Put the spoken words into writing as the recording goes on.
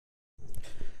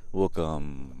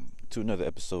Welcome to another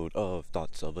episode of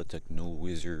Thoughts of a Techno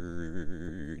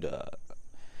Wizard.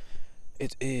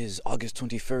 It is August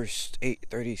 21st,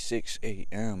 8:36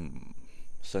 a.m.,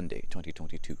 Sunday,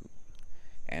 2022.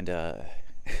 And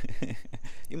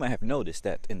you might have noticed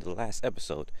that in the last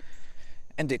episode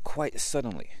ended quite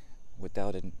suddenly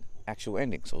without an actual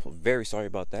ending. So very sorry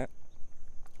about that.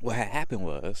 What had happened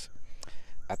was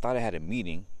I thought I had a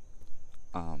meeting,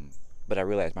 but I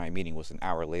realized my meeting was an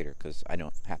hour later because I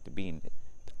don't have to be in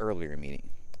the earlier meeting.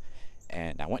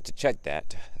 And I went to check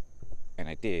that, and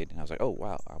I did, and I was like, "Oh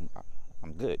wow,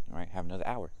 I'm good, right? Have another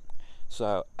hour."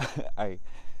 So I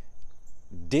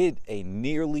did a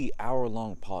nearly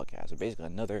hour-long podcast, or basically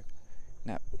another,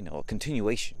 not a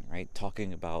continuation, right?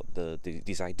 Talking about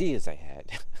these ideas I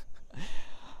had.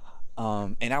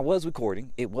 And I was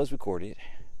recording. It was recorded,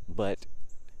 but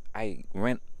I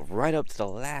went right up to the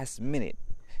last minute.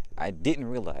 I didn't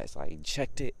realize. I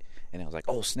checked it, and I was like,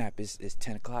 "Oh snap! It's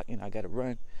 10 o'clock, I gotta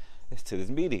run to this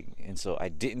meeting." And so I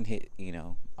didn't hit.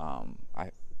 I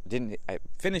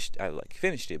finished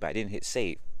it, but I didn't hit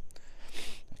save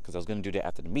because I was gonna do that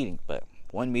after the meeting. But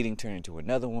one meeting turned into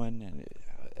another one, and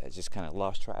I just kind of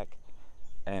lost track.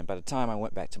 And by the time I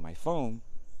went back to my phone,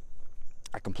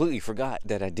 I completely forgot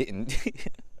that I didn't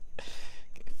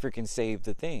freaking save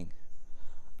the thing.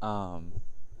 So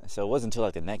it wasn't until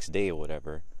like the next day or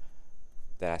whatever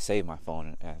that I saved my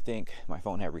phone, and I think my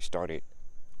phone had restarted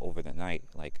over the night,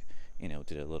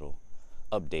 did a little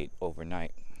update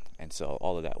overnight, and so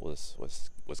all of that was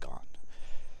gone.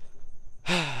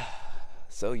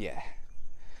 So yeah,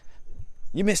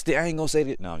 you missed it. I ain't gonna say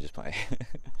it. No, I'm just playing.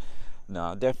 No,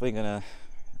 I'm definitely gonna.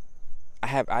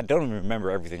 I don't even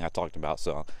remember everything I talked about,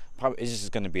 so probably it's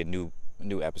just gonna be a new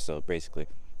episode basically.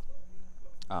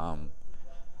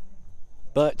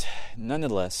 But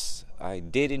nonetheless, I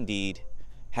did indeed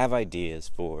have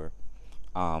ideas for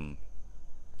how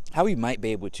we might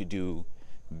be able to do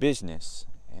business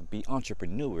and be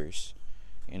entrepreneurs,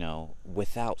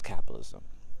 without capitalism.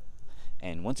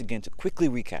 And once again, to quickly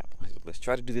recap, let's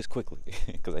try to do this quickly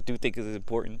because I do think it is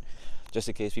important, just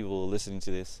in case people are listening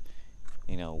to this,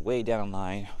 way down the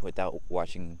line without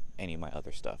watching any of my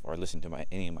other stuff or listening to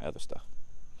any of my other stuff.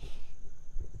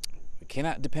 We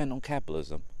cannot depend on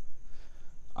capitalism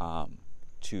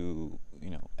to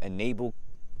enable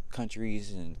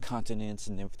countries and continents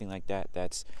and everything like that.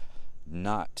 That's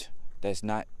not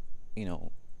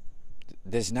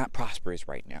prosperous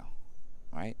right now,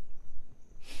 right?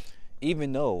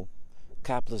 Even though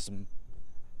capitalism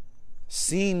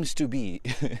seems to be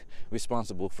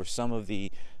responsible for some of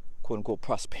the quote-unquote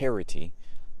prosperity,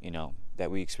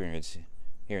 that we experience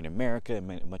here in America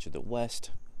and much of the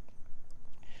West.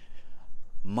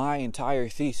 My entire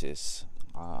thesis,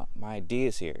 my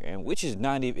ideas here, and which is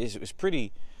not even, is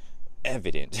pretty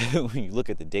evident when you look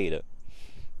at the data,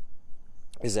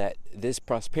 is that this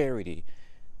prosperity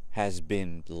has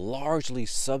been largely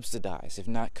subsidized, if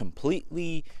not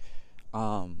completely,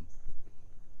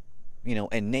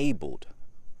 enabled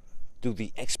through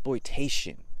the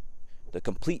exploitation, the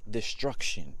complete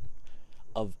destruction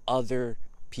of other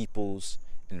people's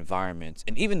environments,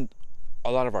 and even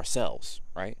a lot of ourselves,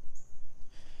 right?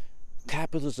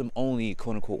 Capitalism only,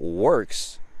 quote unquote,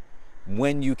 works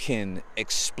when you can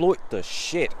exploit the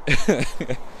shit,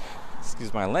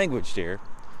 excuse my language there,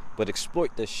 but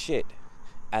exploit the shit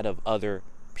out of other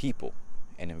people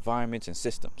and environments and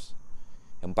systems.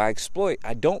 And by exploit,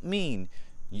 I don't mean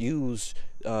use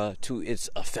to its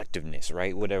effectiveness,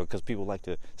 right? Whatever, because people like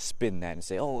to spin that and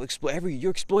say, "Oh,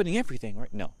 you're exploiting everything,"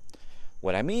 right? No.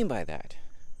 What I mean by that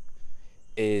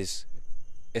is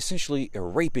essentially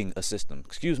raping a system.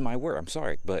 Excuse my word, I'm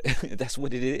sorry, but that's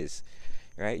what it is,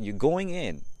 right? You're going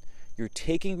in, you're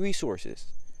taking resources,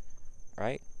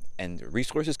 right? And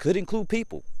resources could include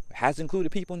people. It has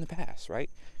included people in the past, right?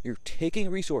 You're taking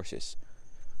resources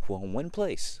from one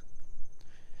place,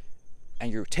 and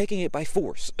you're taking it by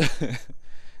force,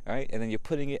 right? And then you're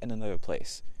putting it in another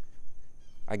place.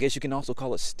 I guess you can also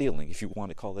call it stealing if you want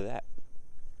to call it that.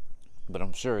 But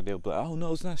I'm sure they'll be like, "Oh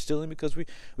no, it's not stealing because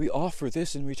we offer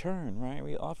this in return, right?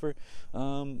 We offer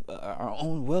our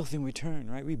own wealth in return,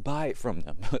 right? We buy it from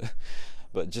them."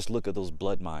 But just look at those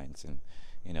blood mines and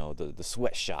the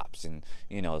sweatshops and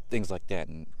things like that,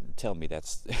 and tell me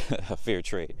that's a fair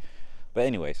trade. But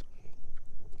anyways,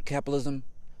 capitalism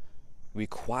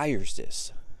requires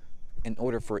this in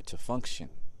order for it to function.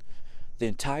 The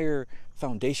entire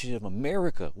foundation of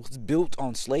America was built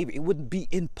on slavery. It would be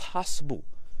impossible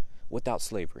without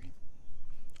slavery.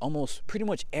 Almost pretty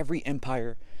much every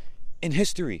empire in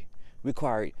history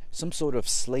required some sort of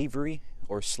slavery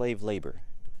or slave labor.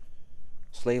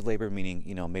 Slave labor meaning,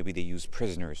 maybe they use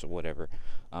prisoners or whatever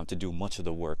to do much of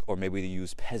the work, or maybe they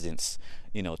use peasants,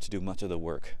 to do much of the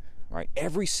work, right?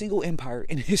 Every single empire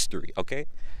in history, okay?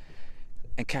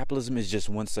 And capitalism is just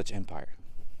one such empire.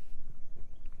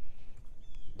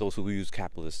 Those who use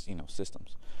capitalist,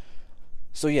 systems.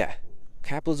 So yeah,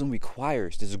 capitalism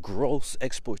requires this gross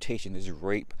exploitation, this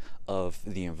rape of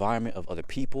the environment, of other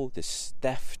people, this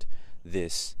theft,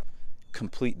 this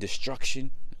complete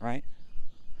destruction, right,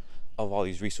 of all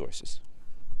these resources.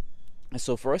 And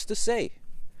so for us to say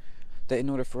that in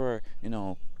order for,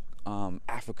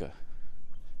 Africa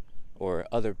or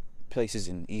other places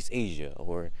in East Asia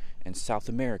or in South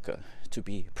America to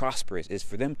be prosperous is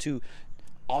for them to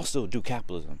also do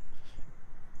capitalism.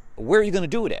 Where are you going to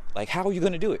do it at? Like, how are you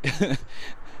going to do it?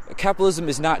 Capitalism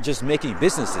is not just making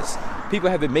businesses. People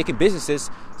have been making businesses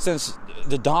since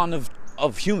the dawn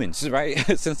of humans, right?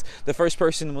 Since the first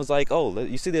person was like, oh,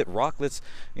 you see that rock? Let's,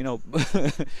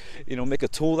 make a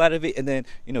tool out of it and then,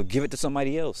 give it to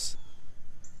somebody else.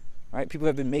 Right? People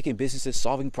have been making businesses,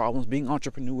 solving problems, being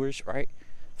entrepreneurs, right?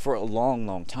 For a long,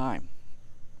 long time.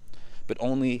 But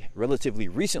only relatively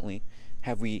recently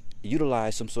have we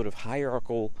utilized some sort of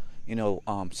hierarchical,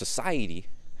 society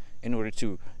in order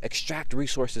to extract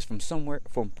resources from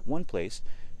one place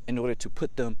in order to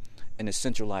put them in a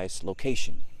centralized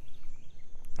location.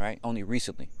 Right? Only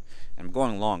recently. And I'm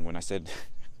going long when I said,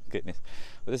 goodness,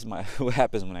 but this is what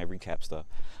happens when I recap stuff.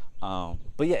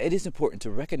 But yeah, it is important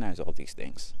to recognize all these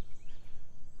things.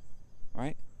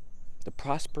 Right? The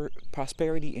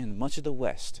prosperity in much of the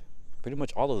West, pretty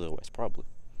much all of the West probably,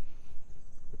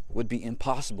 would be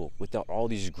impossible without all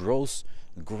these gross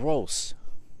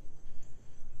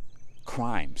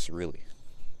crimes, really.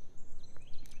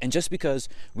 And just because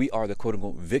we are the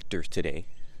quote-unquote victors today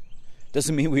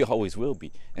doesn't mean we always will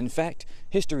be. In fact,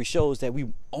 history shows that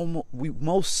we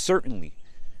most certainly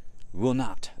will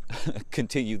not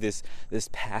continue this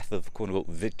path of quote-unquote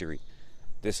victory,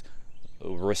 this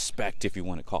respect, if you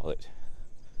want to call it.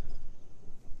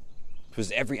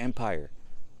 Because every empire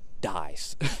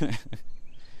dies.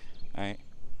 Right?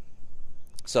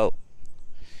 So,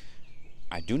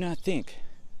 I do not think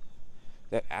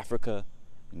that Africa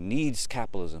needs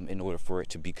capitalism in order for it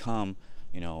to become,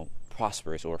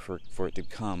 prosperous, or for it to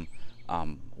become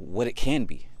what it can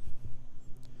be.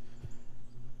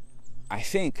 I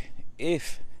think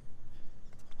if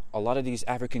a lot of these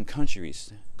African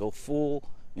countries go full,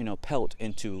 pelt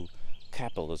into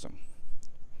capitalism,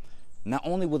 not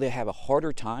only will they have a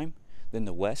harder time than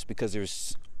the West because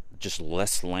there's just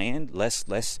less land, less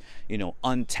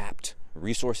untapped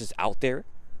resources out there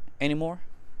anymore.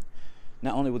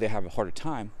 Not only will they have a harder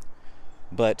time,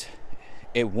 but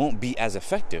it won't be as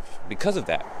effective because of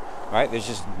that, right? There's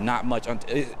just not much,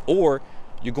 or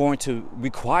you're going to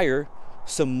require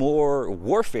some more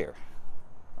warfare,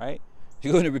 right?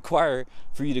 You're going to require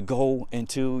for you to go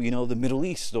into, the Middle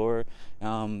East or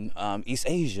East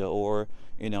Asia or,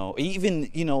 even,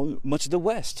 much of the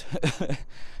West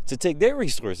to take their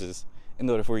resources in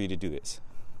order for you to do this.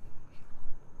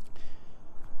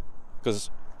 Because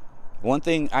one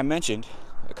thing I mentioned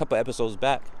a couple episodes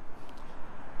back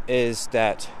is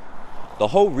that the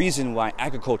whole reason why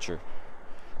agriculture,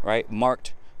 right,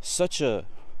 marked such a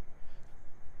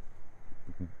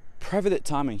prevalent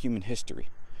time in human history,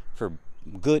 for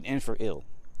good and for ill,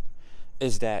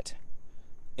 is that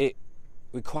it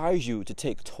requires you to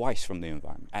take twice from the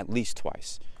environment, at least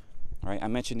twice. Right? I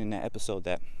mentioned in that episode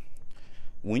that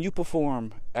when you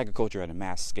perform agriculture at a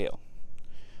mass scale,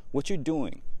 what you're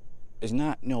doing is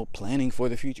not, planning for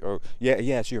the future, or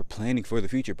yes, you're planning for the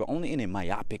future, but only in a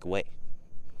myopic way.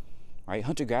 Right?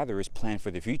 Hunter-gatherers plan for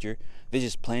the future. They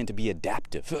just plan to be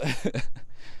adaptive.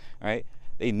 Right?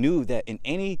 They knew that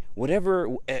in whatever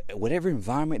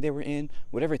environment they were in,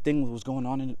 whatever thing was going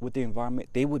on with the environment,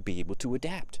 they would be able to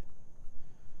adapt.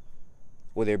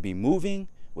 Whether it be moving,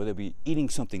 whether it be eating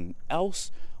something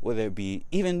else, whether it be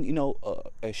even,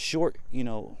 a short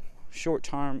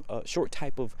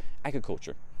type of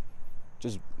agriculture.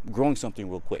 Just growing something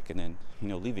real quick and then,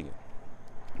 leaving it.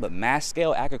 But mass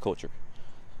scale agriculture,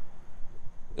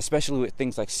 especially with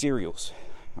things like cereals,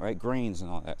 right, grains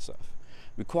and all that stuff,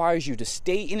 requires you to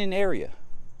stay in an area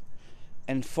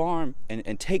and farm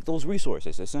and take those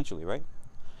resources, essentially, right?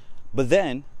 But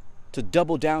then to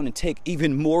double down and take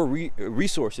even more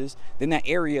resources, then that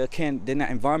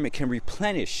environment can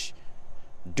replenish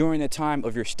during the time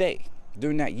of your stay,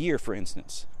 during that year, for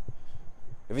instance.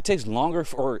 If it takes longer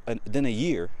than a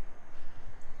year,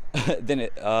 for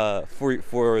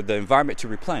the environment to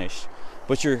replenish,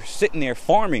 but you're sitting there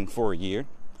farming for a year,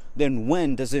 then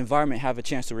when does the environment have a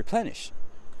chance to replenish?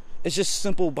 It's just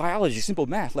simple biology, simple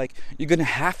math. Like, you're going to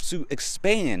have to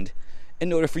expand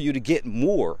in order for you to get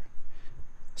more.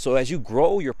 So as you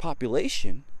grow your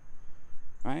population,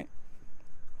 right,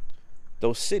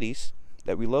 those cities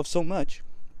that we love so much,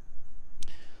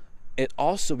 it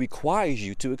also requires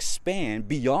you to expand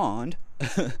beyond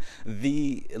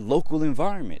the local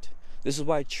environment. This is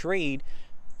why trade,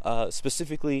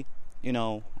 specifically,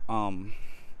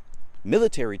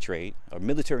 military trade, or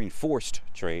military enforced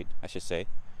trade, I should say,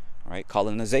 right,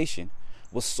 colonization,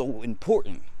 was so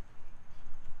important,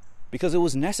 because it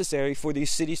was necessary for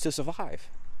these cities to survive.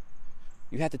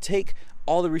 You had to take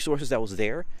all the resources that was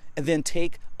there, and then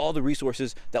take all the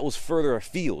resources that was further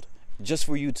afield, just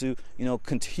for you to,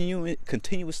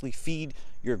 continuously feed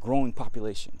your growing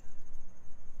population.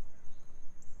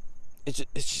 It's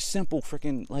just simple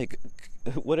freaking, like,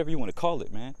 whatever you want to call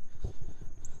it, man.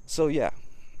 So yeah,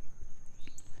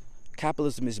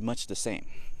 capitalism is much the same.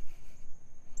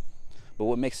 But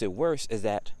what makes it worse is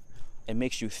that it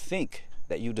makes you think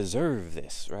that you deserve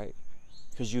this, right?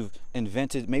 Because you've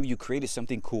invented, maybe you created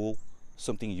something cool,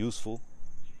 something useful.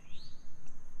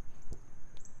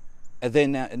 And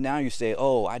then now you say,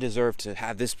 oh, I deserve to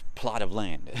have this plot of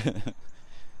land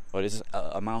or this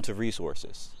amount of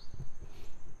resources.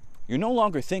 You're no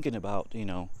longer thinking about,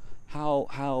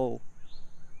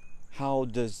 how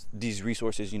does these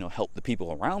resources, help the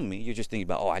people around me. You're just thinking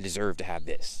about, oh, I deserve to have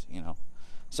this,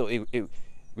 So it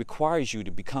requires you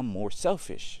to become more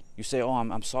selfish. You say, oh,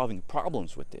 I'm solving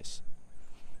problems with this.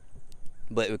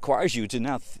 But it requires you to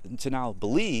now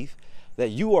believe that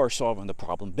you are solving the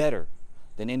problem better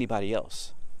than anybody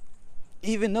else,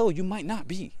 even though you might not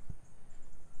be.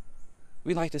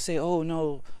 We like to say, oh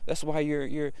no, that's why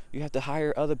you have to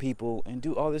hire other people and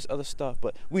do all this other stuff.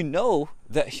 But we know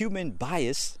that human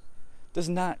bias does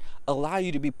not allow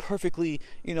you to be perfectly,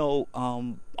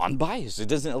 unbiased. It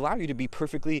doesn't allow you to be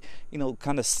perfectly,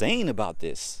 kind of sane about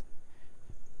this.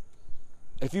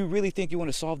 If you really think you want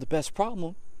to solve the best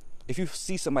problem, if you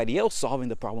see somebody else solving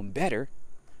the problem better,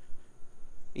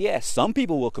 yeah, some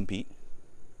people will compete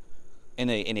in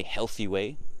a healthy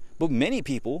way, but many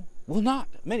people will not.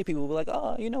 Many people will be like,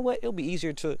 oh, you know what? It'll be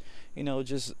easier to,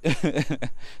 just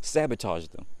sabotage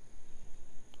them,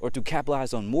 or to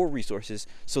capitalize on more resources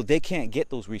so they can't get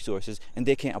those resources and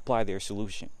they can't apply their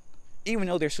solution. Even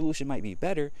though their solution might be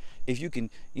better, if you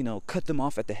can, cut them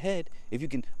off at the head, if you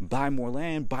can buy more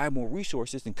land, buy more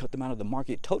resources, and cut them out of the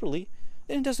market totally,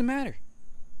 then it doesn't matter.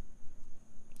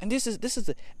 And this is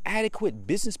the adequate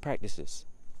business practices.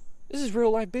 This is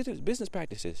real life business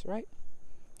practices, right?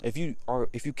 If you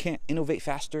can't innovate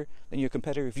faster than your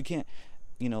competitor, if you can't,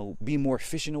 be more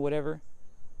efficient or whatever,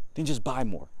 then just buy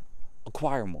more,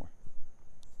 acquire more.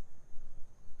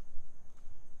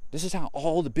 This is how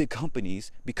all the big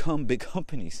companies become big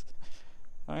companies,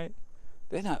 right?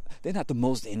 They're not the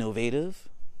most innovative.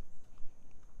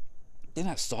 They're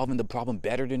not solving the problem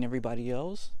better than everybody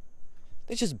else.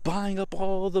 They're just buying up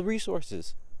all the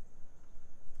resources.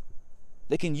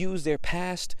 They can use their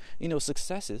past,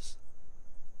 successes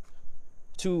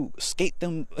to skate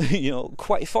them,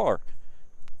 quite far,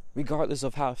 regardless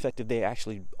of how effective they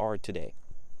actually are today.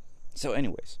 So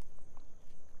anyways,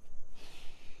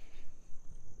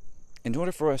 in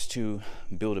order for us to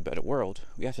build a better world,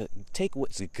 we have to take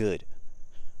what's good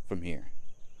from here,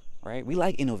 right? We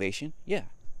like innovation, yeah.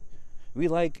 We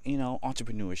like,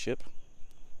 entrepreneurship.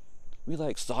 We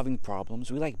like solving problems.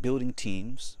 We like building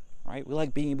teams, right? We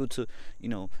like being able to,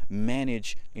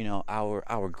 manage,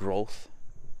 our growth.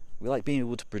 We like being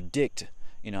able to predict,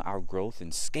 our growth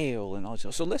and scale and all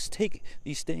that. So let's take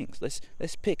these things.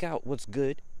 Let's pick out what's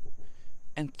good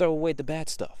and throw away the bad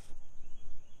stuff.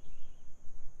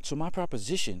 So my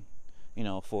proposition,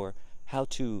 for how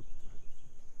to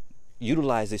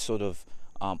utilize this sort of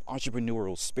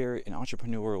entrepreneurial spirit and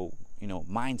entrepreneurial,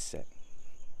 mindset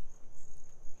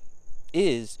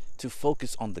is to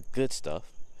focus on the good stuff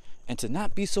and to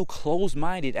not be so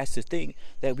closed-minded as to think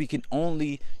that we can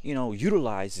only,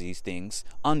 utilize these things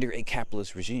under a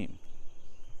capitalist regime.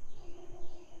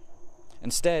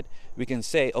 Instead, we can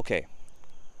say, okay,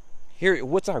 here,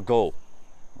 what's our goal,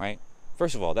 right?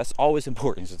 First of all, that's always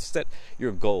important, so set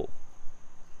your goal.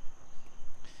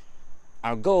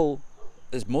 Our goal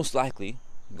is most likely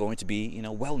going to be,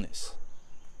 wellness.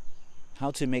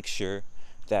 How to make sure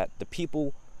that the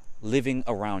people living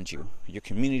around you, your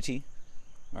community,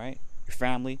 right, your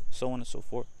family, so on and so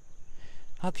forth,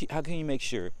 how can you make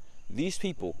sure these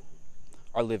people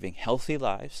are living healthy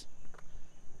lives,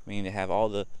 meaning they have all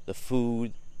the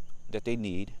food that they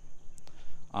need,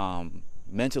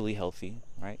 mentally healthy,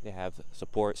 right? They have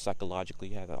support psychologically,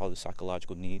 you have all the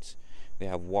psychological needs. They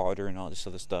have water and all this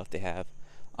other stuff. They have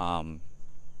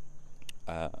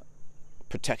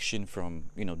protection from,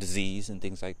 disease and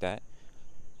things like that,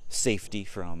 safety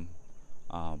from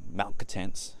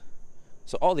malcontents.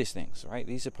 So all these things, right?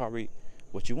 These are probably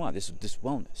what you want, this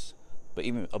wellness. But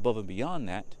even above and beyond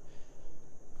that,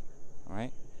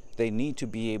 right, they need to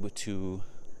be able to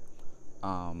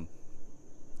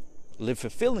live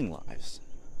fulfilling lives.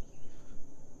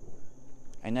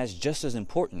 And that's just as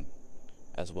important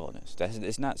as wellness.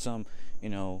 It's not some,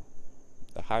 the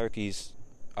hierarchies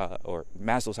or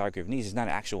Maslow's hierarchy of needs is not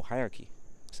an actual hierarchy.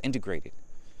 It's integrated.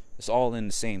 It's all in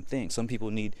the same thing. Some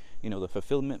people need, the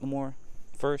fulfillment more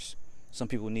first. Some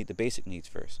people need the basic needs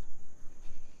first.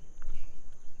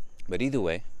 But either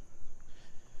way,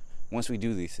 once we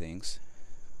do these things,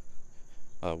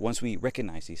 once we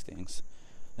recognize these things,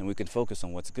 then we can focus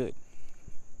on what's good.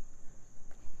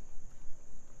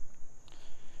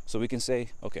 So we can say,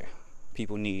 okay,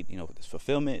 people need, this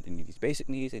fulfillment, they need these basic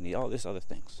needs, they need all this other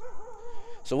things.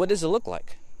 So what does it look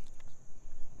like?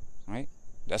 Right?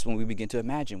 That's when we begin to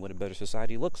imagine what a better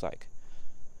society looks like.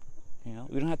 We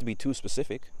don't have to be too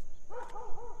specific.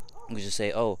 We just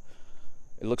say, oh,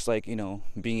 it looks like,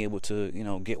 being able to,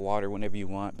 get water whenever you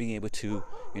want, being able to,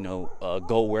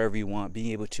 go wherever you want,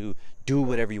 being able to do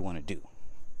whatever you want to do.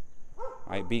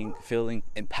 Right? Feeling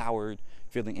empowered,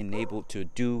 feeling enabled to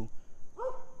do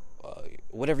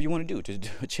whatever you want to do,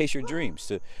 to chase your dreams,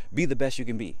 to be the best you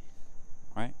can be.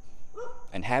 Right?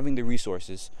 And having the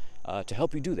resources to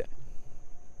help you do that.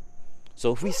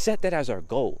 So if we set that as our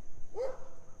goal,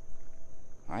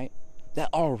 right, that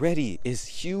already is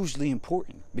hugely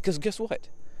important. Because guess what?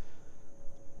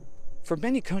 For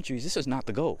many countries, this is not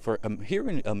the goal. For here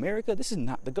in America, this is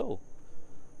not the goal.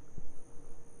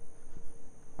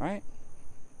 All right?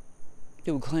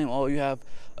 People claim, oh, you have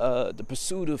the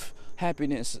pursuit of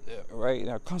happiness, right? And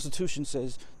our Constitution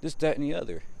says this, that, and the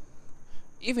other.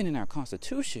 Even in our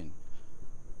Constitution,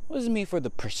 what does it mean for the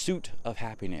pursuit of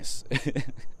happiness?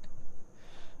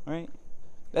 Right?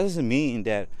 That doesn't mean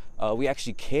that we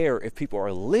actually care if people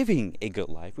are living a good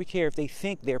life. We care if they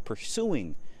think they're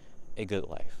pursuing a good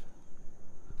life.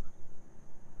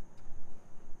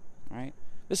 Right?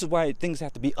 This is why things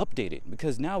have to be updated,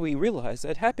 because now we realize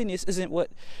that happiness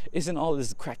isn't all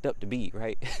this cracked up to be,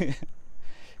 right?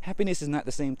 Happiness is not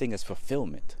the same thing as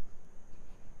fulfillment.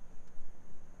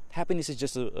 Happiness is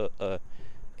just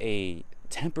a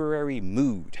temporary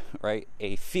mood, right?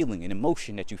 A feeling, an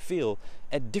emotion that you feel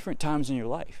at different times in your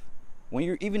life.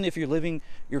 Even if you're living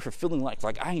your fulfilling life,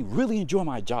 like I really enjoy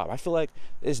my job. I feel like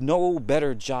there's no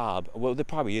better job. Well, there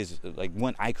probably is, like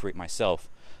one I create myself,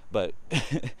 but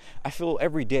I feel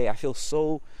every day, I feel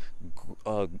so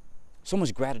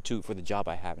much gratitude for the job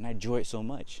I have, and I enjoy it so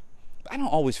much. I don't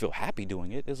always feel happy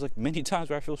doing it. There's like many times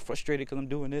where I feel frustrated because I'm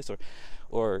doing this,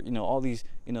 or all these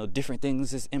different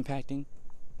things is impacting.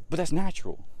 But that's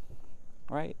natural,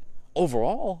 right?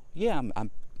 Overall, yeah,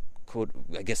 I'm quote,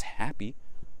 I guess, happy.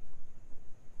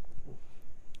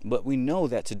 But we know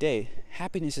that today,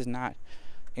 happiness is not,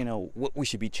 what we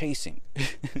should be chasing.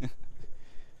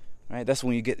 Right? That's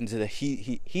when you get into the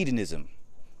hedonism,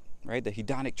 right? The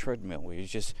hedonic treadmill, where you're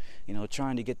just,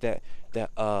 trying to get that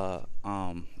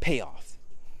payoff,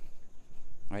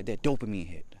 right? That dopamine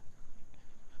hit.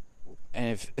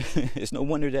 And if it's no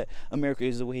wonder that America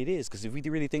is the way it is, because if we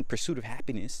really think pursuit of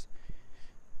happiness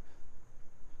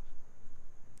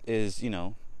is,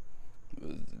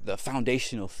 the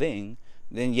foundational thing,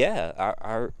 then yeah,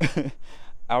 our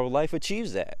our life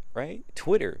achieves that, right?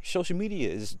 Twitter, social media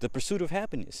is the pursuit of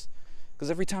happiness,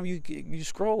 because every time you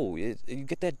scroll, you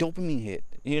get that dopamine hit.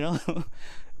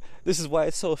 This is why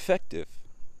it's so effective.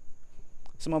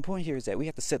 So my point here is that we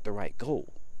have to set the right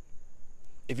goal.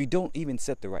 If you don't even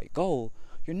set the right goal,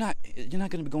 you're not going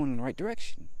to be going in the right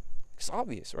direction. It's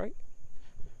obvious, right?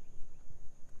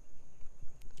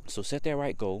 So set that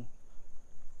right goal.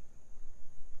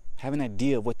 Have an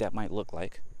idea of what that might look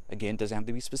like. Again, it doesn't have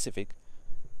to be specific.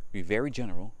 Be very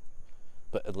general,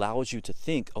 but allows you to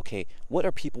think, okay, what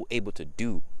are people able to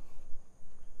do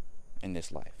in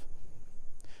this life?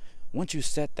 Once you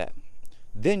set that,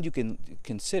 then you can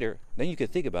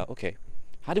think about, okay,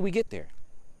 how do we get there?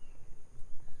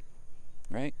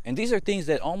 Right? And these are things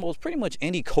that almost pretty much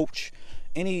any coach,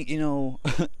 any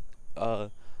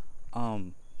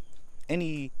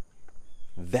any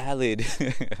valid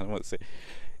I don't want to say,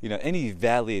 any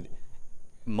valid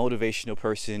motivational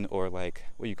person, or like,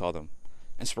 what do you call them,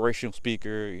 inspirational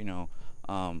speaker,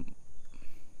 the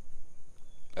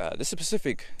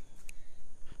specific,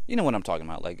 what I'm talking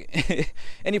about, like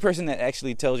any person that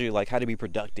actually tells you like how to be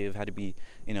productive, how to be,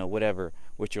 whatever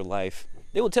with your life,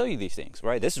 they will tell you these things,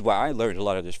 right? This is where I learned a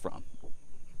lot of this from.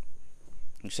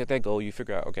 You set that goal, you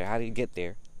figure out, okay, how do you get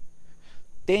there?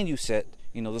 Then you set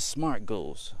the SMART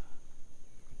goals.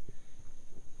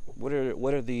 What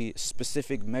are the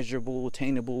specific, measurable,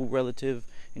 attainable, relative,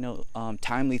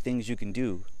 timely things you can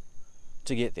do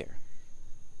to get there?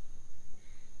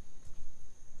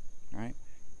 Right?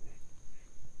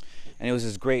 And it was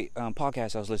this great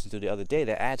podcast I was listening to the other day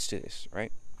that adds to this,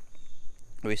 right?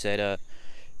 Where he said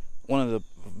one of the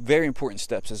very important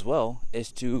steps as well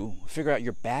is to figure out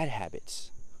your bad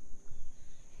habits.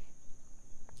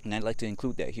 And I'd like to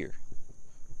include that here.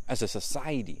 As a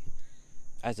society,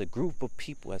 as a group of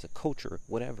people, as a culture,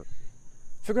 whatever,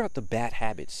 figure out the bad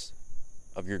habits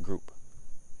of your group.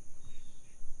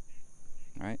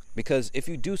 Right? Because if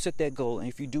you do set that goal, and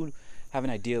if you do have an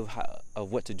idea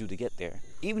of what to do to get there,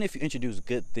 even if you introduce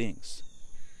good things,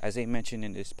 as they mentioned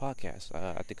in this podcast,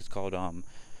 I think it's called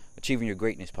Achieving Your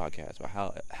Greatness podcast by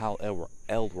Hal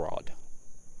Elrod.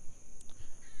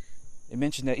 It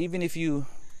mentioned that even if you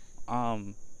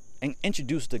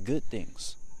introduce the good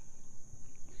things,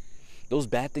 those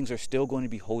bad things are still going to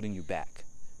be holding you back.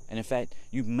 And in fact,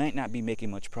 you might not be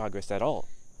making much progress at all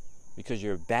because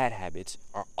your bad habits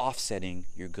are offsetting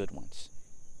your good ones.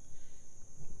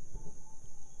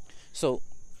 So,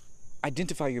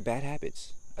 identify your bad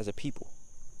habits as a people.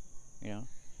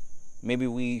 Maybe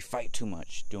we fight too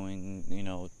much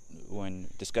when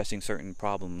discussing certain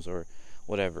problems or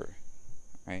whatever,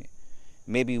 right?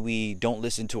 Maybe we don't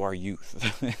listen to our youth.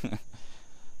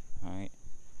 All right?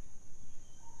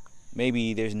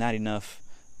 Maybe there's not enough,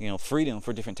 freedom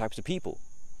for different types of people,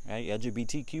 right?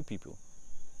 LGBTQ people.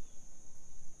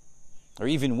 Or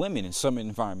even women in some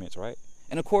environments, right?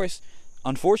 And of course,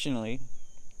 unfortunately,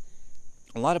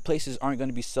 a lot of places aren't going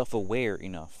to be self-aware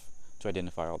enough to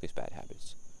identify all these bad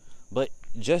habits. But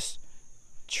just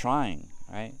trying,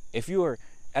 right? If you are,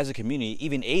 as a community,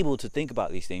 even able to think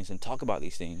about these things and talk about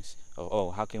these things,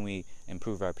 how can we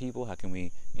improve our people? How can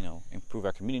we, improve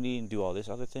our community and do all these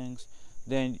other things?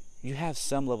 Then you have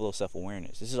some level of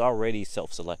self-awareness. This is already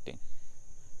self-selecting.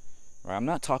 Right? I'm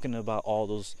not talking about all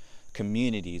those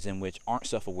communities in which aren't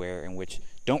self-aware, in which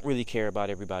don't really care about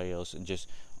everybody else and just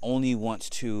only wants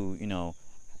to,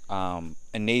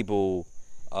 enable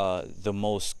the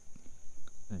most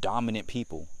dominant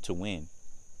people to win.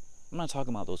 I'm not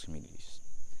talking about those communities,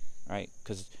 right?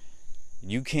 Because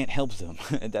you can't help them.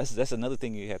 That's another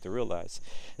thing you have to realize,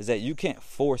 is that you can't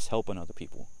force help on other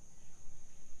people.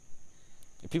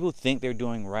 If people think they're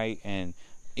doing right, and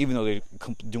even though they're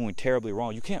doing terribly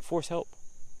wrong, you can't force help.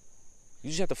 You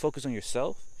just have to focus on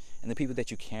yourself and the people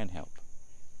that you can help.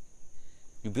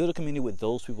 You build a community with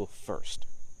those people first.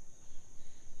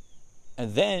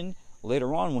 And then,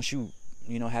 later on, once you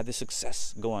have this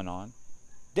success going on,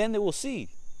 then they will see.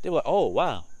 They're like, oh,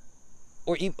 wow.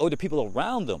 Or the people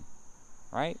around them,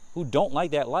 right, who don't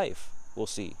like that life will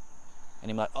see. And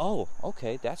they're like, oh,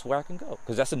 okay, that's where I can go.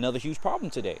 Because that's another huge problem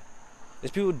today. Is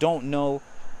people don't know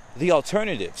the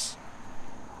alternatives.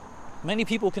 Many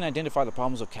people can identify the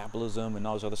problems of capitalism and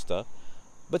all this other stuff,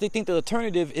 but they think the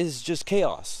alternative is just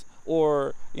chaos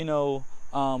or,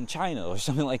 China or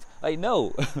something like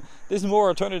no, there's more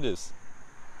alternatives.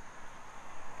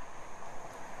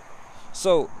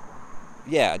 So,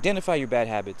 yeah, identify your bad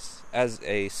habits as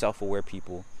a self-aware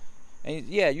people. And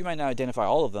yeah, you might not identify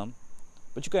all of them,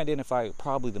 but you can identify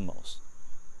probably the most.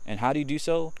 And how do you do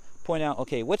so? Point out,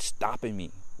 okay, what's stopping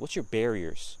me? What's your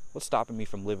barriers? What's stopping me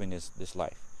from living this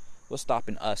life? What's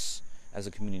stopping us as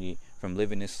a community from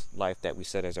living this life that we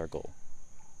set as our goal?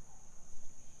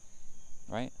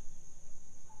 Right?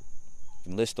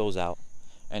 You can list those out,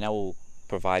 and that will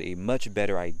provide a much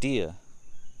better idea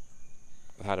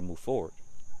of how to move forward.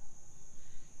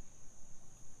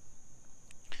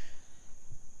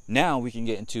 Now we can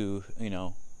get into,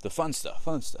 the fun stuff.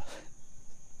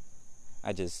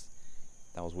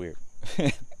 That was weird.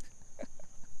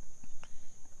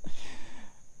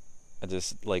 I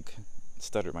just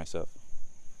stuttered myself.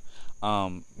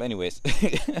 But anyways,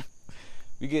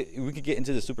 we could get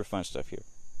into the super fun stuff here.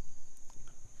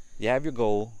 You have your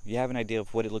goal. You have an idea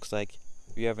of what it looks like.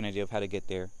 You have an idea of how to get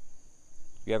there.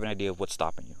 You have an idea of what's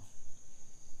stopping you.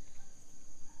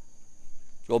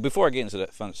 Well, before I get into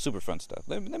that super fun stuff,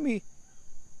 let me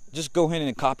just go ahead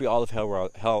and copy all of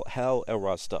Hal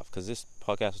Elrod's stuff, because this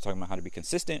podcast is talking about how to be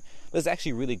consistent, but it's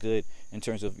actually really good in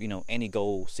terms of any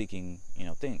goal-seeking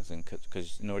things, and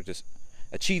because in order to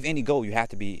achieve any goal, you have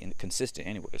to be consistent,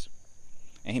 anyways.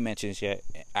 And he mentions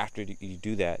after you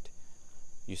do that,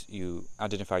 you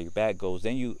identify your bad goals,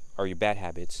 then your bad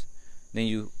habits, then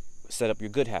you set up your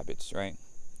good habits, right?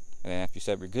 And then after you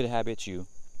set up your good habits, you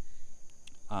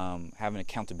have an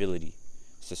accountability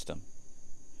system.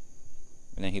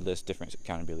 And then he lists different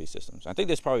accountability systems. I think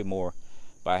there's probably more,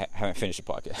 but I haven't finished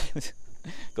the podcast.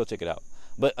 Go check it out.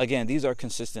 But again, these are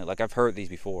consistent. Like, I've heard these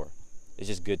before. It's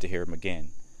just good to hear them again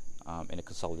in a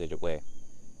consolidated way.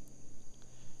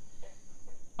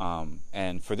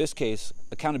 And for this case,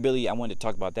 accountability, I wanted to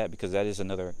talk about that because that is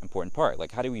another important part.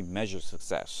 Like, how do we measure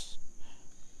success?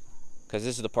 Because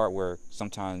this is the part where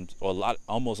sometimes, or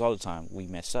almost all the time, we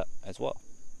mess up as well.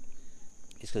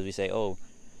 It's because we say, oh,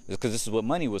 because this is what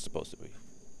money was supposed to be.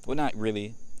 Well, not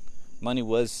really. Money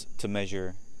was to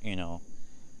measure,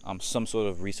 some sort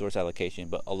of resource allocation,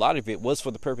 but a lot of it was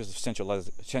for the purpose of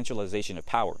centralization of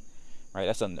power, right?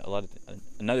 That's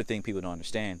another thing people don't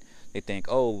understand. They think,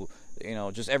 oh,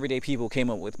 just everyday people came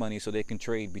up with money so they can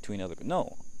trade between other.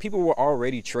 No, people were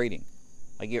already trading.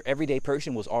 Like, your everyday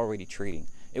person was already trading.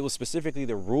 It was specifically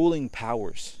the ruling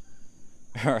powers,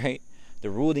 all right,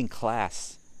 the ruling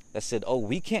class that said, oh,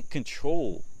 we can't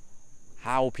control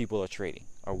how people are trading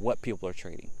or what people are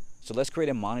trading. So let's create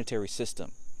a monetary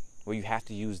system where you have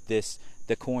to use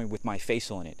the coin with my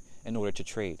face on it in order to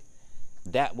trade.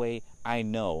 That way I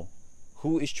know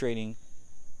who is trading,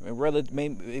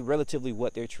 relatively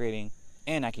what they're trading,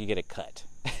 and I can get a cut.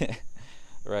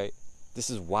 Right? This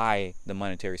is why the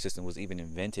monetary system was even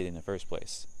invented in the first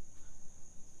place.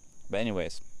 But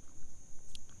anyways,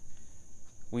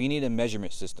 we need a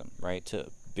measurement system, right, to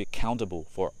be accountable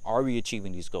for, are we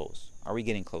achieving these goals? Are we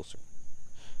getting closer?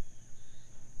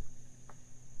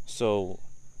 So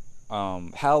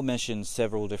Hal mentioned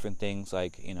several different things,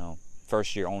 like,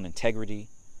 first, your own integrity.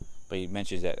 But he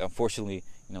mentions that, unfortunately,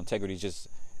 integrity is just,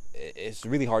 it's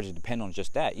really hard to depend on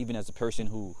just that. Even as a person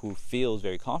who feels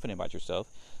very confident about yourself,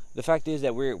 the fact is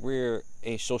that we're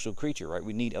a social creature, right?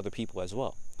 We need other people as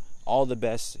well. All the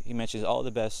best, he mentions all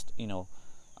the best,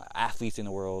 athletes in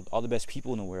the world, all the best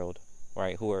people in the world,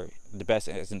 right? Who are the best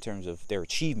as in terms of their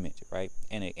achievement, right?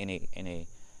 In a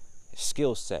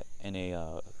skill set, in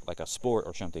a like a sport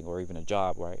or something, or even a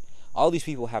job, right? All these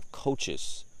people have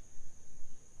coaches.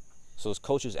 So those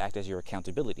coaches act as your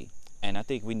accountability. And I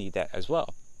think we need that as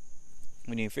well.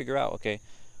 We need to figure out, okay,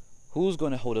 who's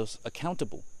going to hold us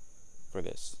accountable for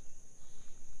this?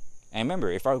 And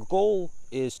remember, if our goal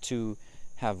is to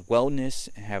have wellness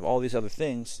and have all these other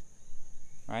things,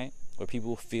 right, where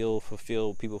people feel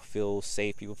fulfilled, people feel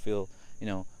safe, people feel,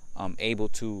 able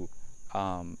to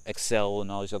excel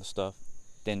and all this other stuff,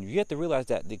 then you have to realize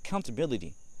that the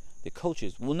accountability, the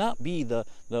coaches, will not be the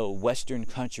Western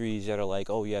countries that are like,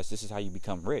 oh yes, this is how you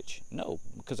become rich. No,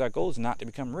 because our goal is not to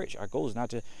become rich. Our goal is not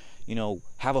to,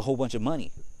 have a whole bunch of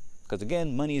money. Because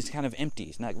again, money is kind of empty.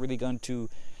 It's not really going to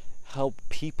help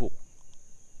people.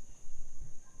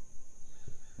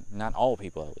 Not all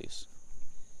people, at least.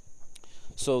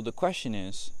 So the question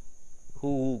is,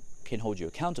 who can hold you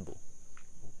accountable?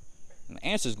 And the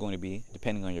answer is going to be,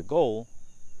 depending on your goal,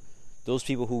 those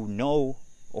people who know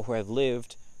or who have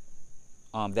lived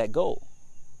that goal.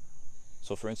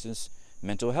 So for instance,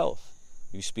 mental health.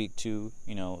 You speak to,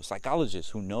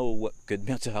 psychologists who know what good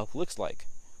mental health looks like.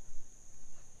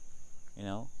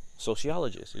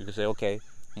 Sociologists. You can say, okay,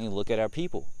 and you look at our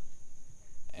people.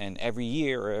 And every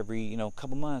year or every,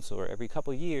 couple months or every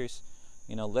couple of years,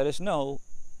 let us know,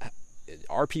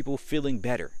 are people feeling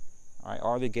better? All right?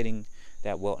 Are they getting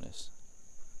that wellness?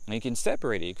 And you can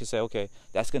separate it. You can say, okay,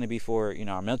 that's going to be for,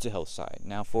 our mental health side.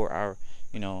 Now for our,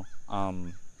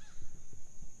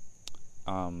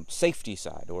 safety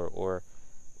side or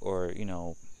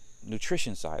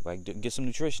nutrition side. Like, get some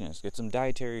nutritionists, get some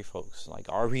dietary folks. Like,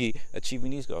 are we achieving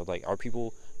these goals? Like, are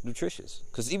people nutritious?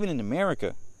 Because even in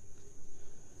America,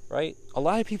 right, a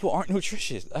lot of people aren't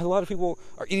nutritious. A lot of people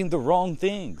are eating the wrong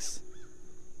things.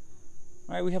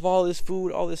 Right? We have all this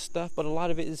food, all this stuff, but a lot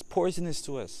of it is poisonous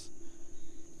to us.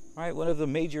 Right? One of the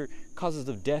major causes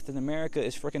of death in America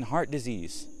is freaking heart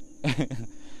disease.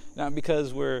 Not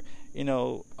because we're,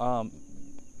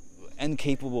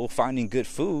 incapable of finding good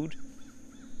food,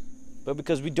 but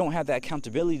because we don't have that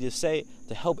accountability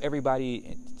to help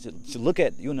everybody to look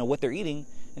at, what they're eating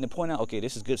and to point out, okay,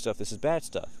 this is good stuff, this is bad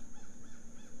stuff.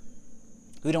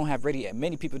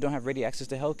 Many people don't have ready access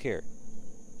to healthcare.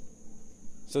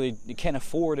 So they can't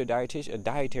afford a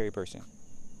dietary person.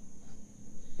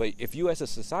 But if you as a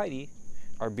society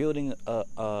are building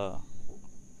a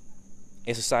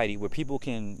society where people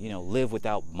can, live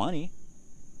without money,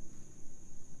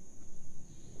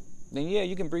 then yeah,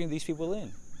 you can bring these people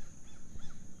in.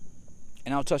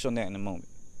 And I'll touch on that in a moment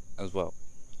as well,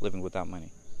 living without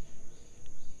money.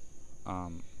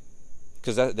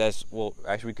 Because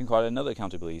actually we can call it another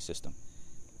accountability system.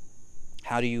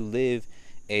 How do you live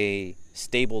a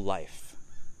stable life,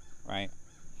 right?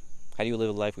 How do you live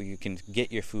a life where you can get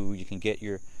your food, you can get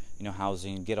your,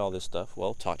 housing, get all this stuff?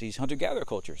 Well, talk to these hunter-gatherer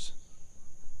cultures.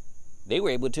 They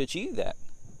were able to achieve that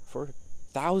for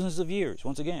thousands of years.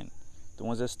 Once again, the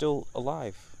ones that's still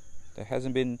alive, that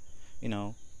hasn't been,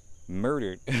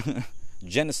 murdered,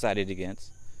 genocided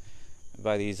against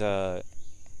by these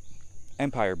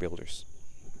empire builders.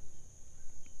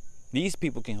 These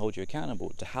people can hold you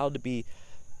accountable to how to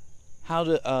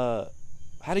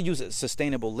use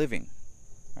sustainable living,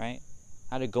 right?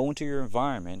 How to go into your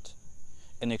environment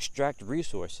and extract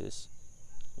resources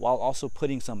while also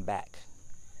putting some back,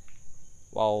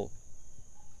 while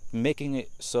making it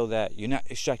so that you're not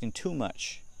extracting too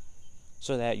much,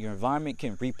 so that your environment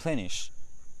can replenish,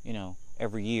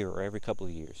 every year or every couple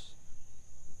of years.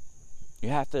 You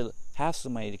have to have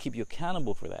somebody to keep you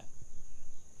accountable for that.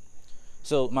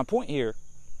 So my point here,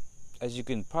 as you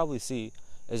can probably see,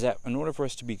 is that in order for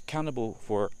us to be accountable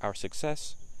for our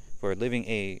success, for living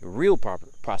a real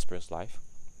prosperous life,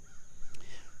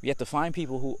 we have to find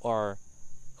people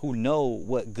who know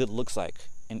what good looks like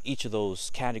in each of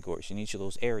those categories, in each of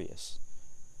those areas.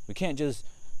 We can't just,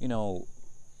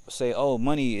 say, oh,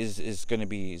 money is going to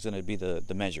be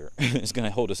the measure. It's going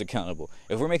to hold us accountable.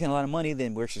 If we're making a lot of money,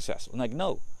 then we're successful. Like,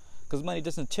 no, because money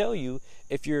doesn't tell you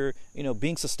if you're,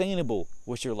 being sustainable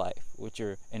with your life, with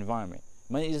your environment.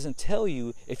 Money doesn't tell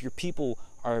you if your people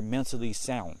are mentally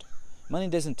sound. Money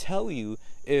doesn't tell you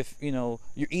if, you're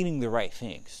eating the right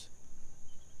things.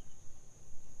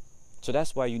 So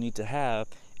that's why you need to have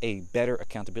a better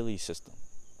accountability system.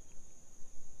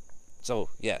 So,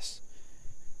 yes.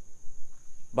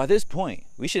 By this point,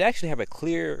 we should actually have a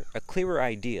clearer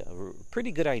idea, a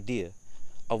pretty good idea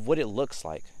of what it looks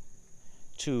like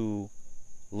to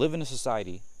live in a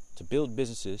society, to build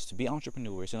businesses, to be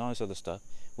entrepreneurs and all this other stuff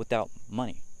without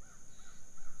money.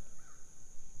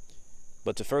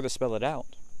 But to further spell it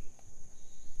out,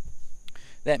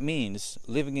 that means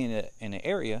living in an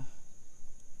area,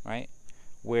 right,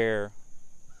 or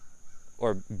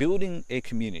building a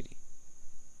community,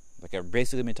 like I've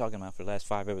basically been talking about for the last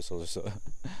 5 episodes or so,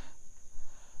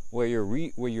 where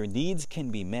your needs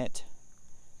can be met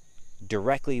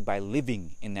directly by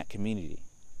living in that community.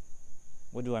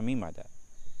 What do I mean by that?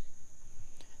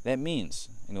 That means,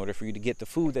 in order for you to get the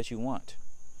food that you want,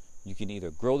 you can either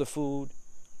grow the food,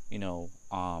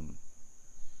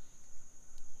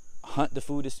 hunt the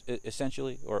food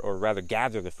essentially, or rather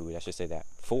gather the food, I should say that,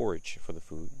 forage for the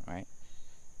food, right?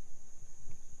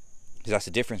 Because that's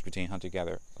the difference between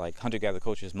hunter-gatherer. Like hunter-gatherer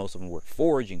cultures, most of them were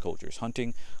foraging cultures.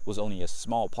 Hunting was only a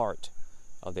small part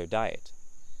of their diet.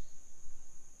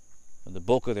 And the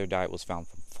bulk of their diet was found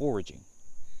from foraging.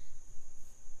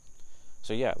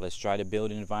 So yeah, let's try to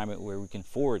build an environment where we can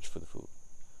forage for the food.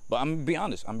 But I'm gonna be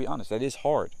honest, that is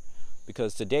hard.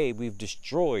 Because today we've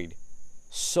destroyed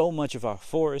so much of our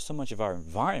forest, so much of our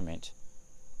environment,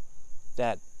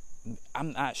 that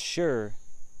I'm not sure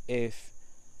if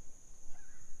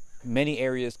many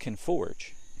areas can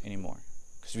forage anymore,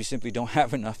 because we simply don't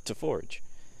have enough to forage,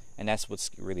 and that's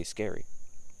what's really scary.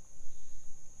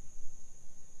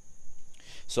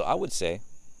 So I would say,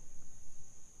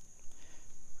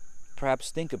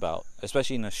 perhaps think about,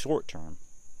 especially in the short term,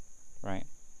 right,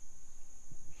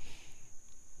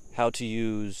 how to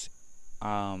use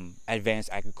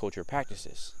advanced agriculture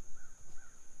practices,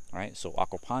 right? So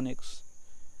aquaponics,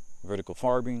 vertical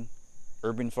farming,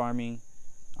 urban farming,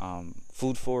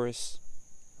 food forests,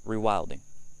 rewilding.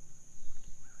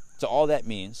 So all that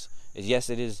means is, yes,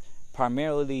 it is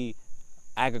primarily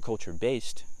agriculture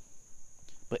based,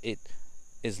 but it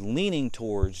is leaning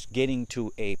towards getting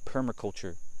to a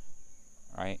permaculture,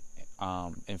 right,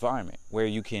 environment where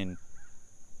you can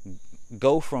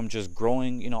go from just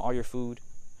growing, all your food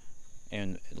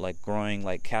and like growing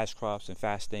like cash crops and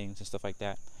fast things and stuff like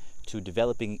that, to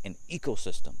developing an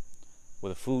ecosystem where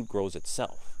the food grows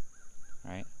itself,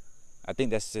 right? I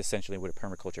think that's essentially what a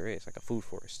permaculture is, like a food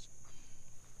forest.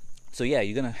 So yeah,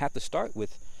 you're gonna have to start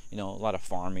with, a lot of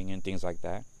farming and things like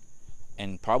that,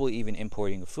 and probably even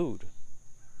importing food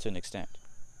to an extent.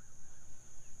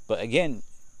 But again,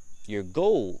 your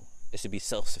goal is to be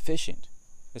self-sufficient.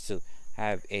 Is to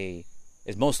have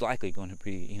is most likely going to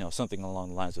be, something along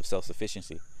the lines of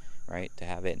self-sufficiency, right? To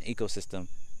have an ecosystem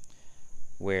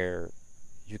where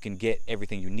you can get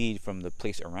everything you need from the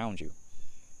place around you.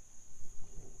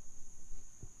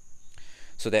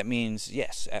 So that means,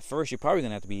 yes, at first you're probably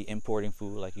going to have to be importing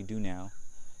food like you do now,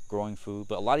 growing food.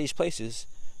 But a lot of these places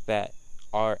that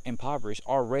are impoverished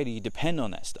already depend on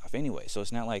that stuff anyway. So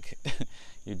it's not like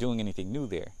you're doing anything new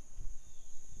there.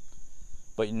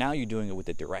 But now you're doing it with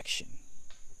a direction.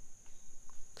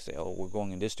 Say, oh, we're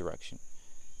going in this direction.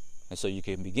 And so you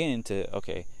can begin to,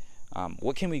 okay,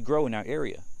 what can we grow in our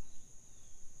area?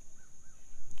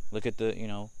 Look at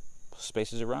the,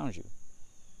 spaces around you.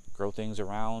 Grow things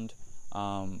around,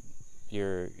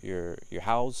 your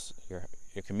house, your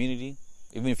community,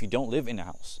 even if you don't live in a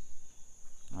house.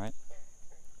 All right,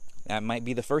 that might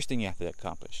be the first thing you have to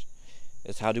accomplish.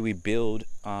 Is how do we build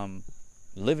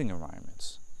living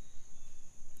environments?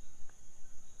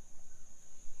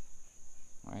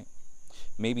 Right?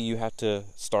 Maybe you have to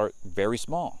start very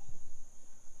small.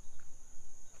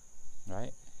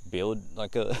 Right? Build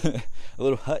like a a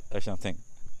little hut or something.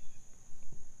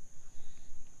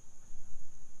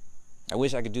 I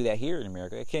wish I could do that here in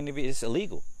America. It can't even. It's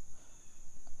illegal.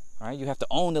 All right? You have to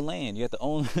own the land. You have to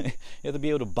own. You have to be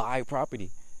able to buy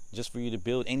property just for you to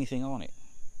build anything on it.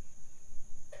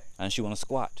 Unless you want to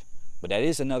squat, but that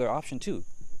is another option too,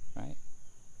 right?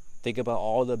 Think about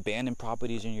all the abandoned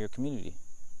properties in your community.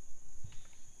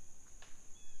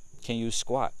 Can you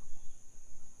squat?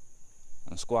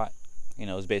 And squat,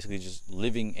 is basically just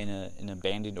living in an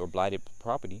abandoned or blighted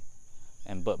property,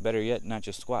 but better yet, not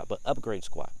just squat, but upgrade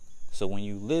squat. So when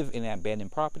you live in that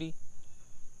abandoned property,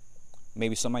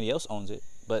 maybe somebody else owns it,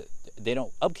 but they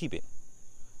don't upkeep it,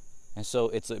 and so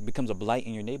it becomes a blight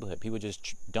in your neighborhood. People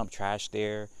just dump trash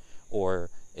there. Or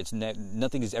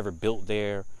nothing is ever built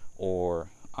there, or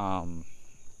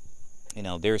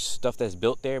there's stuff that's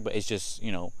built there, but it's just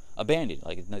abandoned,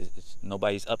 like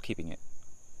nobody's upkeeping it.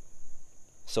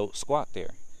 So squat there.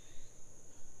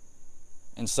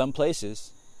 In some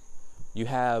places, you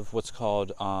have what's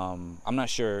called I'm not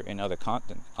sure in other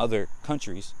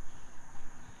countries,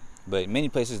 but in many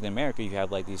places in America, you have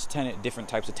like these different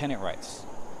types of tenant rights.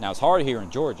 Now it's hard here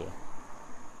in Georgia.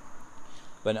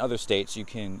 But in other states, you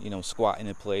can, squat in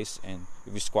a place, and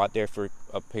if you squat there for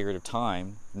a period of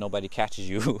time, nobody catches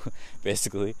you,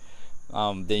 basically,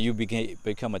 then you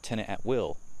become a tenant at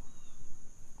will,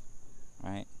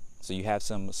 right? So you have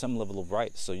some level of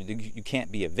rights. So you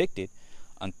can't be evicted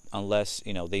unless,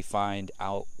 they find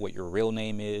out what your real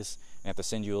name is, and have to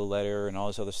send you a letter and all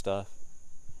this other stuff,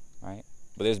 right?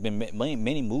 But there's been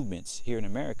many movements here in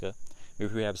America where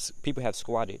people have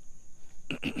squatted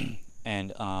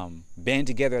and band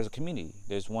together as a community.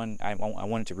 There's one I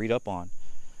wanted to read up on.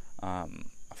 I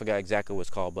forgot exactly what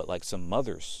it's called, but like some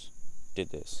mothers did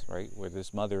this, right? Where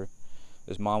this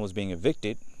mom was being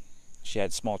evicted. She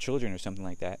had small children or something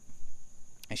like that,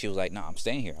 and she was like, "No, I'm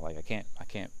staying here. Like I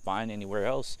can't find anywhere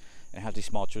else and have these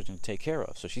small children to take care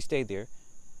of." So she stayed there,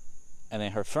 and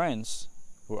then her friends,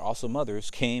 who were also mothers,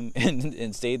 came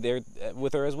and stayed there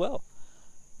with her as well.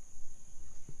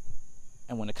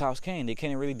 And when the cops came, they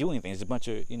couldn't really do anything. It's a bunch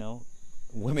of,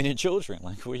 women and children.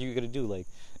 Like, what are you going to do? Like,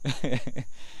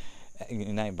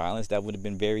 night violence, that would have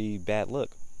been very bad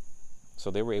look.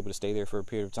 So they were able to stay there for a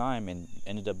period of time and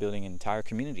ended up building an entire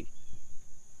community.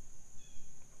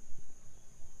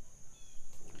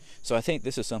 So I think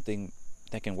this is something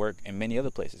that can work in many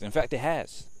other places. In fact, it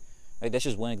has. Like, that's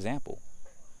just one example.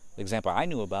 The example I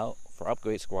knew about for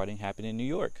upgrade squatting happened in New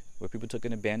York, where people took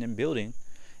an abandoned building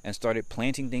and started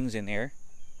planting things in there,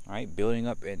 right? Building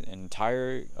up an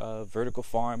entire vertical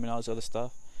farm and all this other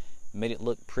stuff, made it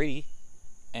look pretty,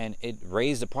 and it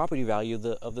raised the property value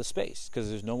of the space,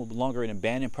 because there's no longer an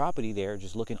abandoned property there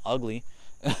just looking ugly.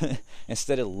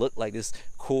 Instead, it looked like this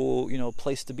cool,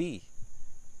 place to be.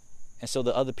 And so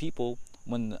the other people,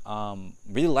 when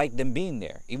really liked them being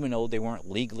there, even though they weren't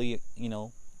legally,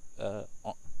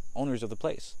 owners of the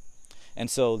place.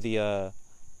 And so the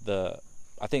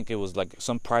I think it was like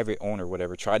some private owner,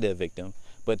 whatever, tried to evict them,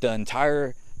 but the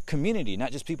entire community,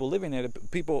 not just people living there, the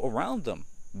people around them,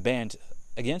 banned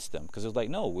against them, because it was like,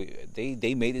 no,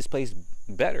 they made this place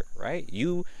better, right?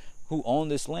 You who own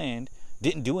this land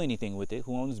didn't do anything with it.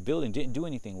 Who owned this building didn't do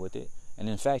anything with it, and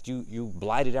in fact, you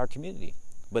blighted our community.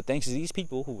 But thanks to these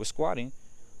people who were squatting,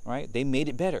 right, they made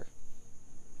it better.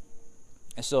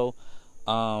 And so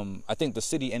I think the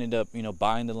city ended up,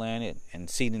 buying the land and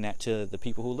ceding that to the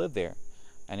people who live there.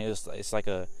 And it's like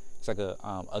a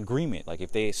agreement. Like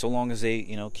if they, so long as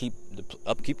they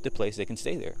upkeep the place, they can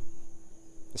stay there,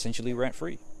 essentially rent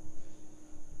free.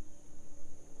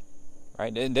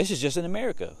 Right? And this is just in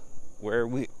America, where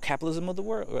capitalism of the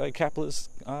world, right? Capitalist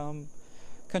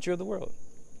country of the world.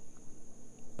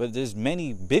 But there's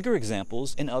many bigger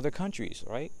examples in other countries,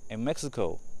 right? In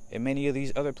Mexico, in many of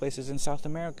these other places in South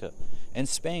America, in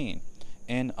Spain,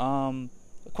 and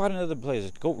quite another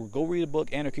places. Go read the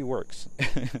book Anarchy Works.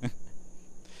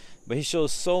 But he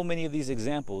shows so many of these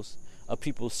examples of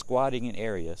people squatting in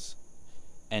areas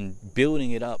and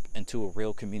building it up into a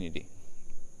real community.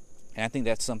 And I think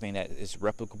that's something that is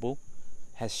replicable,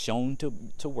 has shown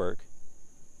to work,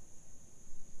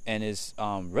 and is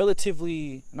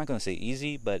relatively, I'm not going to say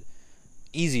easy, but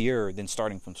easier than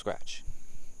starting from scratch.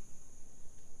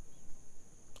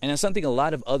 And it's something a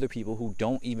lot of other people who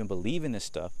don't even believe in this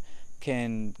stuff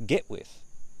can get with,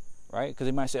 right? Because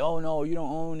they might say, oh no, you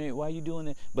don't own it, why are you doing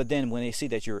it? But then when they see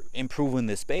that you're improving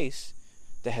the space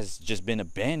that has just been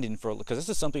abandoned for, because this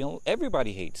is something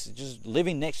everybody hates, just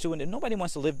living next to it, and nobody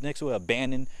wants to live next to an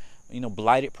abandoned,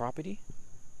 blighted property.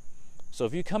 So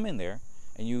if you come in there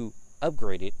and you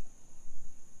upgrade it,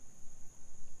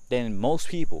 then most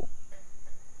people,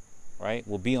 right,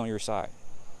 will be on your side.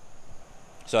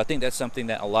 So I think that's something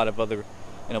that a lot of other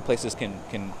places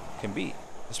can be,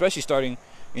 especially starting,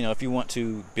 if you want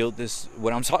to build this,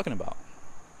 what I'm talking about.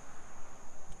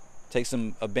 Take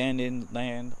some abandoned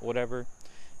land, whatever,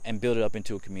 and build it up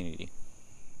into a community.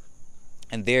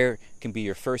 And there can be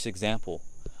your first example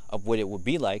of what it would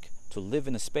be like to live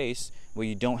in a space where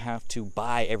you don't have to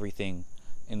buy everything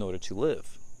in order to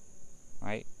live,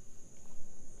 right?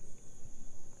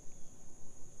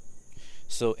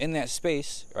 So in that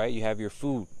space, right, you have your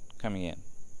food coming in.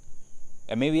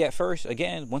 And maybe at first,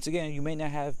 once again, you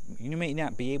may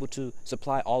not be able to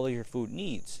supply all of your food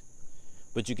needs,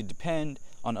 but you can depend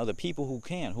on other people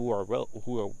who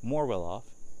are more well off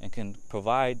and can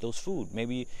provide those food.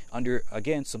 Maybe under,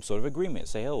 again, some sort of agreement.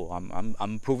 Say, oh, I'm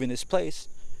improving this place.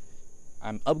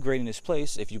 I'm upgrading this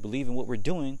place. If you believe in what we're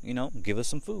doing, give us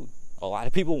some food. A lot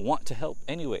of people want to help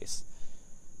anyways.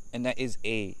 And that is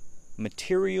a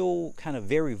material, kind of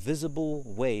very visible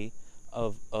way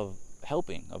of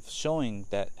helping, of showing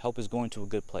that help is going to a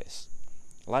good place.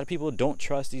 A lot of people don't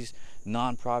trust these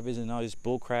non-profits and all this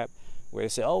bull crap where they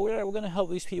say, oh, we're going to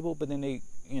help these people, but then they,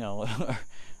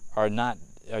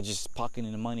 are just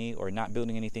pocketing the money or not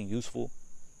building anything useful.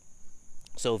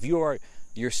 So if you are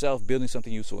yourself building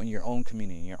something useful in your own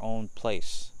community, in your own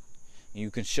place, and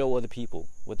you can show other people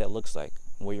what that looks like,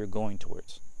 where you're going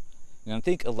towards. And I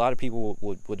think a lot of people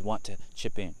would want to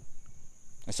chip in.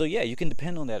 And so, yeah, you can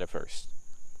depend on that at first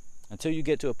until you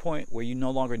get to a point where you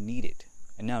no longer need it.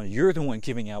 And now you're the one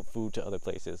giving out food to other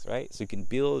places, right? So you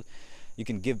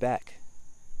can give back,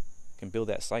 you can build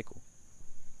that cycle.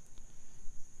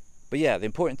 But yeah, the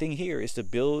important thing here is to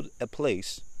build a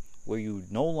place where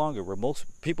where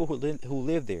most people who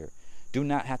live there do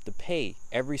not have to pay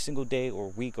every single day or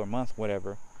week or month,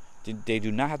 whatever. They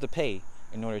do not have to pay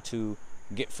in order to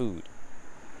get food,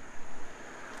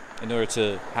 in order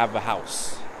to have a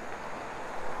house,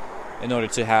 in order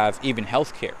to have even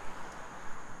health care.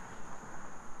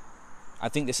 I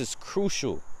think this is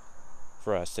crucial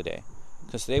for us today.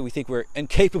 Because today we think we're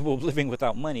incapable of living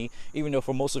without money, even though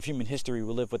for most of human history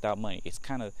we live without money. It's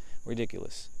kind of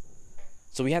ridiculous.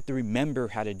 So we have to remember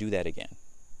how to do that again.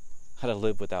 How to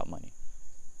live without money.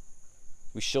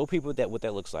 We show people what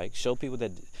that looks like. Show people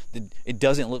that it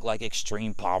doesn't look like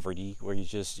extreme poverty where you're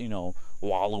just,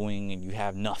 wallowing and you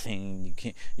have nothing.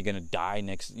 You're going to die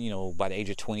by the age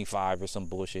of 25 or some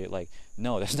bullshit. Like,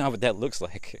 no, that's not what that looks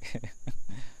like.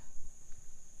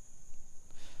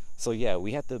 So yeah,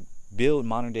 we have to build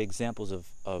modern day examples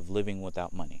of living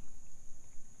without money.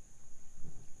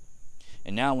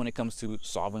 And now when it comes to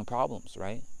solving problems,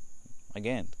 right?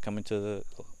 Again, coming to the,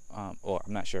 or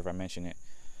I'm not sure if I mentioned it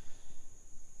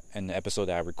in the episode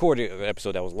that I recorded, or the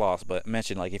episode that was lost, but I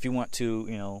mentioned, like, if you want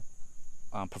to,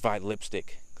 provide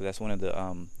lipstick, because that's one of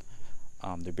the,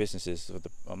 their businesses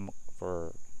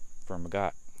for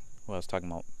Magat, what I was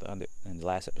talking about in the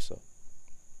last episode,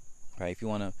 right? If you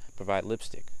want to provide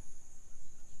lipstick,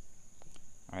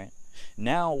 right?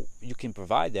 Now you can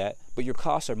provide that, but your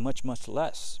costs are much, much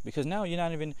less, because now you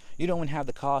don't even have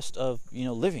the cost of,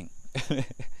 living,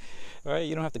 right?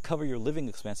 You don't have to cover your living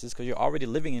expenses because you're already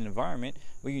living in an environment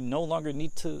where you no longer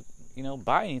need to,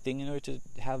 buy anything in order to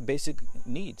have basic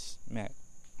needs met.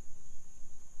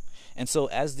 And so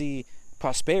as the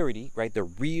prosperity, right, the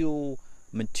real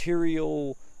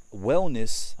material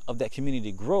wellness of that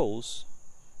community grows,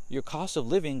 your cost of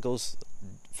living goes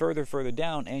further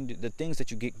down, and the things that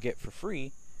you get for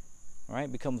free,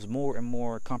 right, becomes more and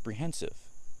more comprehensive.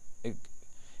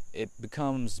 It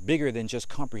becomes bigger than just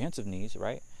comprehensive needs,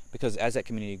 right? Because as that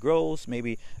community grows,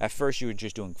 maybe at first you were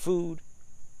just doing food,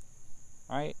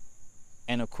 right?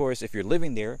 And of course, if you're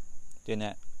living there, then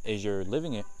that is your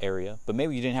living area. But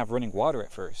maybe you didn't have running water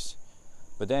at first,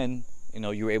 but then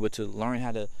you were able to learn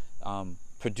how to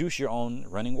produce your own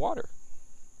running water,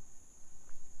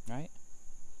 right?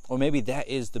 Or maybe that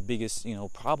is the biggest,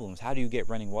 problems. How do you get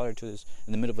running water to this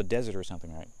in the middle of a desert or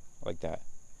something, right? Like that,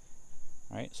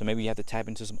 right? So maybe you have to tap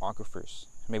into some aquifers.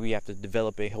 Maybe you have to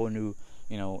develop a whole new,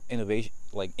 innovate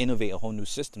a whole new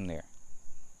system there.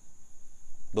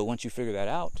 But once you figure that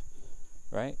out,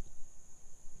 right,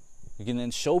 you can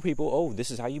then show people, oh,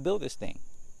 this is how you build this thing.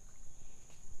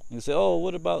 You say, oh,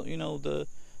 what about, the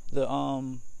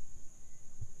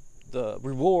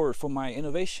reward for my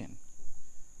innovation,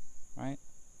 right?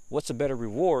 what's a better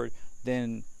reward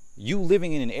than you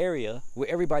living in an area where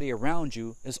everybody around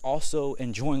you is also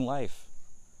enjoying life?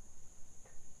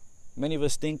 Many of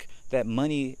us think that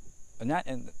money, and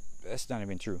that's not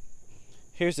even true.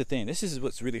 Here's the thing. This is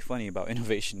what's really funny about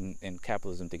innovation and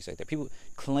capitalism, things like that. People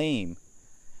claim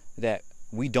that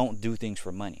we don't do things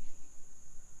for money.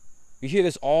 You hear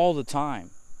this all the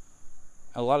time.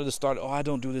 A lot of the start, I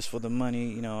don't do this for the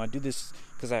money. I do this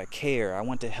because I care. I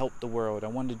want to help the world. I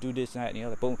want to do this and that and the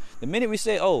other. But the minute we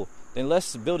say, then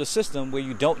let's build a system where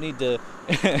you don't need to,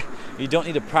 you don't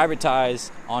need to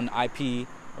privatize on IP,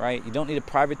 right? You don't need to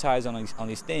privatize on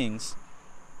these things.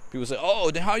 People say,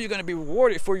 then how are you going to be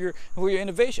rewarded for your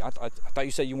innovation? I thought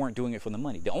you said you weren't doing it for the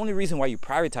money. The only reason why you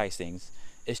privatize things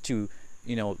is to,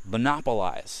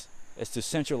 monopolize. It's to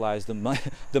centralize the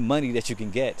money that you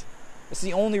can get. That's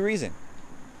the only reason.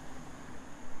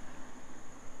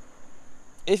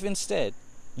 If instead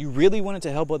you really wanted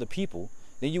to help other people,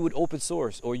 then you would open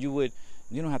source, or you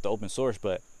don't have to open source,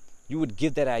 but you would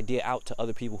give that idea out to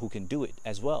other people who can do it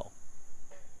as well.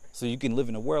 So you can live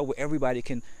in a world where everybody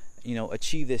can,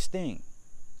 achieve this thing.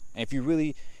 And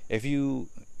you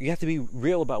have to be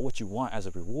real about what you want as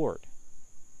a reward.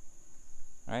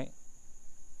 Right?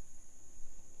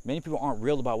 Many people aren't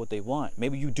real about what they want.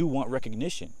 Maybe you do want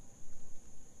recognition.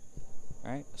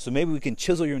 Right? So maybe we can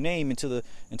chisel your name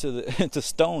into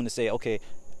stone to say, okay,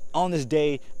 on this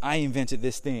day I invented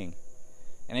this thing.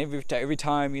 And every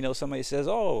time somebody says,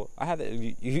 I have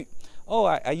that,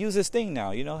 I use this thing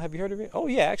now. Have you heard of it? Oh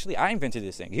yeah, actually I invented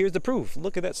this thing. Here's the proof.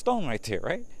 Look at that stone right there,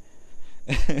 right?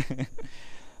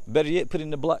 Better yet, put it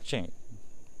in the blockchain.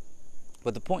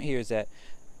 But the point here is that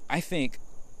I think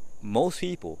most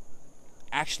people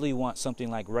actually want something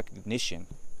like recognition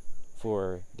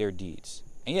for their deeds.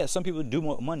 And yeah, some people do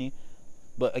want money,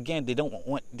 but again, they don't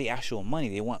want the actual money.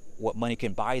 They want what money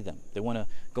can buy them. They want to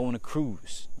go on a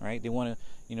cruise, right? They want to,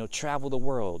 travel the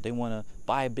world. They want to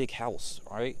buy a big house,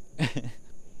 right?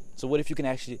 So what if you can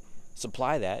actually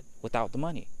supply that without the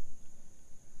money?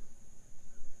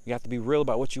 You have to be real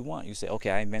about what you want. You say, okay,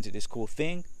 I invented this cool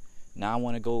thing. Now I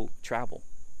want to go travel.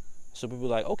 So people are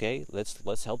like, okay,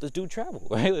 let's help this dude travel,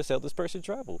 right? Let's help this person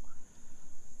travel.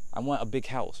 I want a big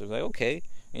house. They're like, okay,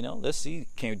 let's see,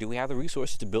 do we have the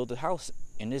resources to build a house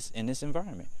in this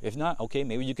environment? If not, okay,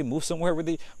 maybe you can move somewhere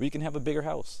where you can have a bigger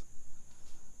house.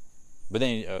 But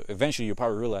then eventually you'll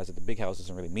probably realize that the big house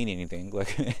doesn't really mean anything.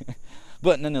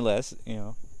 But nonetheless,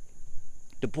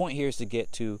 the point here is to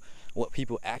get to what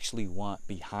people actually want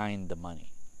behind the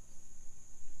money.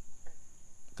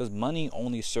 Because money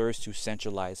only serves to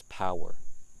centralize power.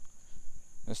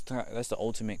 That's the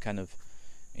ultimate kind of,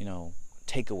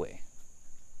 takeaway.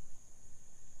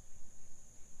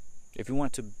 If we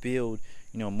want to build,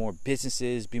 more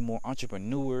businesses, be more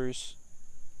entrepreneurs,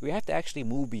 we have to actually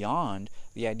move beyond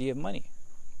the idea of money.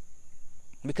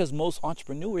 Because most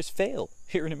entrepreneurs fail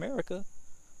here in America.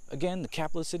 Again, the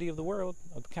capitalist city of the world,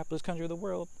 the capitalist country of the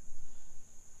world.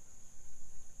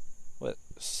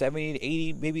 70 to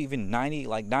 80, maybe even 90,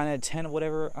 like 9 out of 10 or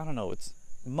whatever. I don't know.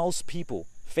 Most people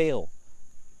fail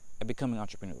at becoming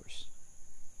entrepreneurs.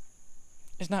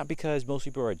 It's not because most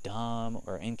people are dumb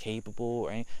or incapable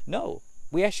no.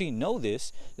 We actually know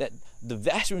this, that the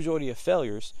vast majority of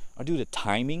failures are due to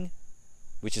timing,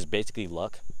 which is basically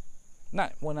luck.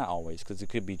 Not always, because it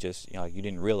could be just, you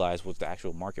didn't realize what the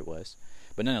actual market was.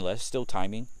 But nonetheless, still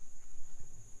timing.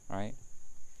 Right?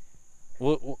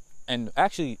 Well, and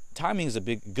actually, timing is a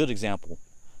good example,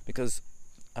 because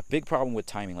a big problem with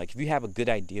timing, like if you have a good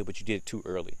idea but you did it too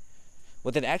early,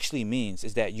 what that actually means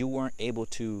is that you weren't able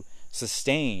to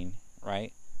sustain,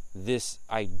 right, this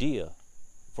idea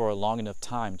for a long enough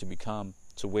time to become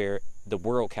to where the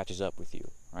world catches up with you,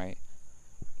 right?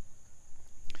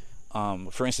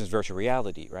 For instance, virtual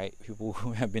reality, right? People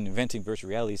who have been inventing virtual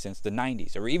reality since the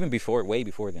 90s, or even before, way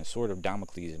before then, sort of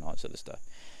Damocles and all this other stuff.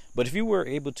 But if you were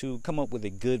able to come up with a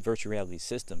good virtual reality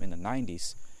system in the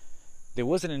 90s, there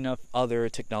wasn't enough other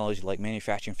technology like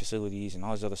manufacturing facilities and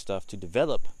all this other stuff to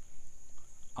develop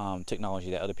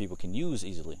technology that other people can use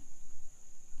easily,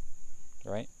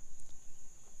 right?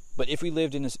 But if we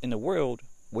lived in a world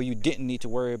where you didn't need to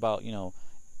worry about, your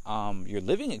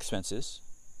living expenses,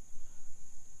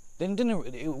 then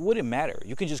it wouldn't matter.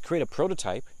 You can just create a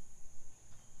prototype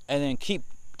and then keep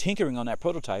tinkering on that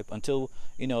prototype until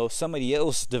somebody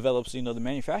else develops the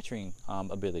manufacturing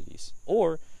abilities,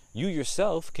 or you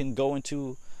yourself can go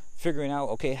into figuring out,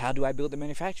 okay, how do I build the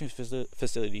manufacturing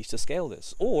facilities to scale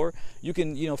this? Or you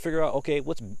can figure out, okay,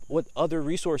 what other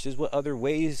resources, what other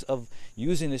ways of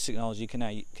using this technology can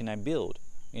I build,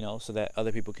 so that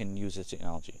other people can use this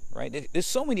technology, right? There's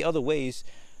so many other ways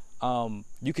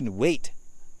you can wait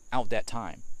out that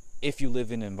time. if you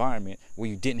live in an environment where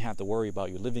you didn't have to worry about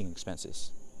your living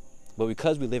expenses. But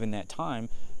because we live in that time,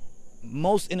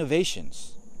 most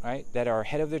innovations, right, that are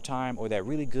ahead of their time or that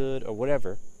really good or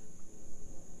whatever,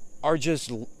 are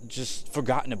just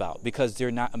forgotten about because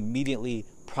they're not immediately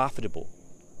profitable.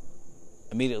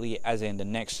 Immediately, as in the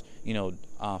next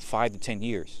 5 to 10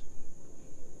 years.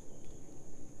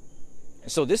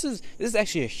 So this is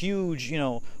actually a huge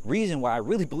reason why I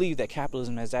really believe that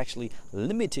capitalism has actually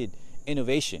limited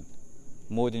innovation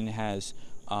more than it has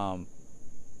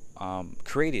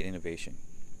created innovation.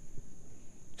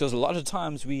 Because a lot of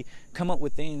times we come up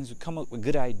with things, we come up with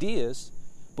good ideas,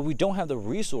 but we don't have the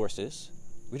resources,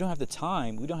 we don't have the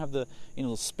time, we don't have the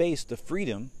space, the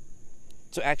freedom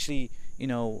to actually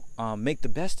make the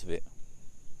best of it.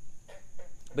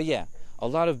 But yeah, a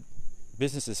lot of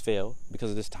businesses fail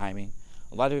because of this timing.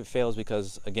 A lot of it fails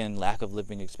because, again, lack of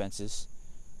living expenses.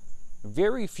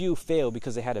 Very few fail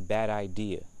because they had a bad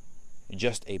idea,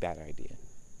 just a bad idea.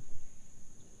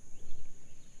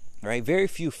 Right? Very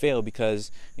few fail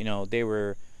because they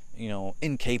were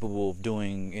incapable of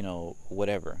doing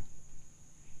whatever.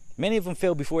 Many of them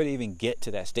fail before they even get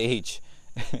to that stage.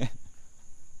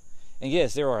 And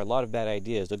yes, there are a lot of bad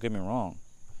ideas, don't get me wrong.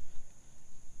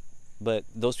 But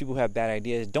those people who have bad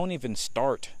ideas don't even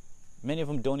start. Many of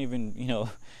them don't even,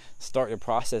 start the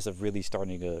process of really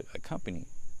starting a company.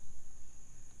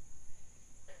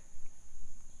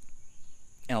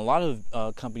 And a lot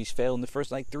of companies fail in the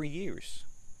first 3 years.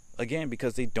 Again,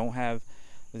 because they don't have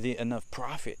enough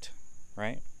profit,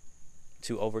 right,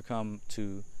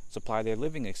 to supply their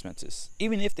living expenses.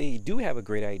 Even if they do have a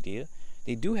great idea,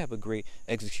 they do have a great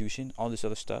execution, all this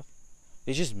other stuff,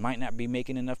 they just might not be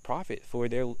making enough profit for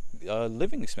their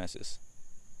living expenses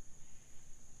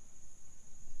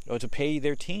or to pay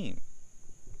their team.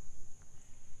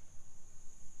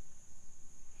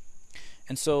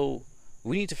 And so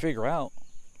we need to figure out,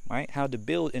 right, how to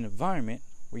build an environment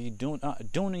where you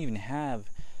don't even have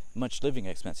much living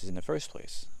expenses in the first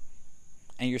place,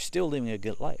 and you're still living a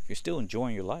good life. You're still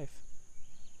enjoying your life.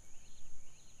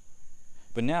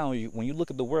 But now, when you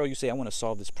look at the world, you say, I want to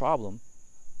solve this problem.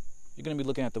 You're going to be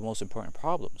looking at the most important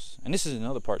problems. And this is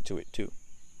another part to it, too.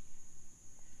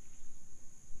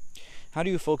 How do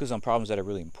you focus on problems that are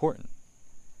really important?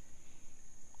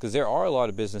 Because there are a lot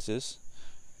of businesses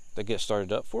that get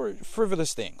started up for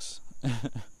frivolous things.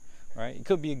 Right? It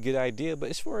could be a good idea, but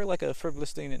it's for a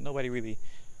frivolous thing that nobody really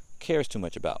cares too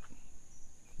much about.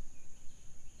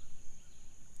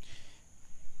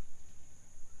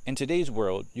 In today's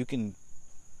world, you can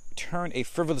turn a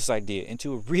frivolous idea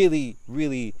into a really,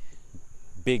 really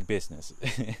big business.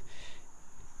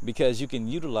 Because you can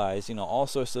utilize, all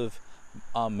sorts of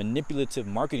manipulative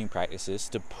marketing practices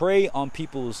to prey on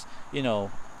people's,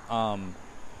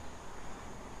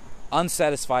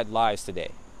 unsatisfied lives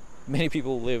today. Many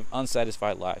people live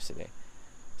unsatisfied lives today.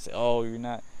 Say, oh, you're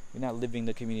not living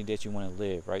the community that you want to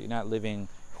live, right? You're not living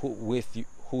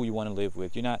who you want to live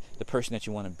with. You're not the person that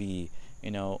you want to be.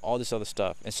 All this other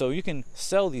stuff. And so you can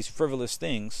sell these frivolous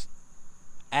things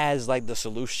as the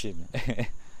solution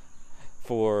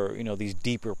for, these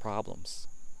deeper problems.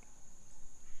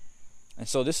 And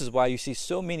so this is why you see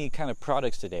so many kind of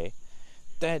products today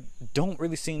that don't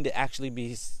really seem to actually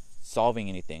be solving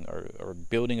anything or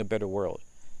building a better world.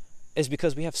 It's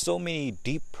because we have so many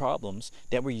deep problems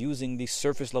that we're using these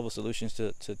surface level solutions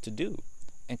to do.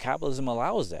 And capitalism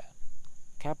allows that.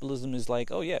 Capitalism is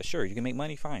oh yeah, sure, you can make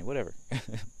money, fine, whatever. And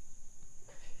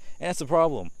that's the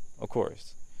problem, of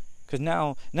course. Because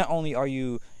now, not only are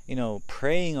you,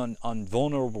 preying on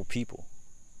vulnerable people,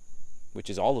 which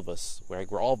is all of us, right?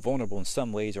 We're all vulnerable in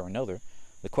some ways or another.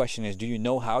 The question is, do you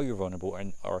know how you're vulnerable,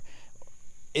 or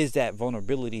is that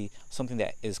vulnerability something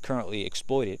that is currently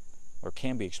exploited or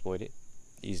can be exploited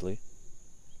easily,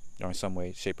 or in some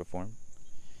way, shape, or form?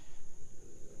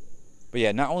 But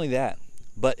yeah, not only that,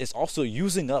 but it's also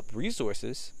using up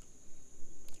resources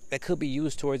that could be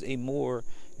used towards a more,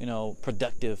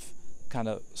 productive kind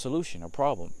of solution or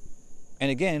problem. And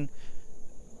again,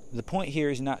 the point here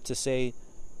is not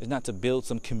to build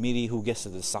some committee who gets to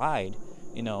decide,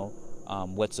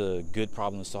 what's a good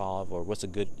problem to solve or what's a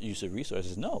good use of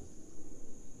resources. No.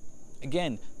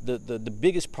 Again, the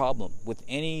biggest problem with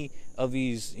any of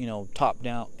these,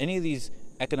 top-down, any of these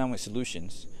economic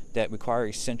solutions that require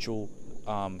a central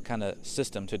kind of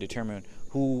system to determine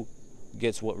who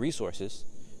gets what resources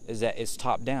is that it's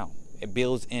top down. It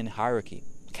builds in hierarchy.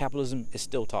 Capitalism is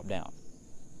still top down,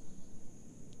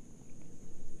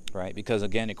 right? Because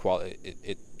again,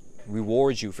 it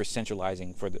rewards you for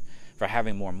centralizing, for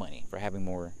having more money, for having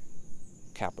more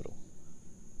capital.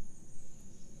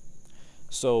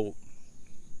 So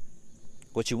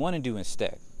what you want to do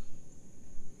instead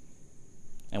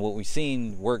and what we've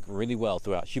seen work really well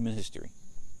throughout human history,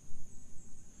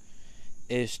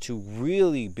 is to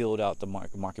really build out the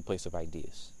marketplace of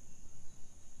ideas.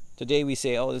 Today we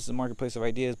say, oh, this is a marketplace of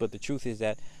ideas, but the truth is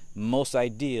that most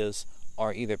ideas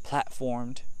are either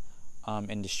platformed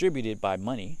and distributed by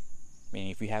money.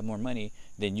 Meaning, if you have more money,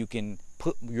 then you can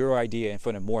put your idea in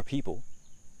front of more people,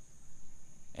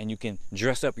 and you can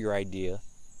dress up your idea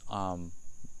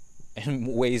in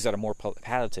ways that are more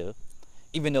palatable,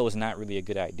 even though it's not really a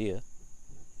good idea.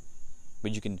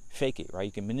 But you can fake it, right?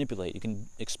 You can manipulate, you can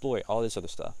exploit all this other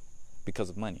stuff because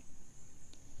of money.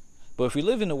 But if we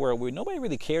live in a world where nobody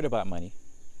really cared about money,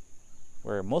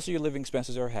 where most of your living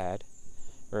expenses are had,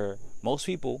 where most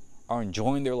people are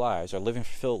enjoying their lives, are living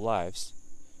fulfilled lives,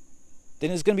 then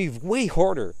it's going to be way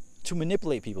harder to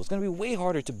manipulate people. It's going to be way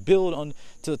harder to build on,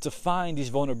 to find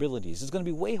these vulnerabilities. It's going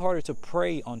to be way harder to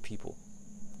prey on people.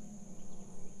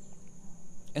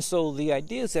 And so the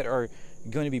ideas that are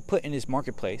going to be put in this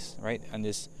marketplace, right, and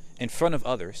this in front of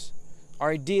others, are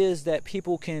ideas that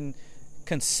people can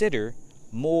consider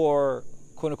more,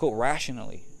 quote unquote,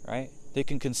 rationally, right? They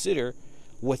can consider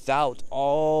without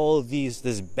all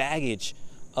this baggage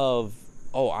of,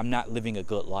 oh, I'm not living a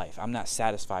good life, I'm not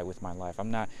satisfied with my life,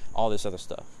 I'm not all this other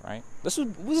stuff, right? This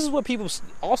is what people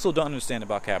also don't understand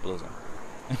about capitalism.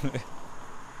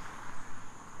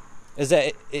 Is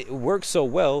that it works so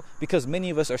well because many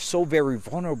of us are so very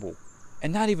vulnerable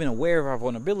and not even aware of our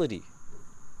vulnerability.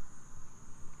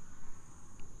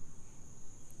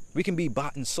 We can be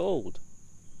bought and sold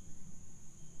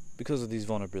because of these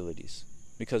vulnerabilities,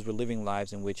 because we're living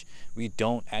lives in which we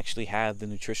don't actually have the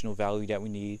nutritional value that we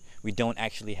need. We don't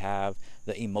actually have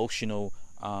the emotional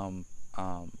bonds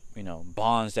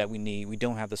that we need. We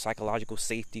don't have the psychological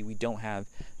safety. We don't have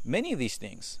many of these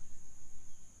things.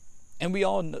 And we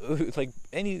all know, like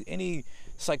any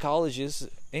psychologist,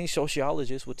 any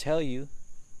sociologist will tell you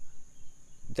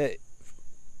that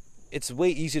it's way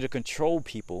easier to control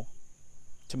people,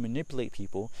 to manipulate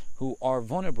people who are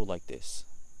vulnerable like this.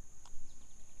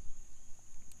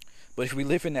 But if we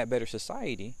live in that better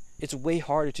society, it's way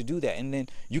harder to do that. And then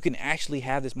you can actually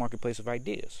have this marketplace of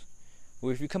ideas.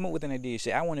 Where if you come up with an idea, you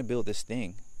say, I want to build this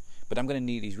thing, but I'm going to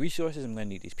need these resources, I'm going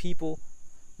to need these people.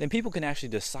 Then people can actually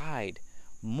decide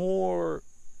more,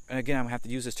 and again, I'm going to have to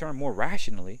use this term, more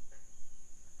rationally,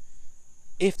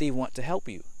 if they want to help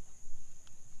you.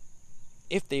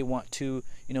 If they want to,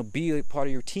 be a part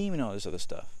of your team and all this other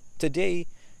stuff. Today,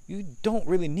 you don't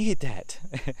really need that.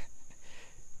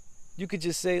 You could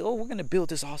just say, oh, we're going to build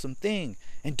this awesome thing.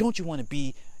 And don't you want to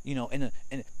be, and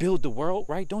build the world,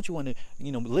 right? Don't you want to,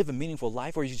 live a meaningful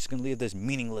life? Or are you just going to live this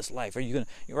meaningless life? Are you going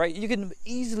to, right? You can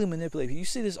easily manipulate people. You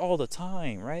see this all the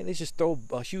time, right? They just throw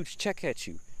a huge check at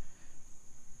you.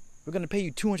 We're going to pay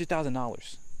you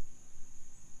 $200,000.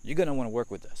 You're going to want to work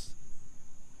with us.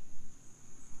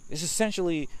 It's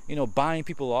essentially, buying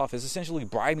people off. It's essentially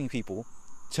bribing people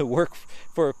to work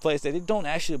for a place that they don't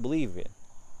actually believe in.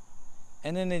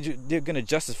 And then they're going to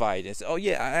justify it and say, oh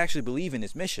yeah, I actually believe in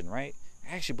this mission, right?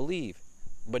 I actually believe.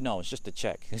 But no, it's just a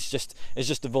check. It's just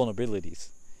the vulnerabilities,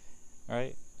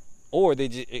 right? Or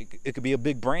it could be a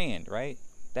big brand, right?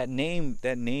 That name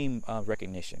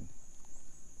recognition.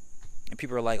 And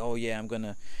people are like, oh yeah, I'm going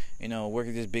to, work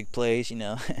at this big place,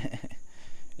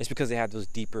 It's because they have those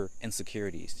deeper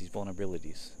insecurities, these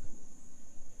vulnerabilities.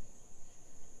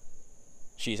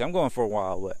 Jeez, I'm going for a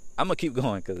while, but I'm going to keep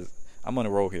going because I'm on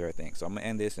a roll here, I think. So I'm going to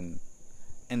end this and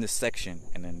end this section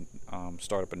and then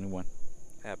start up a new one.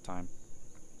 I have time.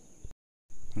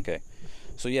 Okay.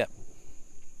 So, yeah.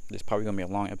 This is probably going to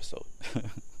be a long episode.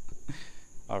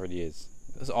 Already is.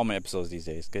 That's all my episodes these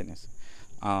days. Goodness.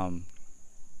 But,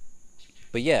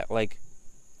 yeah, like,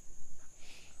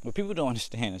 what people don't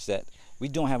understand is that we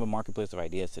don't have a marketplace of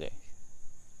ideas today.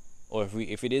 Or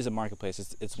if it is a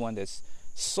marketplace, it's one that's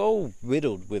so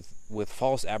riddled with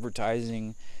false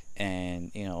advertising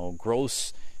and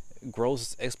gross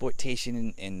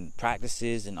exploitation and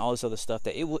practices and all this other stuff,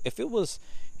 that if it was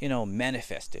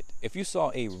manifested, if you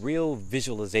saw a real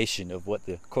visualization of what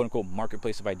the quote unquote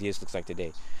marketplace of ideas looks like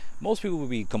today, most people would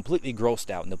be completely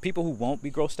grossed out. And the people who won't be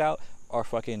grossed out are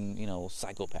fucking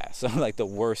psychopaths. So like the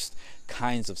worst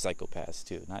kinds of psychopaths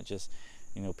too, not just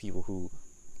people who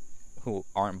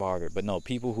aren't bothered, but no,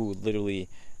 people who literally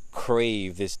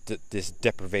crave this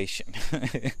deprivation.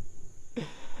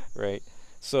 Right?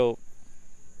 So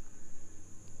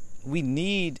we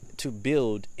need to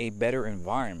build a better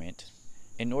environment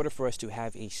in order for us to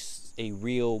have a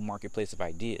real marketplace of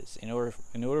ideas, in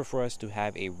order for us to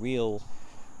have a real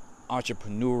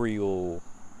entrepreneurial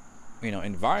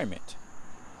environment.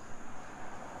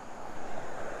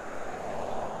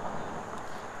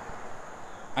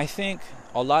 I think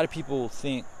a lot of people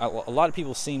seem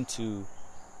to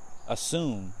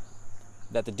assume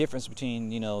that the difference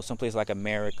between, some place like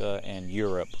America and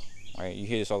Europe, right? You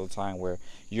hear this all the time, where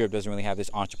Europe doesn't really have this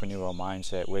entrepreneurial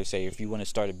mindset where they say if you want to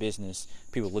start a business,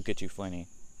 people look at you funny,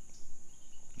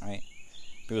 right?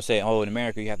 People say, oh, in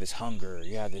America you have this hunger,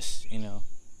 you have this,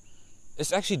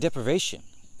 It's actually deprivation.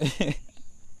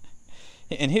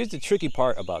 And here's the tricky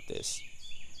part about this,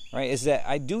 right? Is that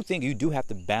I do think you do have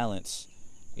to balance,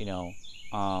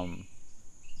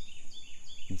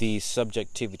 the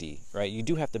subjectivity, right? You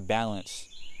do have to balance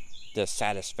the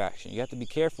satisfaction. You have to be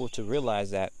careful to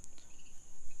realize that,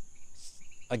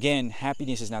 again,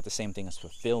 happiness is not the same thing as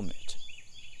fulfillment,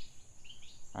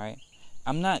 right?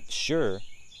 I'm not sure.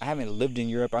 I haven't lived in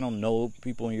Europe. I don't know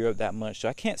people in Europe that much, so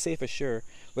I can't say for sure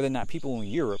whether or not people in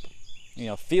Europe,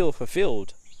 feel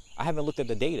fulfilled. I haven't looked at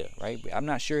the data, right? I'm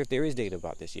not sure if there is data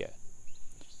about this yet.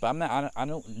 But I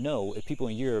don't know if people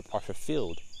in Europe are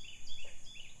fulfilled.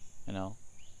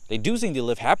 They do seem to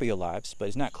live happier lives, but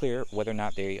it's not clear whether or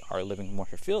not they are living more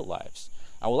fulfilled lives.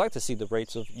 I would like to see the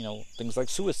rates of, things like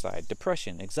suicide,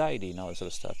 depression, anxiety, and all this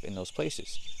other stuff in those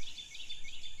places.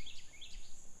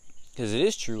 Because it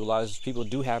is true, a lot of people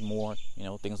do have more,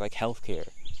 things like healthcare,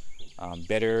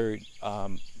 better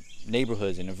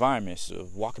neighborhoods and environments,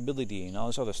 walkability, and all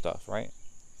this other stuff, right?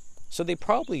 So they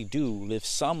probably do live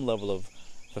some level of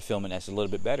fulfillment that's a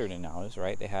little bit better than ours,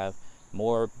 right? They have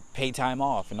more paid time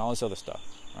off and all this other stuff,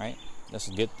 right? That's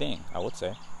a good thing, I would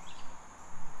say.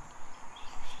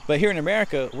 But here in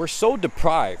America, we're so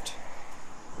deprived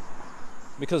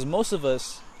because most of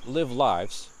us live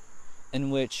lives in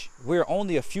which we're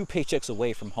only a few paychecks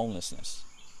away from homelessness.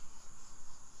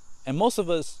 And most of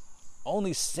us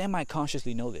only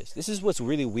semi-consciously know this. This is what's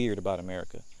really weird about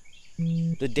America.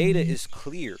 The data is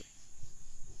clear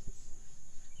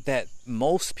that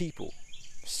most people,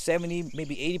 70,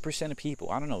 maybe 80% of people,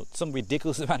 I don't know, some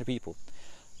ridiculous amount of people,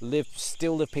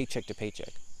 still live paycheck to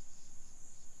paycheck.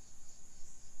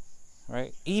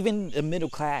 Right? Even the middle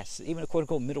class, even the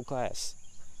quote-unquote middle class,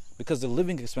 because the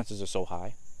living expenses are so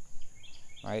high.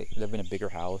 Right? They live in a bigger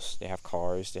house, they have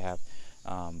cars, they have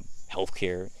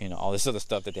healthcare, all this other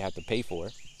stuff that they have to pay for.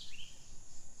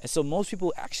 And so most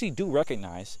people actually do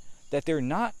recognize that they're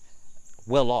not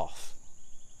well off.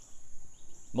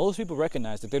 Most people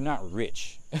recognize that they're not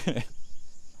rich.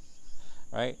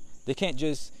 Right? They can't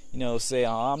just, say,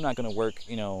 oh, I'm not going to work,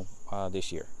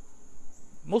 this year.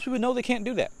 Most people know they can't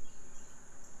do that.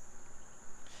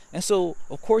 And so,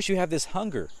 of course, you have this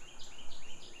hunger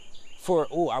for,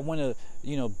 I want to,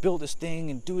 build this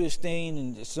thing and do this thing,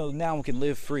 and so now I can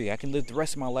live free. I can live the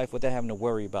rest of my life without having to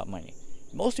worry about money.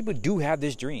 Most people do have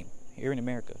this dream here in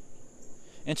America.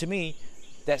 And to me,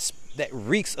 that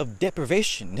reeks of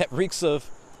deprivation. That reeks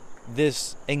of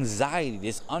this anxiety,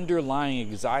 this underlying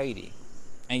anxiety.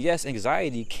 And yes,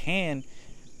 anxiety can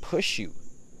push you,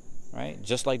 right?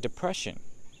 Just like depression.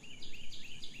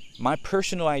 My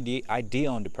personal idea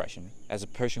on depression, as a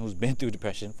person who's been through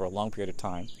depression for a long period of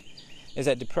time, is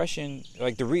that depression,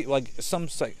 some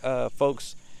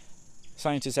folks,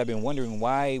 scientists have been wondering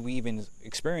why we even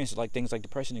experience things like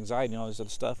depression, anxiety, and all this other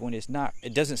stuff when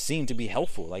it doesn't seem to be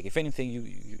helpful. Like if anything,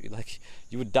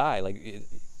 you would die.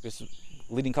 It's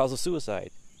leading cause of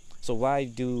suicide. So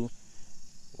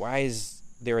why is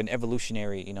there an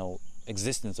evolutionary,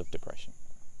 existence of depression?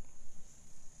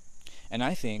 And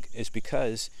I think it's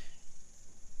because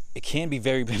it can be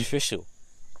very beneficial.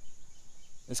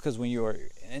 It's because when you're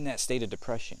in that state of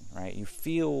depression, right, you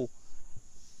feel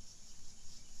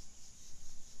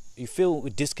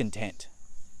discontent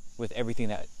with everything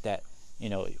that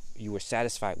you were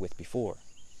satisfied with before.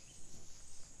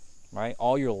 Right?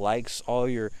 All your likes, all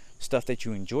your stuff that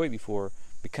you enjoyed before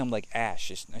become like ash.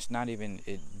 It's not even,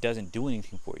 it doesn't do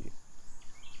anything for you.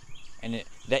 And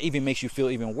that even makes you feel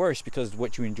even worse because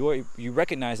what you enjoy, you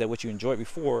recognize that what you enjoyed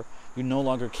before, you no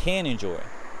longer can enjoy.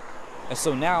 And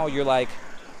so now you're like,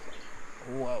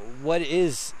 what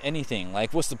is anything?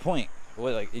 What's the point?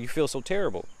 You feel so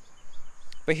terrible.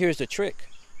 But here's the trick.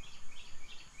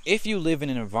 If you live in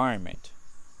an environment,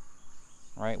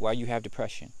 right, while you have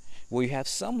depression, where you have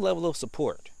some level of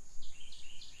support,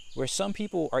 where some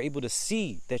people are able to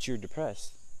see that you're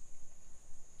depressed,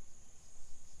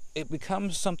 it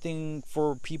becomes something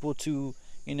for people to,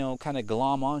 kind of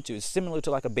glom onto. It's similar to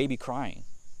like a baby crying,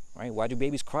 right? Why do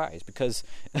babies cry? It's because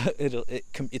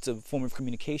it's a form of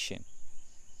communication,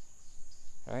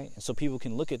 right? And so people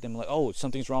can look at them like, oh,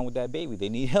 something's wrong with that baby. They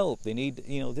need help. They need,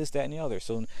 this, that, and the other.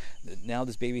 So now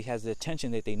this baby has the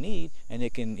attention that they need, and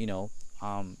it can,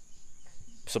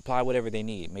 supply whatever they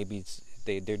need. Maybe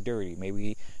they're dirty.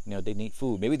 Maybe, they need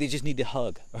food. Maybe they just need to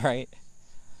hug, right?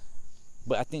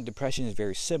 But I think depression is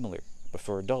very similar, but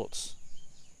for adults,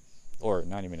 or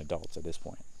not even adults at this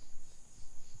point.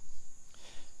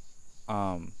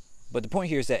 But the point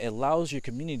here is that it allows your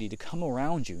community to come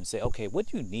around you and say, okay, what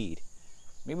do you need?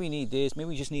 Maybe we need this. Maybe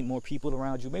we just need more people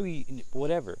around you. Maybe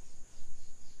whatever.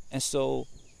 And so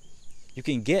you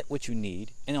can get what you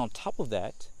need. And on top of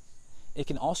that, it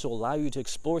can also allow you to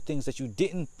explore things that you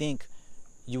didn't think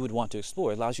you would want to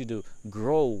explore. It allows you to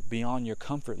grow beyond your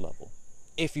comfort level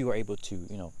if you are able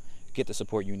to, get the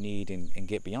support you need and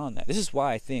get beyond that. This is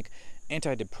why I think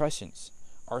antidepressants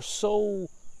are so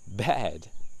bad.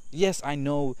 Yes, I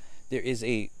know there is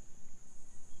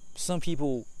some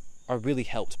people are really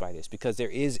helped by this because there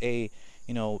is a,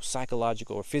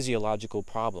 psychological or physiological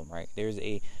problem, right? There's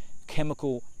a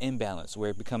chemical imbalance where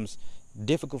it becomes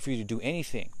difficult for you to do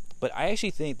anything. But I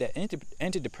actually think that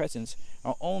antidepressants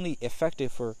are only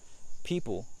effective for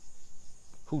people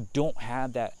who don't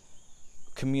have that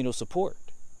communal support.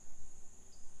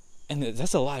 And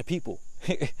that's a lot of people,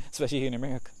 especially here in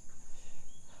America.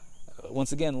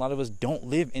 Once again, a lot of us don't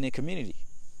live in a community.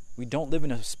 We don't live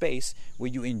in a space where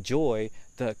you enjoy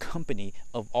the company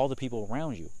of all the people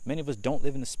around you. Many of us don't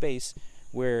live in a space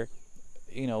where,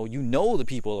 you know the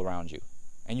people around you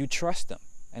and you trust them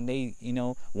and they,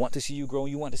 want to see you grow.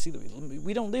 You want to see them.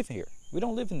 We don't live here. We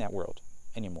don't live in that world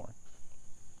anymore.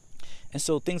 And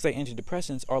so things like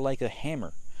antidepressants are like a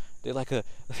hammer. They're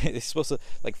they're supposed to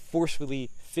forcefully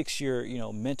fix your,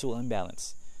 mental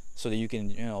imbalance so that you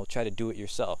can, try to do it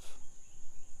yourself.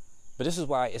 But this is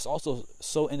why it's also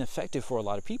so ineffective for a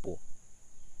lot of people.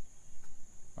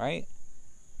 Right?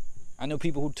 I know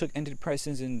people who took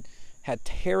antidepressants and had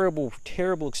terrible,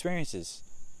 terrible experiences.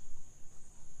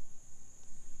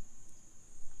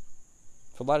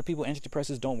 For a lot of people,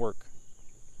 antidepressants don't work.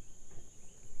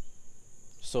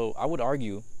 So I would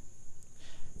argue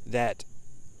that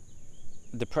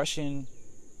depression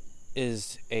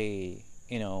is a,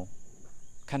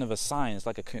 kind of a sign. It's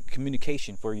like a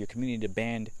communication for your community to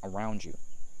band around you.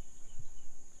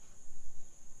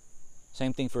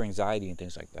 Same thing for anxiety and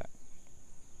things like that.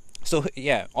 So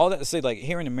yeah, all that to say,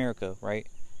 here in America, right,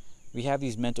 we have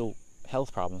these mental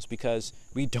health problems because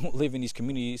we don't live in these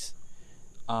communities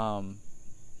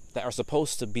that are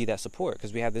supposed to be that support,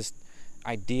 because we have this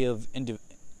idea of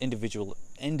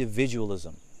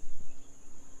individualism,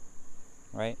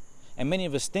 right? And many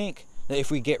of us think that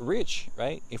if we get rich,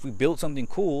 right, if we build something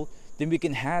cool, then we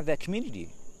can have that community.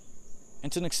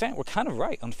 And to an extent, we're kind of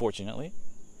right, unfortunately,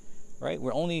 right?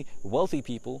 We're only wealthy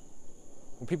people,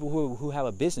 or people who have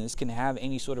a business, can have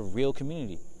any sort of real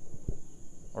community,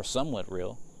 or somewhat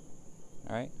real,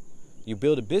 all right? You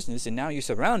build a business, and now you're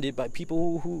surrounded by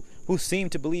people who seem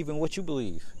to believe in what you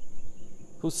believe,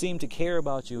 who seem to care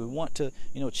about you, and want to,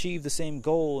 achieve the same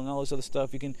goal and all this other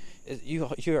stuff. You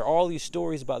hear all these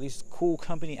stories about these cool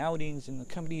company outings and the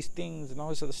company's things and all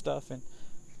this other stuff, and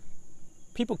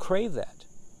people crave that.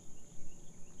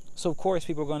 So of course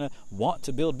people are going to want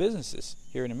to build businesses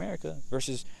here in America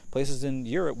versus places in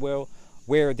Europe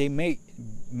where they may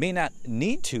not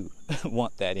need to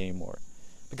want that anymore,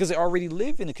 because they already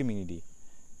live in a community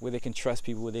where they can trust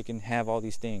people, where they can have all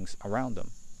these things around them.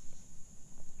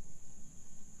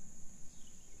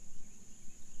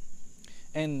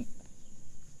 And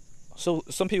so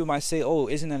some people might say, oh,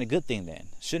 isn't that a good thing then?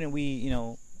 Shouldn't we,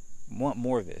 want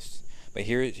more of this? But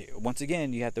here, once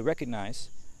again, you have to recognize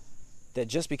that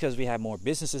just because we have more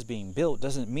businesses being built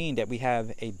doesn't mean that we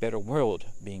have a better world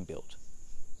being built.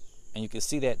 And you can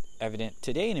see that evident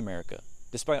today in America.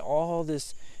 Despite all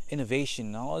this innovation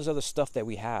and all this other stuff that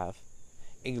we have,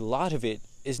 a lot of it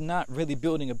is not really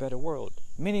building a better world.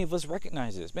 Many of us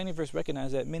recognize this. Many of us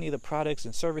recognize that many of the products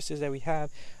and services that we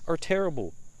have are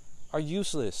terrible, are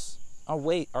useless,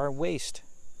 are waste.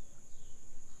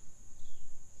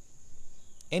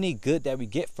 Any good that we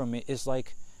get from it is the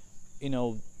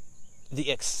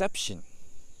exception.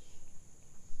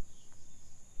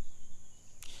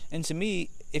 And to me,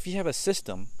 if you have a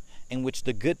system in which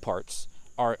the good parts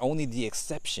are only the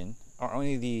exception, are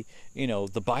only the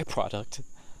byproduct,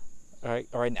 right,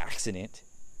 or an accident,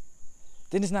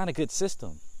 then it's not a good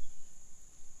system.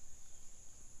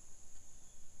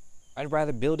 I'd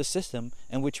rather build a system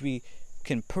in which we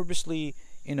can purposely,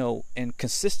 and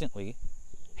consistently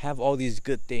have all these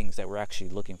good things that we're actually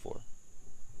looking for.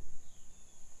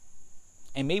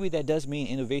 And maybe that does mean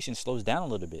innovation slows down a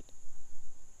little bit,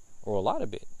 or a lot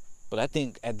of it. But I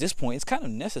think at this point it's kind of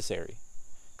necessary,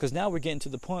 because now we're getting to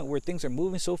the point where things are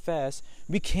moving so fast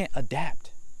we can't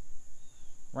adapt.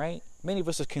 Right? Many of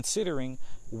us are considering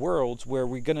worlds where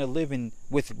we're gonna live in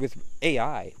with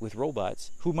AI, with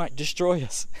robots who might destroy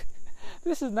us.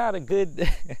 This is not a good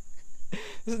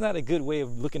This is not a good way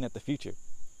of looking at the future.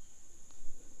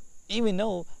 Even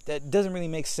though that doesn't really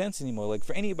make sense anymore. Like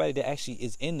for anybody that actually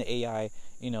is in the AI,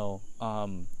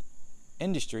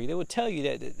 industry, they would tell you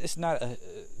that that's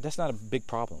not a big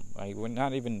problem. Right? We're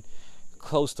not even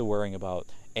close to worrying about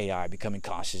AI becoming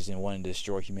conscious and wanting to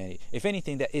destroy humanity. If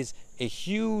anything, that is a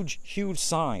huge, huge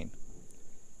sign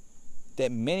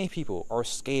that many people are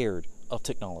scared of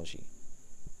technology.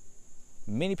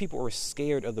 Many people are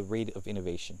scared of the rate of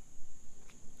innovation,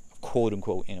 quote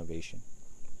unquote innovation.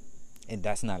 And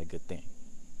that's not a good thing.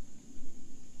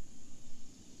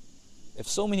 If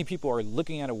so many people are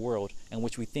looking at a world in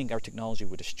which we think our technology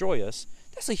will destroy us,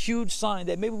 that's a huge sign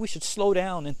that maybe we should slow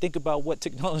down and think about what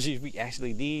technology we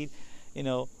actually need,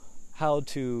 how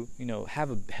to,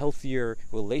 have a healthier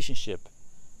relationship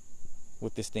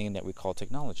with this thing that we call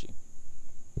technology.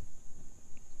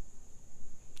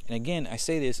 And again, I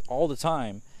say this all the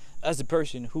time as a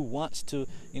person who wants to,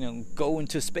 go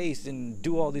into space and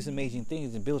do all these amazing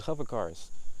things and build hover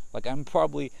cars. Like I'm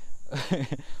probably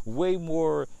way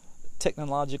more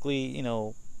technologically,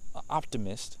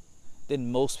 optimist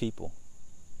than most people.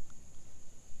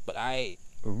 But I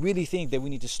really think that we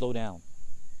need to slow down.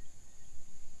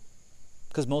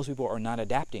 Because most people are not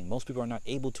adapting. Most people are not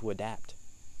able to adapt.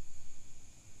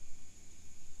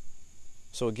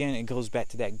 So again, it goes back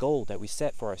to that goal that we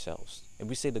set for ourselves. If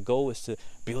we say the goal is to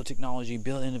build technology,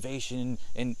 build innovation,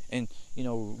 and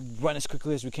run as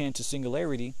quickly as we can to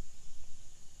singularity,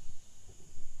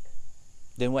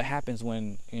 then what happens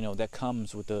when, that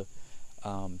comes with the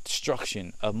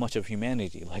destruction of much of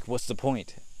humanity? Like, what's the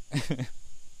point?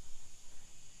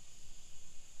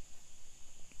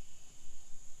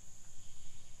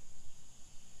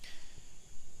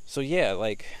 So yeah,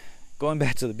 like, going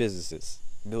back to the businesses,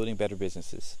 building better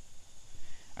businesses.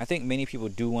 I think many people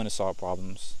do want to solve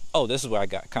problems. Oh, this is where I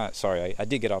got kind of, sorry, I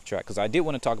did get off track, because I did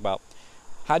want to talk about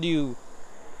how do you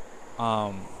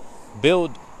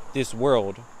build this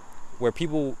world where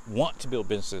people want to build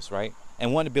businesses, right?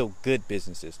 And want to build good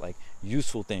businesses, like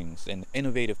useful things and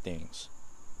innovative things,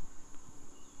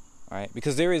 right?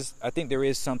 Because I think there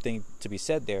is something to be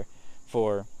said there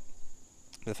for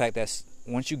the fact that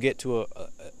once you get to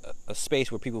a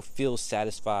space where people feel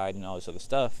satisfied and all this other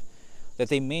stuff, that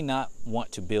they may not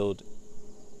want to build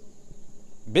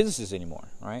businesses anymore,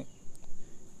 right?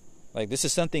 Like, this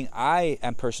is something I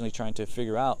am personally trying to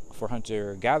figure out for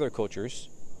hunter-gatherer cultures,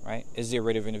 right? Is their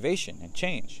rate of innovation and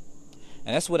change.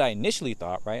 And that's what I initially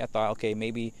thought, right? I thought, okay,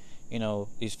 maybe,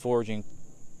 these foragers,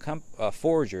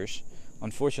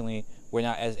 unfortunately, were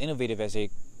not as innovative as they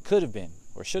could have been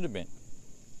or should have been.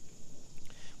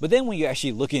 But then when you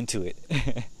actually look into it,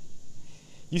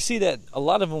 you see that a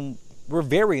lot of them were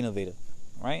very innovative,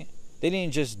 right? They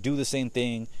didn't just do the same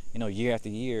thing, year after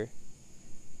year.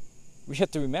 We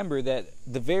have to remember that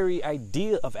the very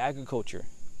idea of agriculture,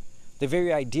 the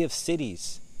very idea of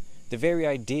cities, the very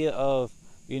idea of,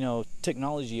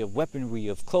 technology, of weaponry,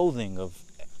 of clothing, of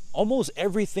almost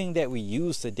everything that we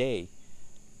use today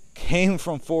came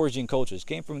from foraging cultures,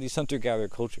 came from these hunter-gatherer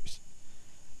cultures,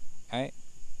 right?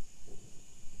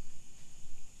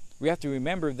 We have to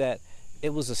remember that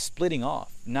it was a splitting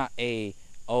off, not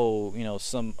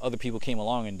some other people came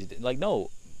along and did it. Like, no,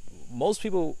 most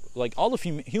people, like all of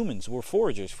humans were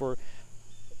foragers for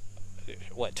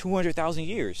 200,000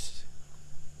 years,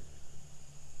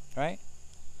 right?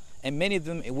 And many of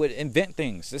them would invent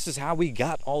things. This is how we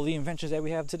got all the inventions that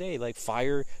we have today, like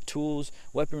fire, tools,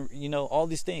 weapon, all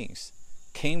these things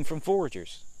came from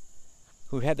foragers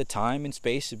who had the time and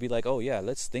space to be like, oh yeah,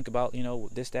 let's think about,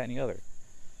 this, that, and the other.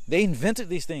 They invented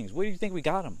these things. Where do you think we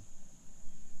got them?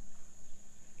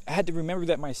 I had to remember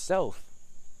that myself.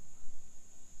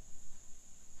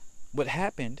 What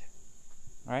happened,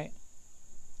 right,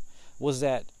 was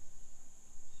that,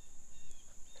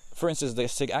 for instance,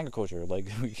 let's take agriculture. Like,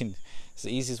 it's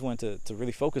the easiest one to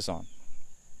really focus on,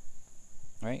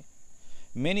 right?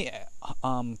 Many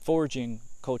foraging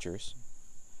cultures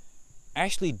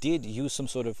actually did use some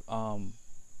sort of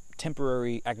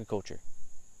temporary agriculture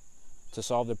to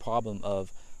solve the problem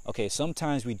of, okay,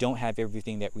 sometimes we don't have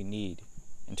everything that we need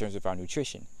in terms of our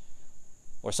nutrition.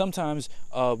 Or sometimes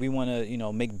we want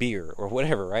to, make beer or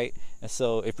whatever, right? And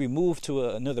so if we move to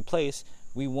another place,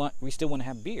 we still want to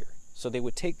have beer. So they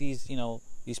would take these,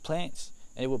 these plants,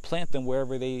 and they would plant them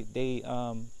wherever they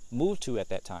moved to at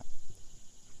that time,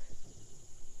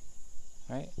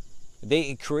 right?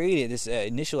 They created this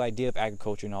initial idea of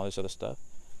agriculture and all this other stuff.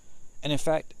 And in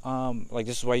fact,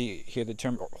 this is why you hear the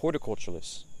term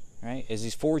horticulturalists, right? Is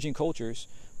these foraging cultures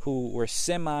who were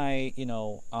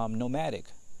nomadic.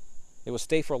 They would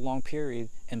stay for a long period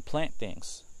and plant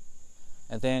things.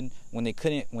 And then when they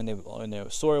couldn't, when the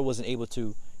soil wasn't able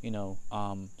to,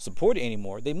 support it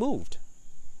anymore, they moved.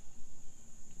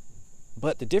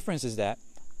 But the difference is that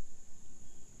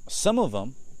some of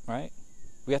them, right?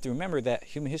 We have to remember that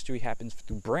human history happens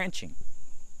through branching.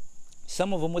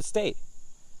 Some of them would stay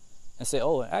and say,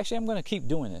 "Oh, actually, I'm going to keep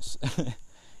doing this,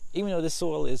 even though this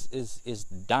soil is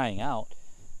dying out.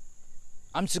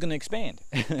 I'm just going to expand."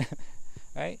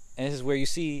 Right? And this is where you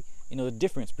see, the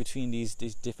difference between these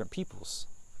different peoples.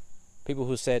 People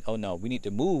who said, "Oh no, we need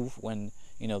to move when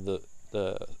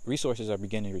the resources are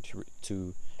beginning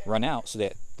to run out, so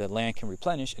that the land can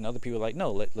replenish," and other people are like,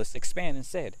 "No, let's expand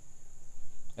instead."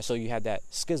 And so you have that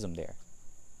schism there.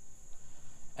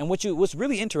 And what's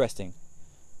really interesting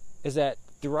is that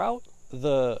throughout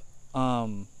the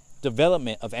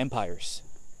development of empires,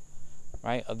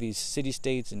 right, of these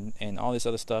city-states and all this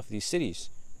other stuff, these cities,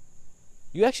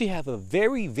 you actually have a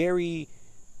very, very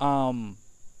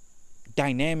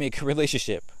dynamic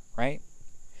relationship, right?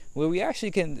 Where we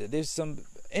actually there's some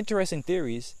interesting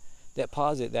theories that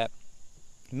posit that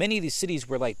many of these cities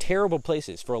were like terrible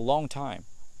places for a long time.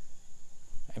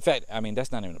 In fact, I mean,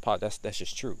 that's not even a pot. That's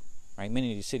just true, right?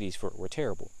 Many of these cities were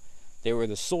terrible. They were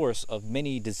the source of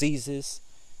many diseases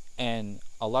and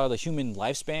a lot of the human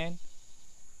lifespan,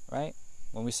 right?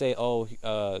 When we say,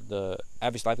 the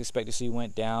average life expectancy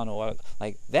went down, or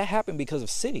like that happened because of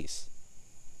cities,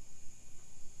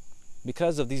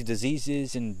 because of these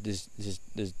diseases and this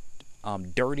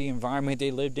dirty environment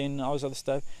they lived in, and all this other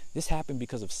stuff. This happened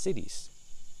because of cities.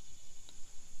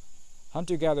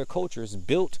 Hunter-gatherer cultures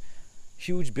built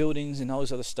huge buildings and all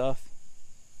this other stuff,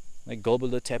 like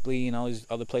Göbekli Tepe and all these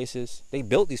other places. They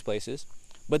built these places,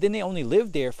 but then they only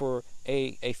lived there for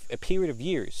a period of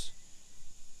years,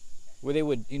 where they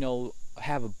would,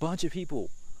 have a bunch of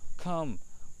people come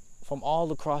from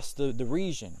all across the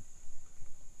region,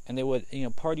 and they would,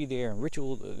 party there and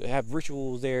have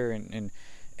rituals there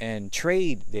and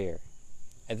trade there.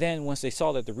 And then once they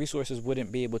saw that the resources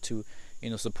wouldn't be able to,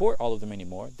 support all of them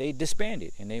anymore, they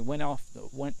disbanded and they went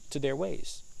to their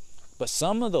ways. But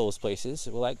some of those places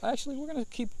were like, actually, we're going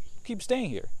to keep staying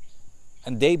here,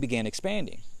 and they began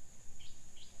expanding.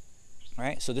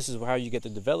 Right? So this is how you get the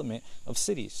development of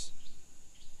cities.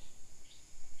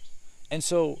 And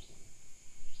so,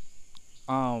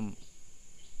 because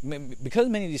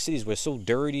many of these cities were so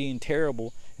dirty and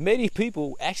terrible, many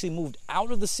people actually moved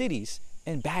out of the cities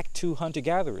and back to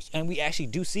hunter-gatherers. And we actually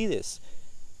do see this.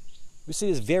 We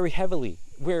see this very heavily,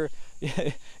 where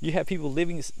you have people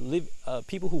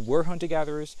people who were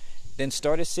hunter-gatherers, then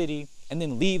start a city, and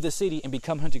then leave the city and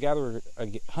become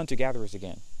hunter-gatherers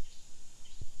again.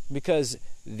 Because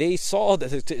they saw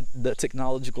the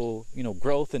technological,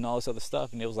 growth and all this other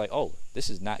stuff, and it was like, "Oh, this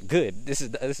is not good. This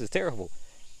is terrible."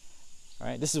 All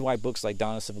right. This is why books like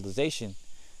Dawn of Civilization,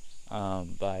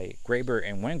 by Graeber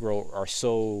and Wengrow are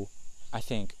so, I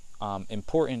think,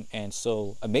 important and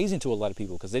so amazing to a lot of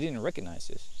people, because they didn't recognize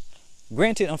this.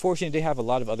 Granted, unfortunately, they have a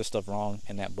lot of other stuff wrong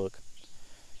in that book,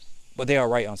 but they are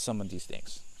right on some of these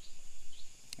things.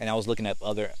 And I was looking at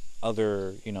other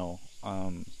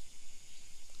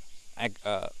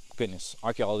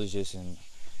archaeologists and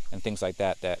things like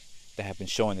that have been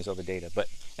showing this other data. But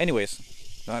anyways,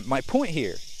 my point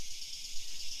here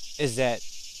is that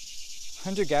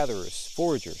hunter-gatherers,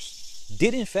 foragers,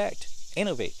 did in fact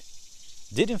innovate,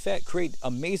 did in fact create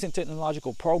amazing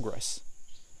technological progress.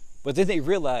 But then they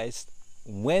realized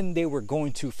when they were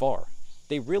going too far.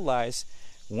 They realized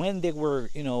when they were,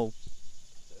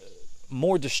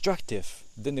 more destructive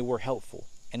than they were helpful,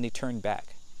 and they turned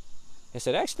back. They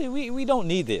said, actually, we don't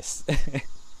need this.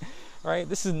 Right?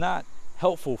 This is not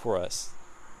helpful for us.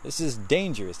 This is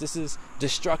dangerous. This is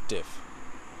destructive.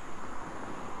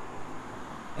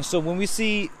 And so when we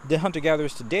see the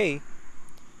hunter-gatherers today,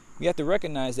 we have to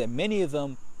recognize that many of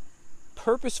them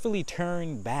purposefully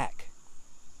turn back.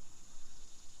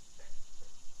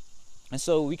 And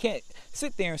so we can't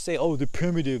sit there and say, "Oh, they're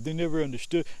primitive. They never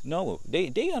understood." No,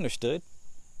 they understood.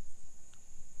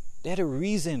 They had a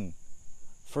reason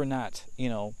for not,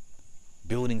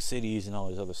 building cities and all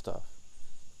this other stuff.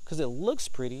 Because it looks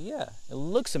pretty, yeah. It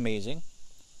looks amazing.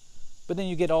 But then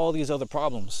you get all these other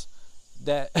problems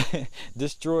that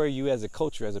destroy you as a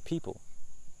culture, as a people.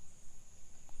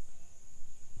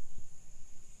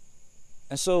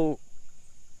 And so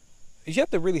you have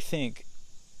to really think,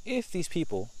 if these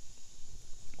people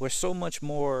were so much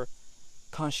more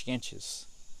conscientious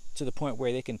to the point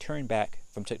where they can turn back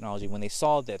from technology when they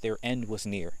saw that their end was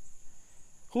near,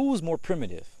 who was more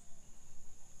primitive?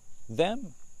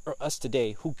 Them or us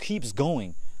today, who keeps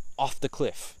going off the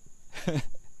cliff?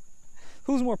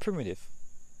 Who's more primitive?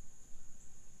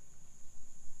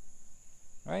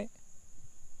 Right?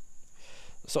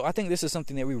 So I think this is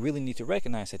something that we really need to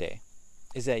recognize today,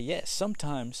 is that yes,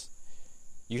 sometimes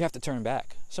you have to turn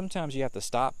back. Sometimes you have to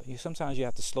stop. Sometimes you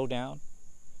have to slow down,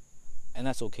 and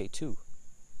that's okay too.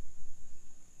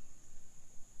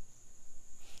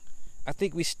 I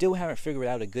think we still haven't figured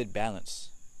out a good balance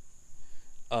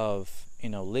of,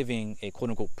 living a quote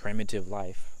unquote primitive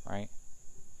life, right?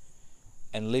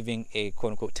 And living a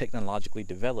quote unquote technologically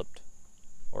developed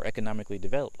or economically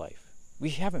developed life.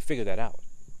 We haven't figured that out.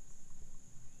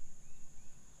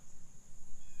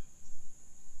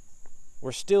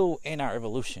 We're still in our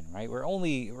evolution, right? We're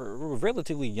a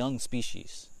relatively young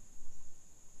species.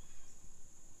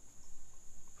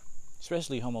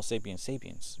 Especially Homo sapiens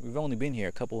sapiens. We've only been here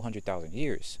a couple 100,000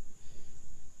 years.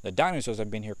 The dinosaurs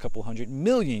have been here a couple 100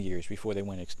 million years before they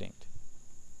went extinct.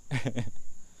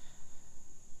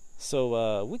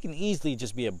 So we can easily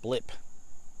just be a blip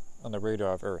on the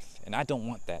radar of Earth. And I don't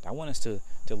want that. I want us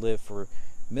to live for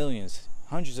millions,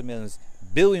 hundreds of millions,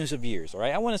 billions of years. All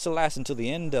right? I want us to last until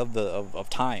the end of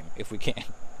time, if we can.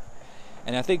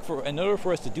 And I think in order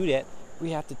for us to do that,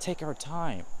 we have to take our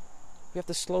time. We have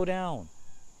to slow down.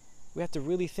 We have to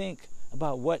really think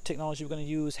about what technology we're going to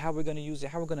use, how we're going to use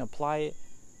it, how we're going to apply it,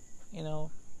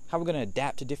 how we're going to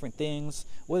adapt to different things,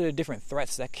 what are the different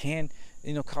threats that can,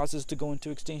 cause us to go into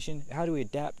extinction, how do we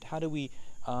adapt, how do we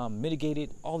mitigate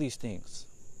it, all these things.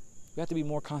 We have to be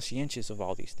more conscientious of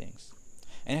all these things.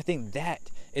 And I think that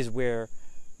is where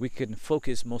we can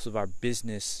focus most of our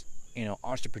business,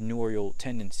 entrepreneurial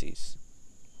tendencies.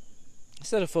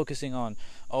 Instead of focusing on,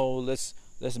 let's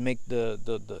make the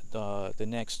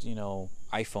next,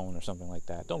 iPhone or something like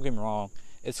that. Don't get me wrong.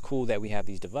 It's cool that we have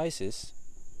these devices.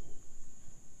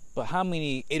 But how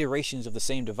many iterations of the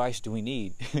same device do we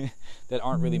need that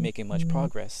aren't really making much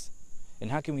progress?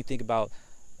 And how can we think about,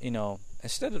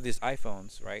 instead of these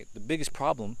iPhones, right? The biggest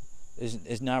problem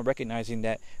is now recognizing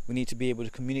that we need to be able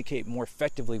to communicate more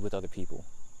effectively with other people.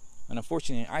 And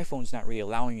unfortunately, an iPhone's not really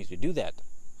allowing you to do that.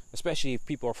 Especially if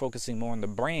people are focusing more on the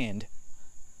brand,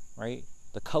 right?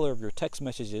 The color of your text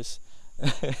messages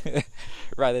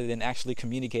rather than actually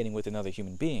communicating with another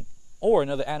human being or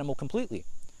another animal completely.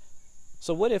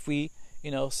 So what if we,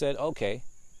 said, okay,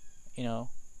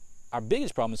 our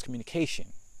biggest problem is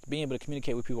communication, being able to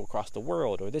communicate with people across the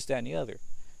world or this, that, and the other.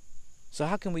 So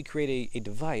how can we create a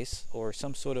device or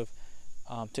some sort of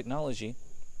technology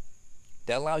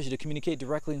that allows you to communicate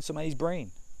directly in somebody's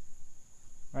brain,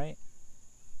 right?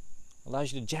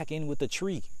 Allows you to jack in with the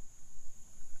tree,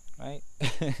 right?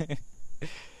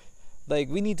 Like,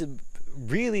 we need to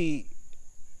really,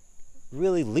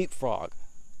 really leapfrog.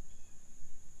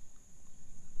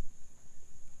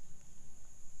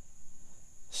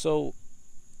 So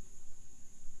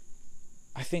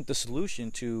I think the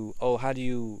solution to, how do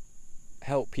you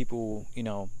help people,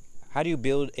 how do you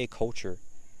build a culture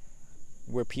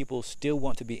where people still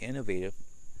want to be innovative,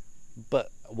 but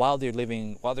while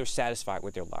they're satisfied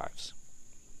with their lives,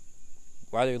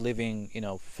 while they're living,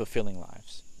 fulfilling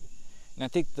lives. And I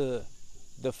think the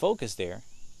focus there,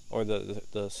 or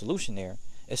the solution there,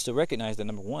 is to recognize that,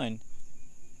 number one,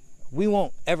 we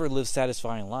won't ever live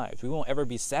satisfying lives. We won't ever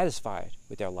be satisfied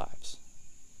with our lives.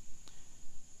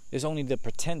 There's only the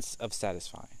pretense of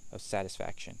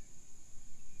satisfaction.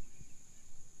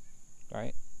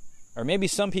 Right? Or maybe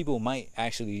some people might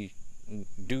actually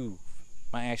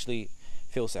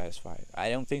feel satisfied. I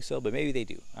don't think so, but maybe they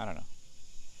do. I don't know.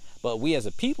 But we as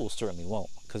a people certainly won't,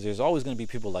 because there's always going to be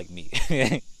people like me.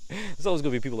 There's always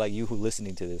going to be people like you who are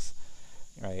listening to this,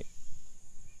 right?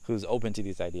 Who's open to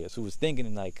these ideas, who's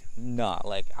thinking I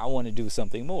want to do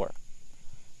something more.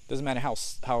 Doesn't matter how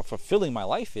fulfilling my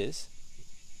life is.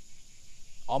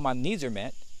 All my needs are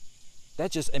met.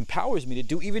 That just empowers me to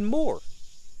do even more,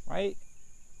 right?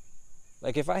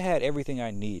 Like, if I had everything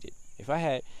I needed, if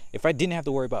I didn't have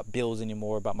to worry about bills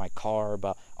anymore, about my car,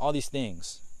 about all these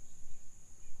things,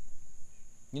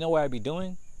 you know what I'd be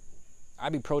doing?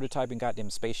 I'd be prototyping goddamn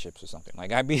spaceships or something.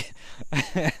 Like, I'd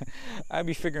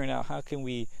be figuring out how can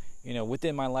we,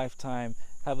 within my lifetime,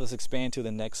 have us expand to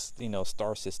the next,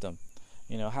 star system.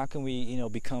 How can we,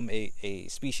 become a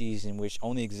species in which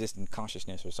only exists in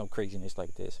consciousness or some craziness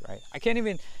like this, right? I can't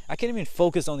even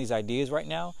focus on these ideas right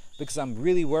now because I'm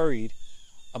really worried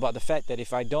about the fact that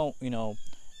if I don't,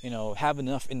 have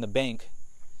enough in the bank,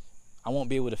 I won't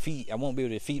be able to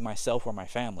feed myself or my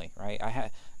family,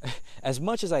 right? As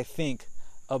much as I think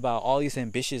about all these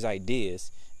ambitious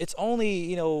ideas, it's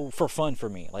only, for fun for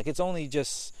me. Like, it's only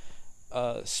just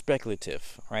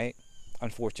speculative, right?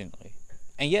 Unfortunately.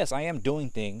 And yes, I am doing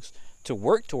things to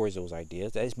work towards those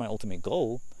ideas. That is my ultimate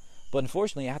goal. But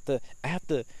unfortunately, I have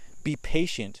to be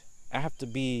patient. I have to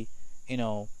be,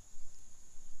 I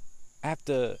have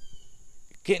to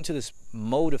get into this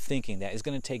mode of thinking that it's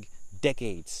going to take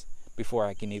decades before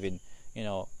I can even,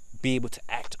 be able to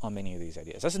act on many of these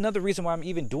ideas. That's another reason why I'm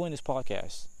even doing this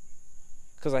podcast.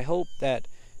 Because I hope that,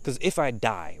 because if I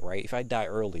die, right, if I die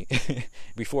early,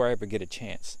 before I ever get a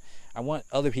chance, I want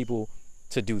other people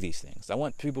to do these things. I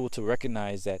want people to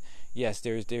recognize that, yes,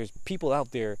 there's people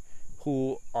out there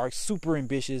who are super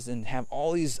ambitious and have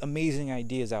all these amazing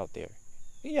ideas out there.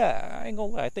 Yeah, I ain't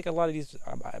gonna lie. I think a lot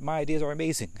of my ideas are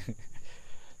amazing.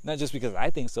 Not just because I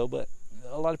think so, but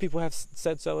a lot of people have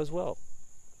said so as well.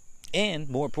 And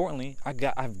more importantly,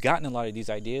 I've gotten a lot of these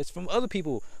ideas from other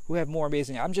people who have more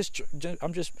amazing. I'm just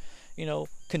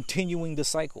continuing the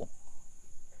cycle.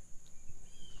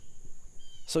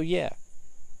 So yeah,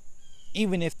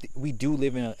 even if we do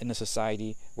live in a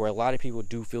society where a lot of people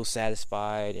do feel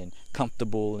satisfied and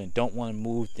comfortable and don't want to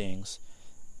move things,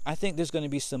 I think there's going to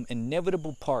be some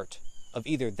inevitable part of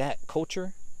either that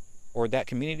culture or that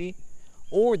community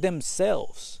or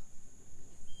themselves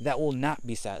that will not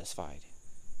be satisfied,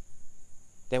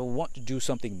 that will want to do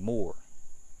something more.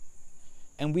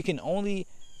 And the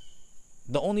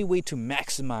only way to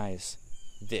maximize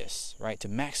this, right, to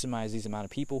maximize these amount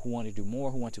of people who want to do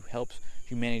more, who want to help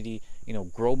humanity,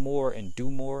 grow more and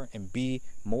do more and be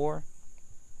more,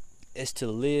 is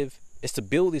to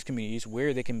build these communities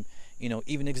where they can,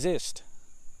 even exist.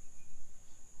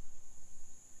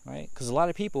 Right? Because a lot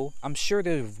of people, I'm sure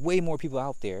there's way more people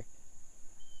out there.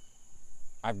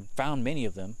 I've found many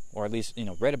of them, or at least,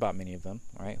 read about many of them,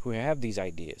 right, who have these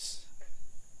ideas.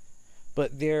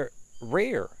 But they're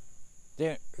rare.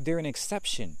 They're an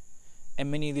exception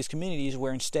in many of these communities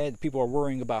where instead people are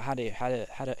worrying about how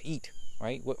to eat,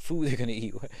 right? What food they're gonna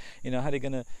eat, how they're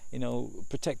gonna,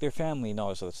 protect their family and all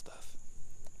this other stuff.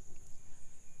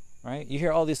 Right? You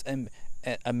hear all this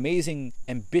amazing,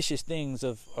 ambitious things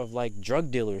of like drug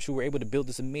dealers who were able to build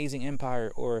this amazing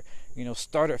empire, or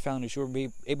startup founders who were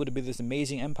able to build this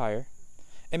amazing empire.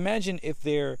 Imagine if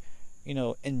their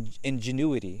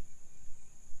ingenuity,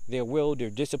 their will,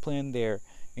 their discipline, their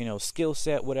skill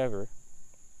set, whatever,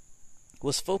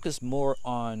 was focused more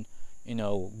on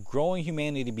growing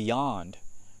humanity beyond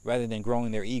rather than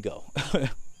growing their ego.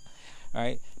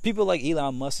 Right? People like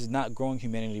Elon Musk is not growing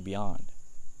humanity beyond.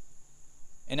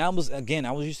 And I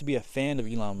used to be a fan of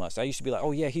Elon Musk. I used to be like,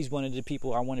 oh yeah, he's one of the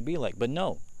people I want to be like. But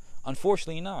no,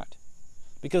 unfortunately not.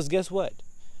 Because guess what?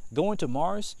 Going to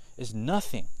Mars is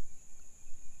nothing.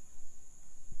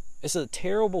 It's a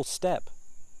terrible step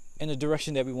in the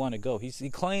direction that we want to go. He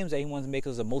claims that he wants to make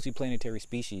us a multiplanetary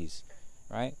species,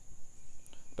 right?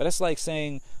 But it's like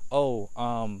saying,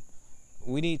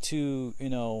 we need to, we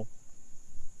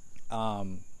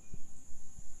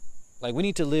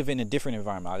need to live in a different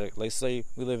environment. Like say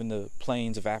we live in the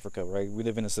plains of Africa, right? We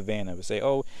live in a savanna. We say,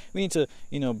 we need to,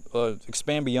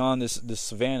 expand beyond this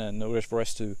savanna in order for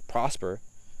us to prosper.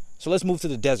 So let's move to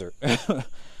the desert,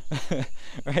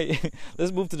 right?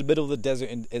 Let's move to the middle of the desert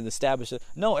and establish it.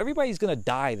 No, everybody's gonna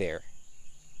die there.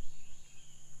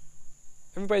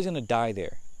 Everybody's gonna die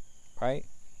there, right?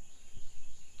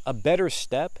 A better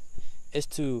step is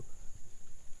to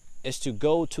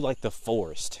go to like the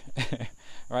forest,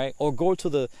 right? Or go to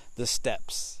the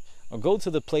steppes, or go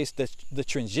to the place that the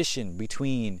transition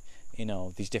between,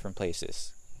 these different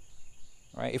places,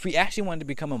 right? If we actually wanted to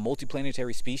become a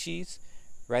multiplanetary species,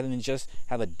 rather than just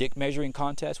have a dick measuring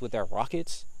contest with our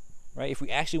rockets, right? If we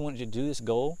actually wanted to do this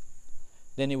goal,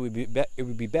 then it would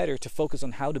be better to focus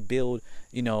on how to build,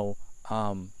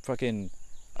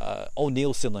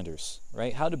 O'Neill cylinders,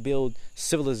 right? How to build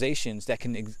civilizations that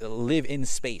can live in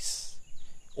space,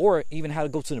 or even how to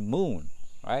go to the moon,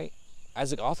 right?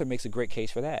 Isaac Arthur makes a great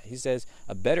case for that. He says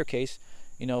a better case,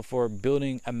 for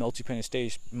building a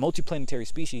multiplanetary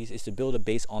species is to build a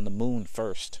base on the moon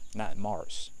first, not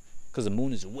Mars, because the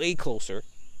moon is way closer.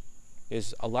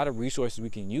 There's a lot of resources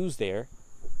we can use there,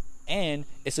 and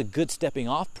it's a good stepping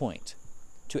off point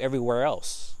to everywhere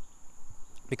else.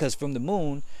 Because from the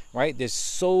moon, right, there's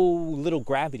so little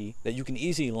gravity that you can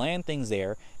easily land things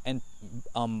there and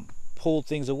pull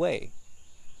things away,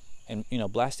 and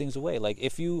blast things away. Like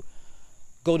if you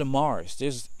go to Mars,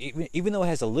 there's even though it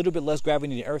has a little bit less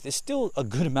gravity than Earth, it's still a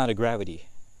good amount of gravity,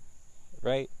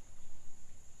 right?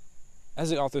 As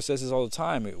the author says this all the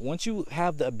time, once you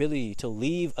have the ability to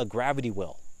leave a gravity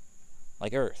well,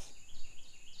 like Earth,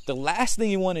 the last thing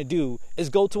you want to do is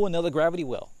go to another gravity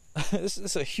well. This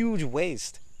is a huge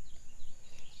waste.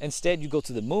 Instead, you go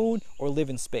to the moon or live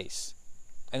in space.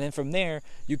 And then from there,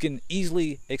 you can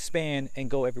easily expand and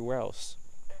go everywhere else.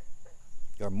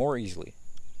 Or more easily.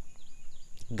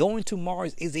 Going to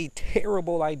Mars is a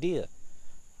terrible idea.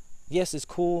 Yes, it's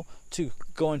cool to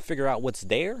go and figure out what's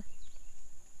there.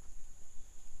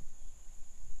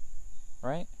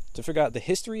 right? To figure out the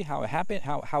history, how it happened,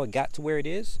 how it got to where it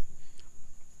is.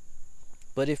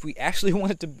 But if we actually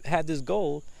wanted to have this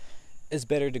goal, it's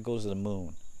better to go to the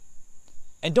moon.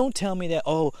 And don't tell me that,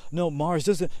 oh no, Mars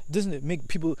doesn't it make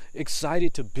people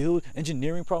excited to build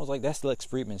engineering problems? Like, that's Lex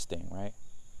Fridman's thing, right?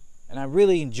 And I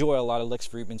really enjoy a lot of Lex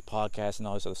Fridman's podcasts and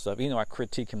all this other stuff. You know, I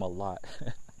critique him a lot.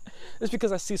 It's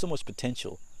because I see so much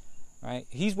potential, right?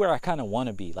 He's where I kind of want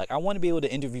to be. Like, I want to be able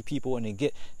to interview people and then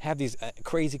have these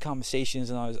crazy conversations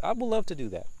and all this. I would love to do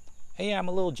that. And yeah, I'm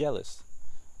a little jealous.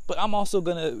 But I'm also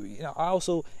going to, I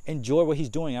also enjoy what he's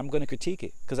doing. I'm going to critique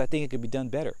it because I think it could be done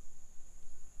better.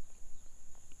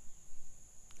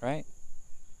 Right?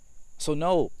 So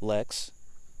no, Lex,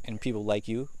 and people like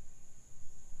you,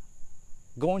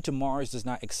 going to Mars does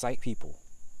not excite people.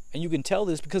 And you can tell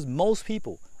this because most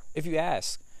people, if you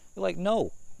ask, they're like, no.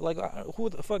 Like, who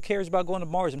the fuck cares about going to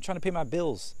Mars? I'm trying to pay my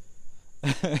bills.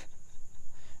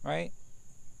 Right?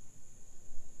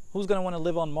 Who's going to want to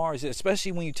live on Mars?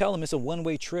 Especially when you tell them it's a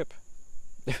one-way trip.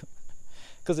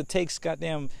 Because it takes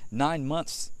goddamn 9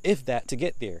 months, if that, to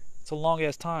get there. It's a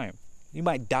long-ass time. You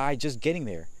might die just getting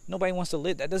there. Nobody wants to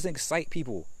live. That doesn't excite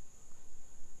people.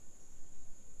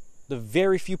 The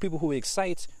very few people who it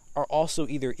excites are also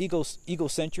either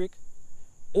egocentric,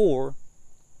 or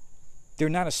they're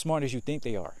not as smart as you think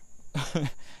they are. And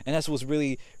that's what's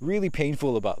really, really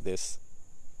painful about this.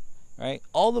 Right?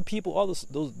 All the people, all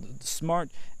those smart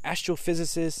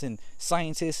astrophysicists and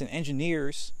scientists and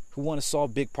engineers who want to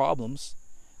solve big problems,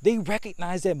 they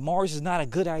recognize that Mars is not a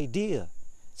good idea.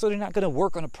 So they're not going to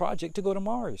work on a project to go to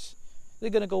Mars. They're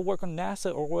going to go work on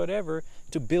NASA or whatever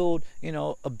to build,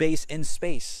 a base in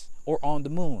space or on the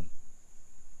moon.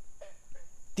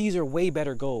 These are way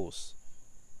better goals.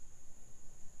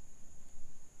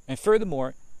 And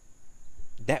furthermore,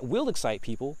 that will excite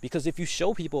people, because if you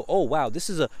show people, oh wow, this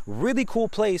is a really cool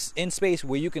place in space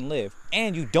where you can live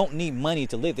and you don't need money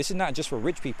to live. This is not just for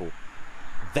rich people.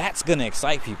 That's going to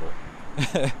excite people.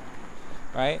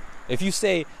 Right? If you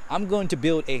say, I'm going to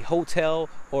build a hotel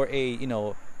or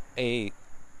a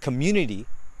community,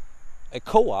 a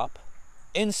co-op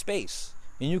in space,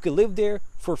 and you can live there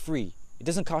for free. It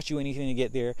doesn't cost you anything to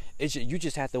get there. You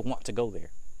just have to want to go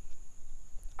there.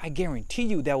 I guarantee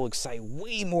you that will excite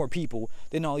way more people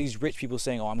than all these rich people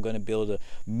saying, oh, I'm going to build $1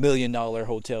 million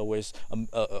hotel where it's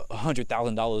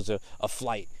 $100,000 a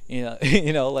flight.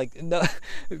 No,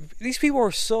 these people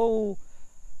are so...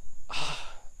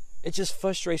 It just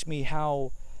frustrates me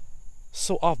how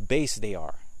so off base they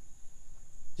are.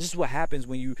 This is what happens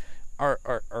when you are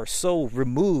so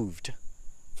removed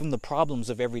from the problems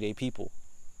of everyday people.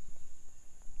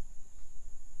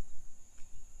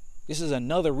 This is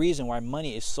another reason why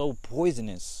money is so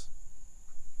poisonous.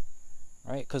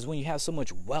 Right? Because when you have so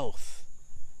much wealth,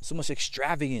 so much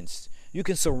extravagance, you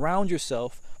can surround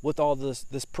yourself with all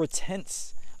this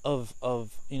pretense of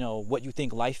what you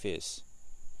think life is.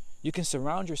 You can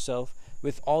surround yourself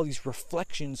with all these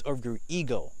reflections of your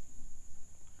ego,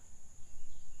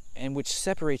 and which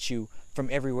separates you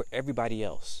from everybody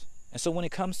else. And so when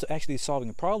it comes to actually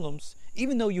solving problems,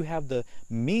 even though you have the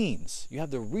means, you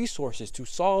have the resources to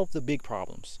solve the big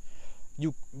problems,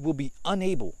 you will be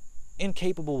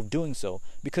incapable of doing so,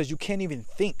 because you can't even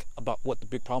think about what the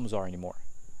big problems are anymore.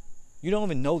 You don't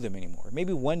even know them anymore.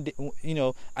 Maybe one day,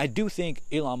 I do think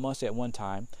Elon Musk at one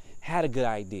time had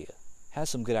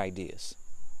some good ideas.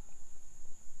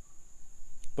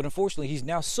 But unfortunately, he's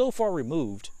now so far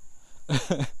removed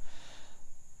that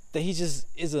he just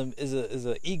is a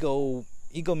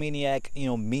egomaniac,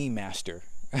 meme master.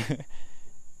 All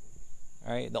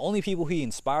right? The only people he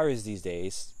inspires these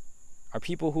days are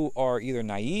people who are either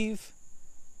naive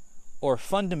or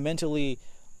fundamentally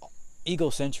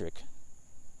egocentric,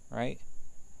 right?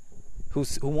 Who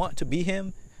want to be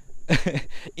him,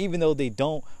 even though they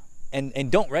don't.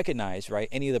 And don't recognize, right,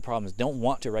 any of the problems. Don't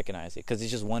want to recognize it because they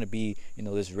just want to be,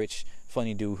 this rich,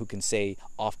 funny dude who can say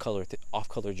off-color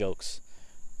jokes,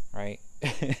 right?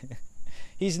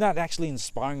 He's not actually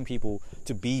inspiring people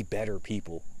to be better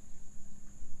people.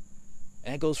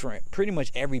 And that goes for pretty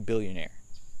much every billionaire.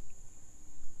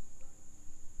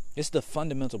 It's the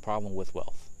fundamental problem with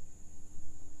wealth,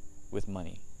 with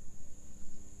money.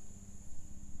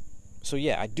 So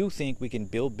yeah, I do think we can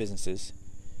build businesses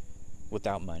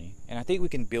without money. And I think we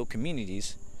can build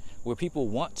communities where people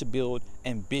want to build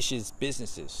ambitious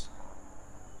businesses,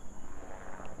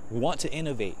 who want to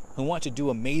innovate, who want to do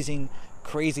amazing,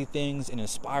 crazy things and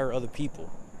inspire other people.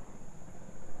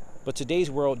 But today's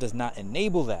world does not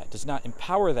enable that, does not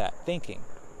empower that thinking.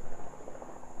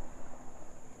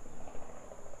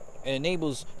 It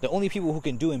enables the only people who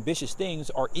can do ambitious things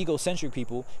are egocentric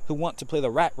people who want to play the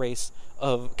rat race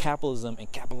of capitalism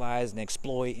and capitalize and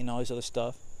exploit and all this other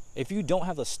stuff. If you don't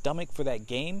have the stomach for that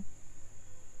game,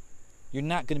 you're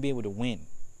not going to be able to win.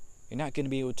 You're not going to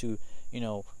be able to,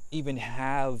 even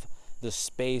have the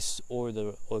space or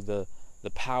the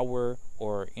power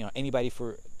or anybody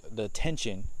for the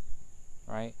attention,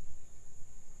 right,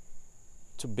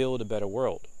 to build a better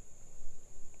world.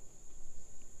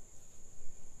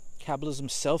 Capitalism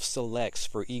self-selects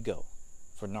for ego,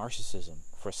 for narcissism,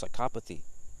 for psychopathy.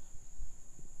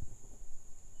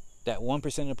 That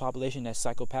 1% of the population that's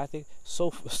psychopathic,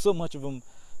 so much of them,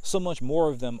 so much more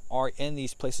of them are in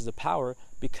these places of power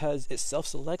because it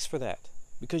self-selects for that.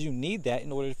 Because you need that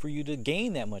in order for you to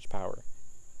gain that much power.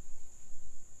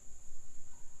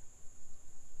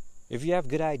 If you have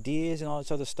good ideas and all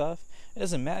this other stuff, it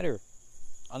doesn't matter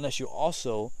unless you're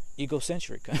also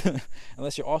egocentric,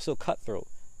 unless you're also cutthroat,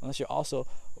 unless you're also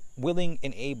willing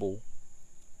and able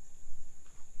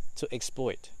to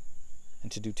exploit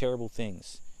and to do terrible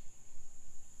things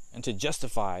and to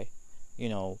justify,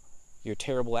 your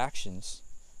terrible actions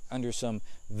under some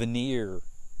veneer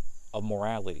of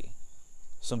morality,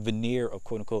 some veneer of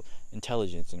quote-unquote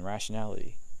intelligence and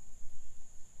rationality.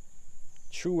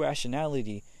 True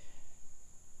rationality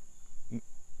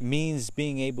means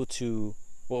being able to,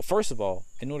 well, first of all,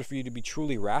 in order for you to be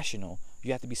truly rational,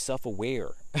 you have to be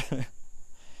self-aware.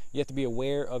 You have to be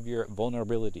aware of your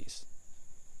vulnerabilities.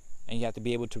 And you have to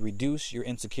be able to reduce your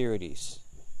insecurities.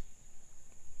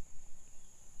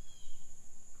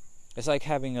 It's like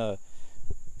having a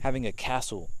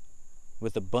castle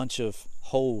with a bunch of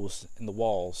holes in the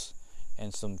walls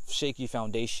and some shaky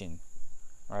foundation,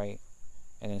 right?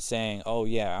 And then saying, "Oh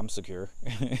yeah, I'm secure."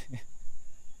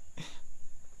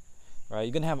 Right?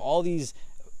 You're gonna have all these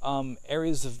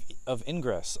areas of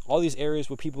ingress, all these areas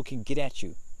where people can get at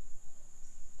you.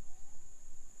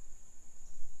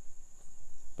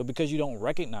 But because you don't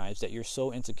recognize that you're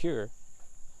so insecure,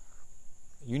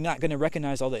 you're not going to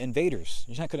recognize all the invaders.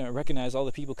 You're not going to recognize all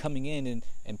the people coming in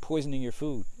and poisoning your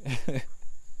food.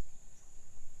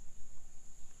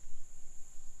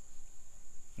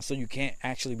 So you can't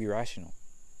actually be rational.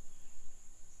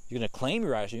 You're going to claim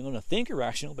you're rational. You're going to think you're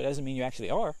rational, but it doesn't mean you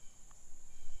actually are.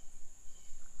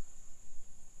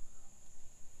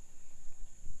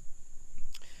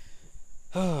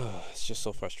 It's just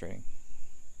so frustrating.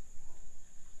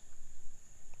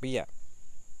 But yeah,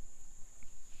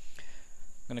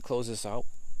 I'm going to close this out.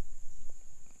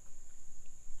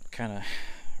 Kind of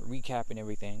recapping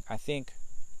everything. I think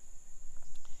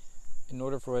in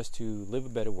order for us to live a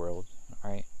better world,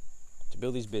 right, to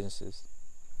build these businesses,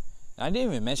 and I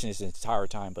didn't even mention this the entire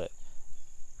time, but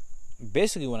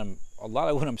basically a lot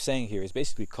of what I'm saying here is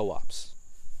basically co-ops,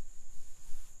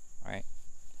 right?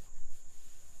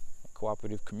 A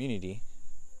cooperative community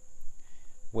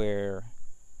where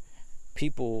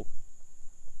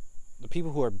the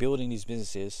people who are building these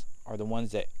businesses are the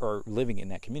ones that are living in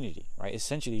that community, right?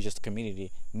 Essentially just a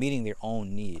community meeting their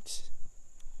own needs.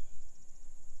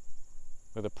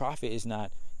 Where the profit is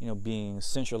not, being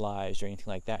centralized or anything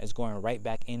like that. It's going right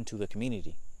back into the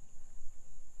community.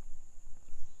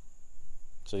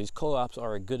 So these co-ops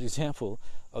are a good example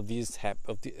of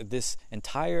this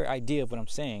entire idea of what I'm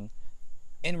saying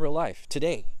in real life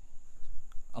today.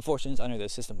 Unfortunately, it's under the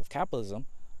system of capitalism.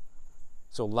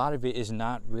 So a lot of it is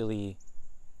not really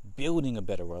building a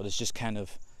better world. It's just kind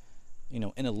of, in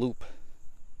a loop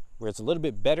where it's a little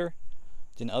bit better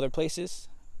than other places,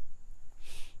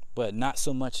 but not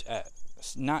so much,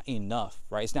 not enough,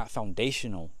 right? It's not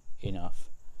foundational enough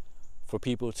for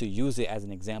people to use it as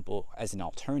an example, as an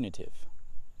alternative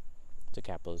to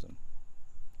capitalism.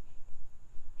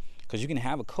 Because you can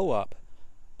have a co-op,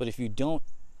 but if you don't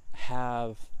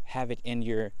have it in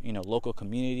your, local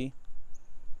community,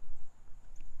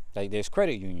 like there's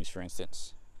credit unions, for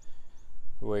instance,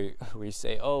 where you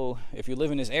say, oh, if you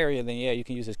live in this area, then yeah, you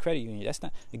can use this credit union. That's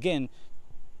not, again,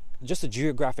 just a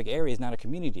geographic area is not a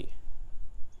community.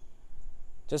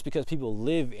 Just because people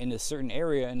live in a certain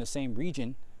area in the same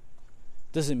region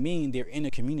doesn't mean they're in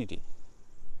a community.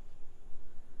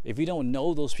 If you don't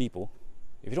know those people,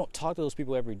 if you don't talk to those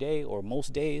people every day or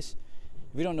most days,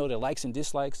 if you don't know their likes and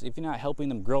dislikes, if you're not helping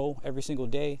them grow every single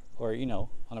day or,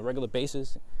 on a regular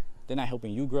basis, they're not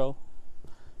helping you grow.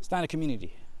 It's not a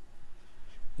community.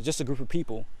 It's just a group of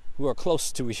people who are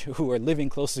living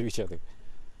close to each other.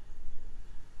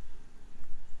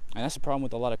 And that's the problem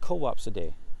with a lot of co-ops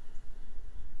today.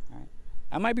 Right?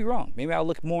 I might be wrong. Maybe I'll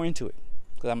look more into it.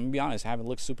 Because I'm going to be honest, I haven't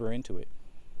looked super into it.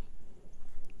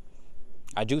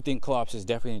 I do think co-ops is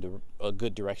definitely a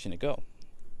good direction to go.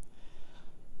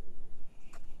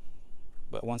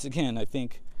 But once again, I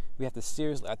think we have to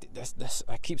seriously.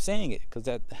 I keep saying it because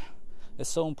that's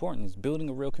so important. It's building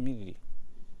a real community.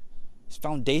 It's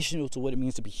foundational to what it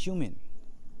means to be human.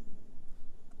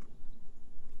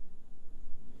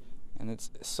 And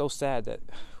it's so sad that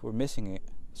we're missing it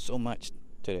so much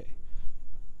today.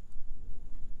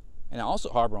 And I also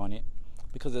harbor on it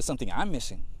because it's something I'm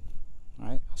missing,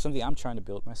 right? Something I'm trying to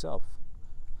build myself.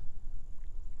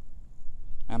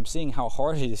 I'm seeing how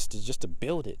hard it is to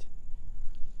build it.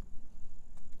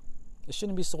 It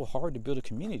shouldn't be so hard to build a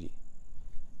community.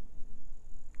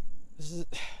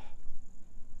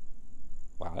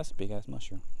 Wow, that's a big ass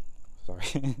mushroom. Sorry.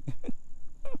 It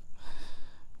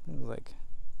was like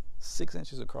 6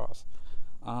 inches across.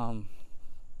 But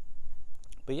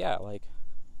yeah, like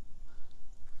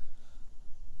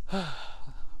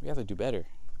we have to do better.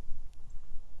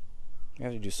 We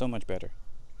have to do so much better.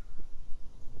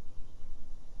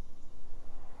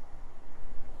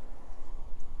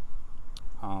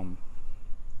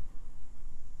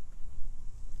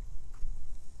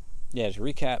 Yeah, to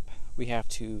recap, we have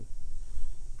to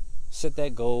set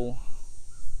that goal,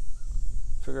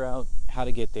 figure out how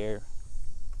to get there,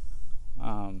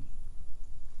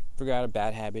 figure out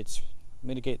bad habits,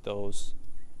 mitigate those,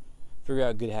 figure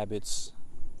out good habits,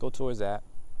 go towards that.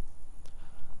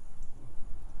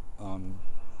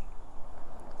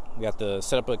 We have to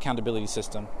set up an accountability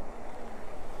system.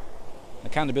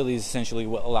 Accountability is essentially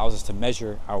what allows us to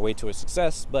measure our way towards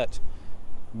success, but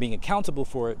being accountable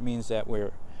for it means that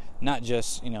we're not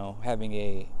just, having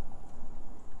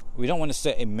we don't want to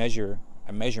set a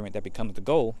measurement that becomes the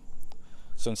goal.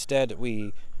 So instead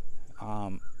we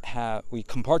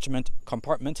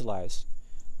compartmentalize,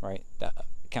 right, that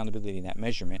accountability and that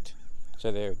measurement.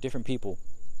 So there are different people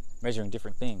measuring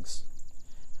different things.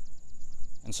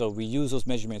 And so we use those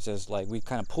measurements as like, we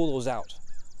kind of pull those out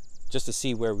just to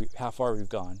see how far we've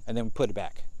gone, and then we put it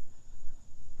back.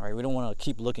 All right, we don't want to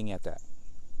keep looking at that.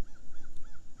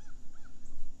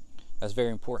 That's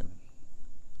very important,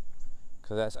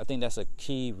 because I think that's a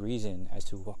key reason as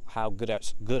to how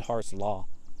Goodhart's law,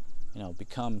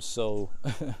 becomes so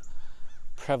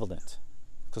prevalent,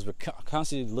 because we're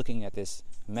constantly looking at this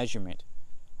measurement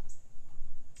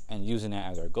and using that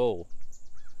as our goal.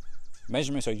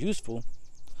 Measurements are useful,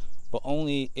 but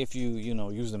only if you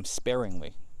use them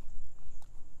sparingly.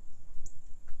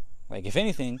 Like, if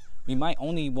anything, we might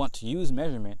only want to use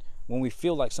measurement when we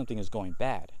feel like something is going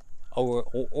bad,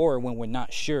 or when we're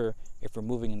not sure if we're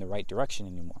moving in the right direction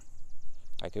anymore.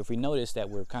 Like, if we notice that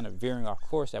we're kind of veering off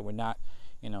course, that we're not,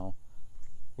 we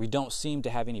don't seem to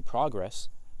have any progress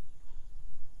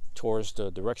towards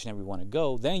the direction that we want to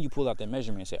go, then you pull out that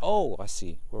measurement and say, oh, I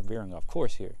see, we're veering off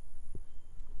course here.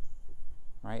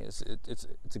 Right? It's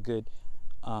a good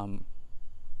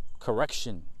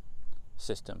correction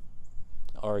system,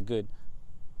 or a good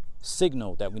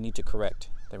signal that we need to correct,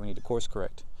 that we need to course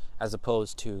correct, as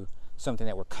opposed to something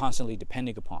that we're constantly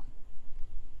depending upon.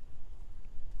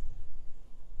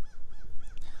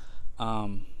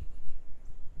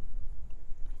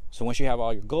 So once you have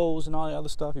all your goals and all the other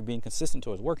stuff, you're being consistent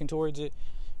towards working towards it,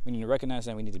 we need to recognize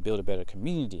that we need to build a better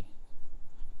community,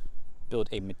 build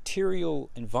a material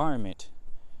environment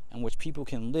in which people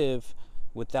can live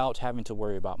without having to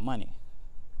worry about money,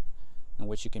 in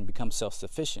which you can become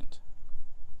self-sufficient.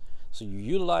 So you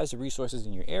utilize the resources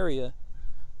in your area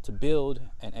to build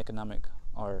an economic,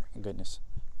 a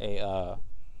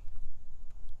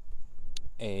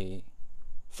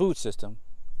food system,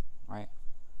 right?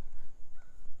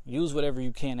 Use whatever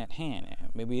you can at hand.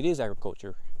 Maybe it is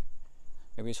agriculture,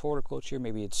 maybe it's horticulture,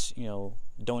 maybe it's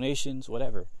donations,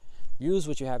 whatever. Use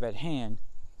what you have at hand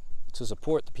to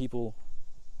support the people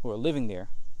who are living there,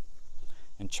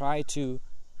 and try to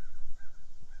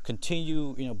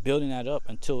continue building that up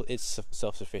until it's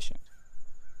self-sufficient.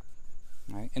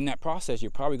 Right? In that process,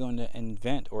 you're probably going to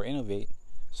invent or innovate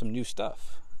some new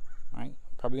stuff, right?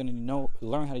 Probably going to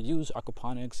learn how to use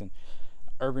aquaponics and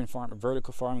urban farm,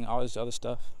 vertical farming, all this other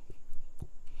stuff.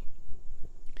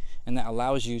 And that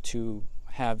allows you to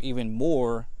have even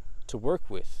more to work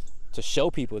with, to show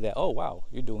people that, oh wow,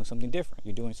 you're doing something different.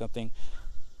 You're doing something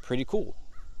pretty cool,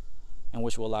 and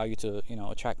which will allow you to,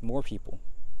 attract more people.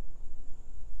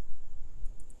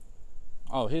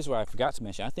 Oh, here's what I forgot to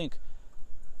mention. I think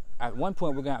at one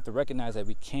point we're going to have to recognize that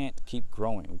we can't keep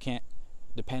growing. We can't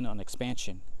depend on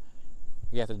expansion.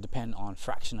 We have to depend on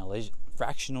fractalization,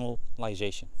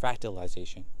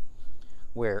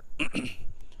 where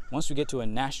once we get to a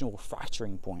national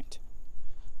fracturing point,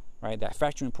 right, that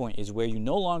fracturing point is where you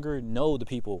no longer know the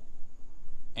people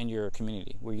in your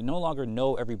community, where you no longer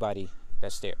know everybody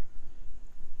that's there,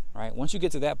 right? Once you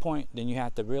get to that point, then you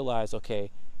have to realize,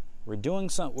 okay, We're doing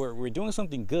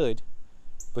something good,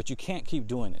 but you can't keep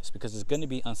doing this because it's going to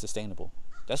be unsustainable.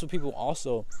 That's what people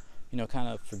also, kind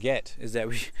of forget, is that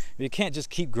we can't just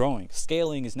keep growing.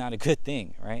 Scaling is not a good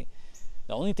thing, right?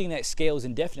 The only thing that scales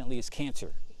indefinitely is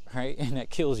cancer, right? And that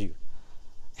kills you.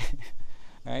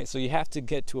 All right, so you have to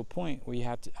get to a point where you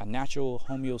have a natural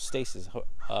homeostasis,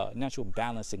 natural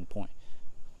balancing point,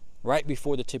 right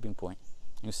before the tipping point.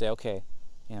 You say, okay,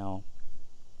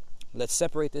 let's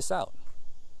separate this out.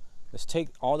 Let's take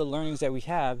all the learnings that we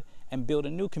have and build a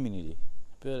new community.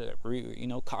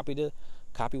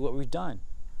 Copy what we've done,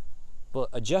 but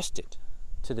adjust it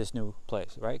to this new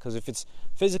place, right? Because if it's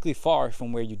physically far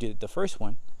from where you did the first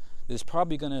one, it's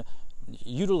probably going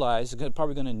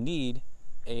to need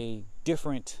a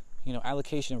different,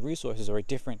 allocation of resources, or a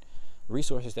different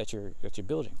resources that you're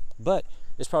building. But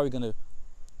it's probably going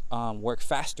to work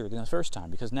faster than the first time,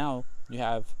 because now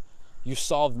you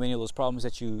solved many of those problems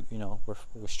that you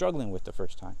were struggling with the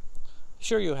first time.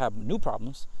 Sure, you'll have new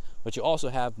problems, but you also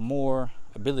have more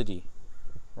ability,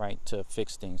 right, to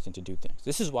fix things and to do things.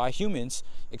 This is why humans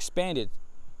expanded,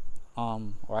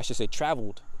 or I should say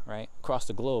traveled, right, across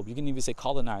the globe. You can even say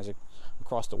colonized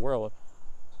across the world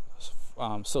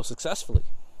so successfully,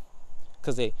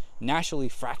 because they naturally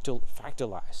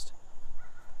fractalized,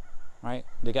 right?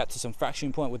 They got to some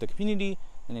fracturing point with the community,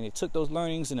 and then they took those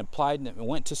learnings and applied them, and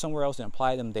went to somewhere else and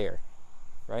applied them there,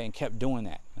 right? And kept doing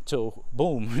that until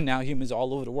boom, now humans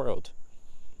all over the world.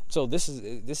 So this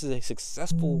is a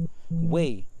successful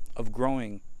way of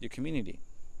growing your community.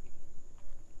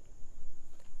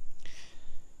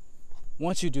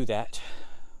 Once you do that,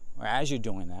 or as you're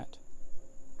doing that,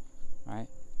 right,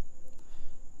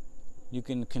 you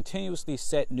can continuously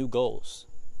set new goals.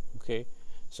 Okay,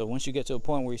 so once you get to a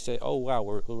point where you say, "Oh wow,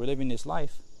 we're living this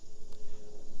life,"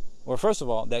 well, first of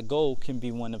all, that goal can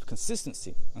be one of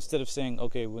consistency. Instead of saying,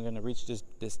 "Okay, we're going to reach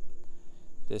this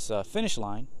finish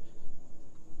line,"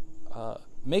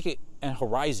 make it a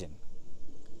horizon,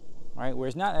 right? Where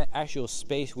it's not an actual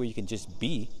space where you can just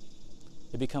be.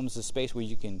 It becomes a space where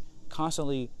you can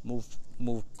constantly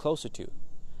move closer to.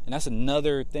 And that's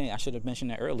another thing. I should have mentioned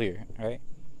that earlier, right?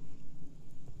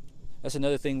 That's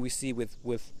another thing we see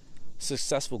with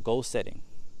successful goal setting,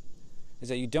 is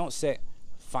that you don't set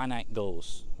finite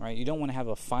goals, right? You don't want to have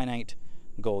a finite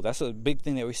goal. That's a big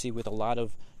thing that we see with a lot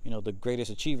of, the greatest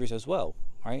achievers as well,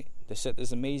 right? They set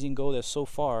this amazing goal that's so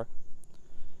far,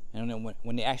 and then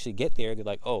when they actually get there, they're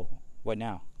like, oh, what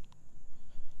now?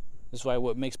 That's why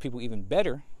what makes people even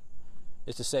better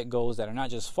is to set goals that are not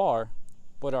just far,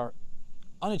 but are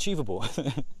unachievable,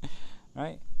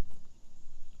 right?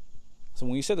 So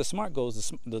when you set the SMART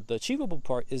goals, the achievable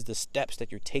part is the steps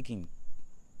that you're taking,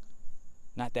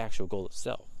 not the actual goal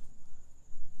itself.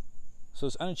 So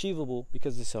it's unachievable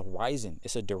because it's a horizon.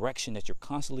 It's a direction that you're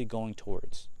constantly going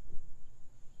towards.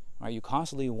 Right? You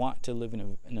constantly want to live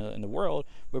in a world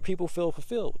where people feel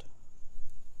fulfilled.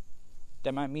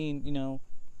 That might mean,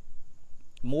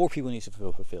 more people need to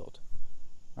feel fulfilled.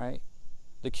 Right?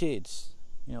 The kids,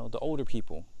 the older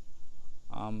people,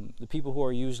 the people who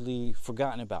are usually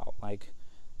forgotten about, like,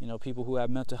 people who have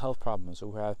mental health problems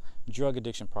or who have drug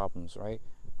addiction problems, right?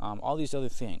 All these other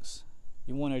things.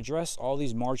 You want to address all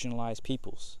these marginalized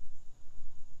peoples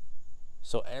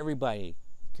so everybody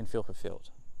can feel fulfilled.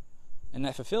 And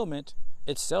that fulfillment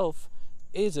itself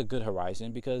is a good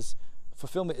horizon, because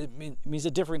fulfillment means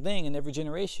a different thing in every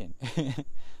generation,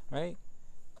 right?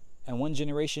 And one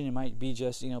generation, it might be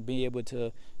just, being able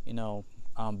to,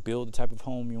 build the type of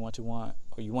home you want to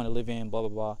live in, blah, blah,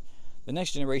 blah. The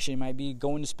next generation might be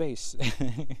going to space.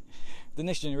 The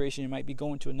next generation might be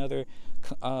going to another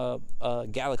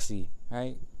galaxy,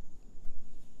 right?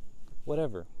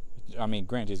 Whatever. I mean,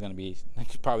 granted,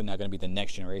 it's probably not going to be the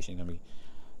next generation. It's going to be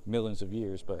millions of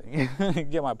years, but you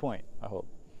get my point, I hope.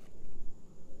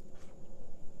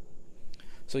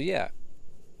 So yeah,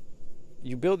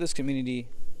 you build this community,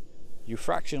 you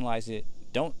fractionalize it,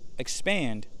 don't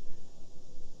expand,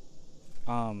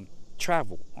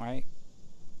 travel, right?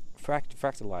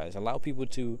 Fractalize, allow people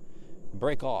to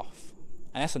break off.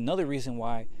 And that's another reason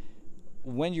why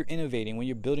when you're innovating, when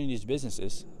you're building these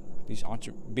businesses,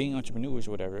 being entrepreneurs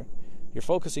or whatever, you're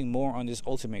focusing more on this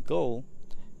ultimate goal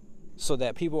so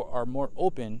that people are more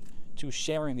open to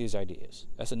sharing these ideas.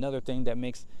 That's another thing that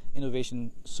makes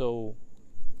innovation so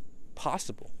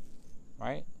possible,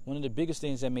 right? One of the biggest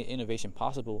things that made innovation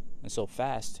possible and so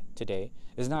fast today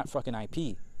is not fucking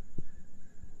IP.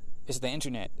 It's the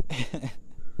internet.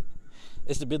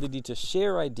 It's the ability to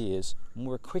share ideas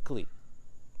more quickly.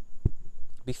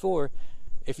 Before,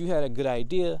 if you had a good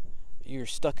idea, you're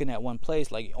stuck in that one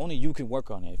place, like only you can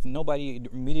work on it. If nobody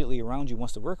immediately around you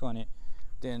wants to work on it,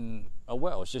 then Oh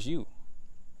well, it's just you.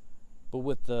 But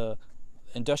with the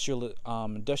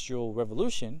industrial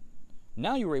revolution,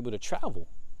 now you were able to travel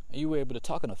and you were able to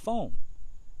talk on the phone.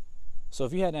 So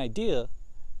if you had an idea,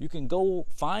 you can go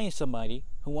find somebody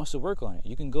who wants to work on it.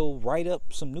 You can go write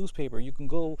up some newspaper. You can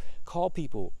go call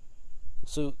people,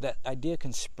 so that idea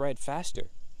can spread faster,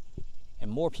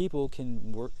 and more people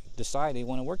can decide they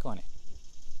want to work on it.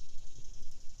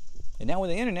 And now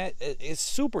with the internet, it's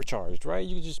supercharged, right?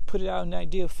 You can just put it out an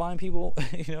idea, find people.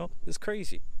 It's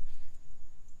crazy.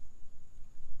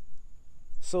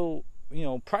 So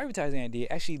privatizing an idea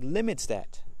actually limits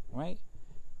that, right?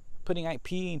 Putting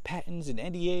IP and patents and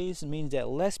NDAs means that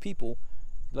less people,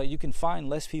 you can find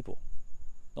less people.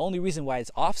 The only reason why it's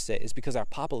offset is because our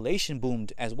population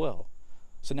boomed as well.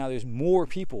 So now there's more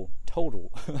people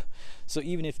total. So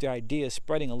even if the idea is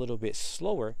spreading a little bit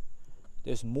slower,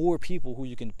 there's more people who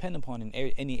you can depend upon in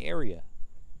any area.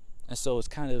 And so it's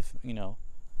kind of,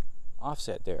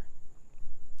 offset there.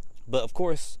 But of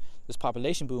course, this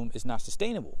population boom is not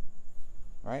sustainable,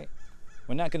 right?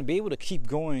 We're not going to be able to keep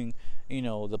growing,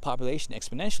 the population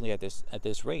exponentially at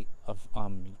this rate of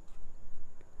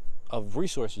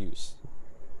resource use,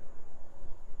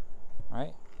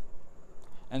 right?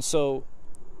 And so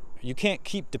you can't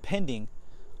keep depending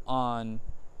on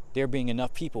there being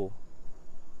enough people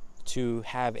to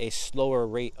have a slower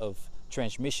rate of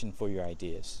transmission for your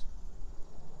ideas.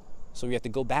 So we have to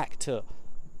go back to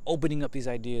opening up these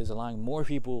ideas, allowing more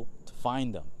people to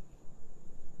find them.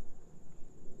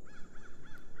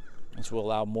 And to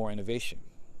allow more innovation.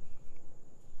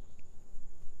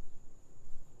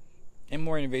 And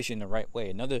more innovation in the right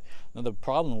way. Another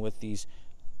problem with these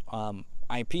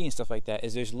IP and stuff like that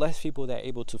is there's less people that are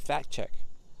able to fact check.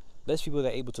 Less people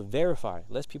that are able to verify.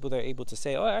 Less people that are able to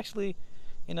say, oh, actually,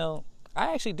 I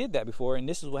actually did that before and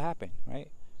this is what happened, right?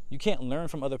 You can't learn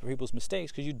from other people's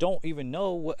mistakes because you don't even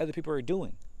know what other people are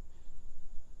doing.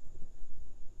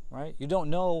 Right? You don't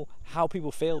know how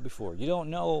people failed before. You don't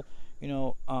know,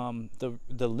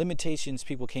 the limitations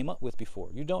people came up with before.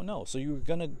 You don't know. So you're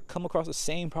going to come across the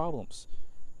same problems.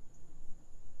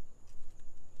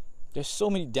 There's so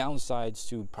many downsides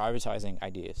to privatizing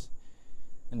ideas.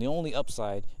 And the only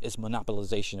upside is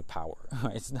monopolization of power.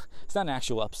 It's not an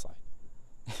actual upside.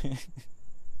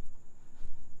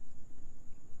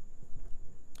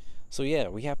 So yeah,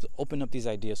 we have to open up these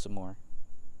ideas some more.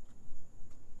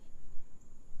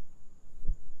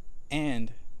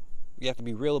 And we have to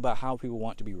be real about how people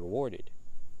want to be rewarded.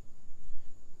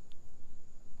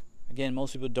 Again,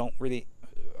 most people don't really,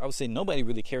 I would say nobody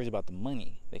really cares about the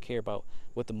money. They care about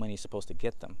what the money is supposed to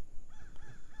get them.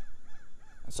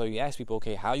 And so you ask people,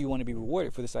 okay, how you want to be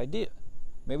rewarded for this idea?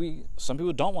 Maybe some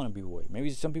people don't want to be rewarded. Maybe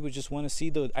some people just want to see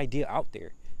the idea out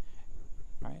there,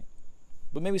 right?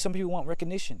 But maybe some people want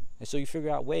recognition. And so you figure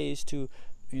out ways to,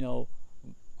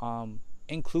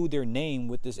 include their name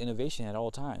with this innovation at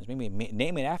all times. Maybe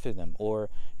name it after them, or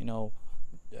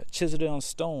chisel it on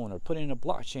stone, or put it in a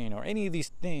blockchain, or any of these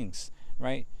things,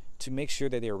 right? To make sure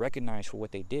that they're recognized for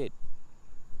what they did.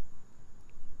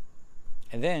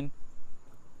 And then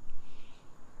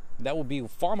that will be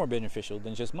far more beneficial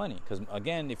than just money. Because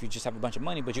again, if you just have a bunch of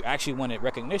money, but you actually wanted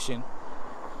recognition,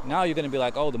 now you're going to be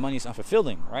like, oh, the money's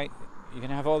unfulfilling, right? You're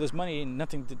going to have all this money and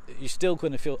you're still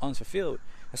going to feel unfulfilled.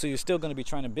 And so you're still going to be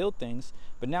trying to build things,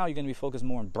 but now you're going to be focused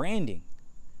more on branding.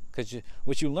 Because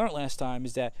what you learned last time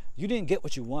is that you didn't get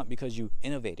what you want because you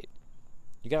innovated.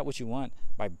 You got what you want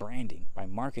by branding, by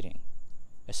marketing.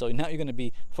 And so now you're going to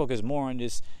be focused more on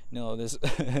this, this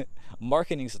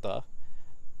marketing stuff,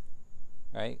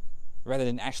 right? Rather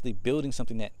than actually building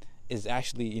something that is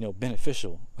actually,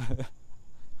 beneficial.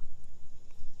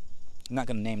 I'm not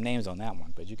going to name names on that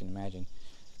one, but you can imagine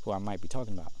who I might be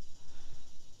talking about.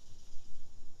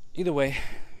 Either way,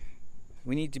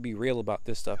 we need to be real about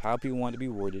this stuff, how people want to be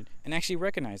rewarded, and actually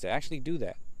recognize that, actually do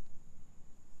that.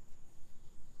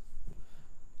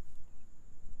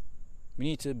 We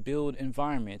need to build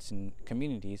environments and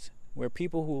communities where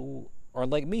people who are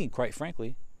like me, quite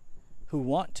frankly, who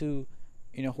want to,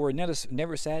 who are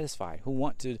never satisfied, who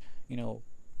want to,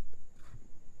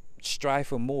 strive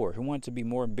for more, who want to be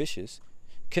more ambitious,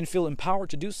 can feel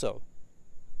empowered to do so,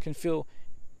 can feel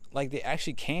like they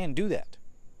actually can do that.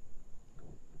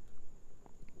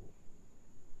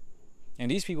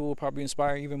 And these people will probably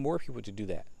inspire even more people to do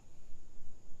that.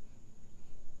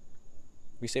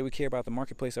 We say we care about the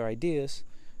marketplace, our ideas,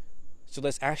 so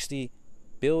let's actually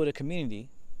build a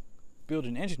community, build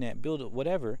an internet, build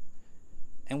whatever,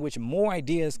 in which more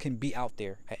ideas can be out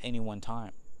there at any one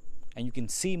time. And you can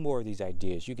see more of these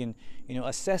ideas. You can,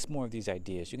 assess more of these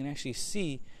ideas. You can actually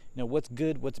see, what's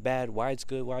good, what's bad, why it's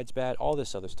good, why it's bad, all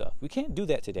this other stuff. We can't do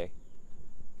that today.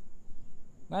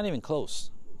 Not even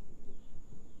close.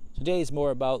 Today is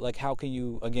more about like how can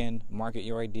you again market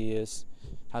your ideas,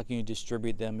 how can you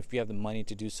distribute them if you have the money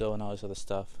to do so, and all this other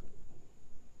stuff.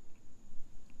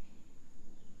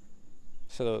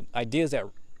 So the ideas that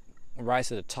rise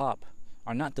to the top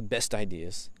are not the best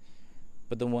ideas,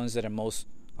 but the ones that are most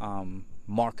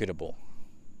marketable,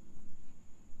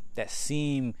 that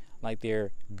seem like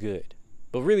they're good.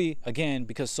 But really, again,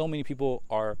 because so many people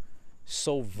are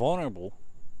so vulnerable,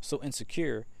 so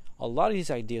insecure, a lot of these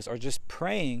ideas are just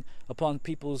preying upon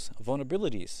people's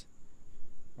vulnerabilities,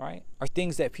 right? Are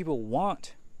things that people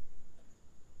want,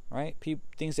 right?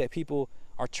 Things that people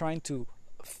are trying to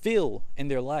fill in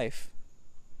their life,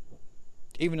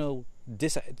 even though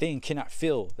this thing cannot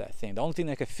fill that thing. The only thing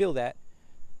that can fill that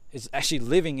is actually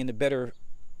living in a better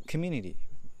community.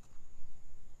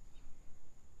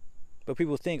 But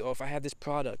people think, oh, if I have this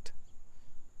product,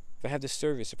 if I have this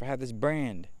service, if I have this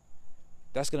brand,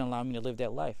 that's going to allow me to live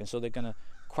that life. And so they're going to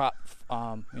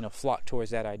flock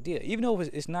towards that idea, even though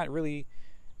it's not really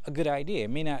a good idea. It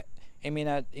may not,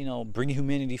 bring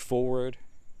humanity forward.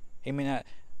 It may not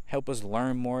help us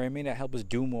learn more. It may not help us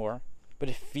do more, but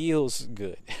it feels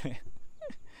good.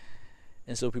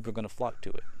 And so people are going to flock to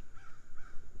it.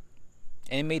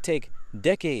 And it may take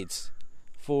decades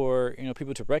for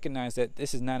people to recognize that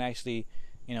this is not actually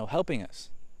helping us.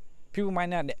 People might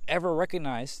not ever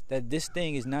recognize that this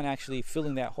thing is not actually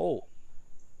filling that hole.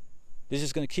 They're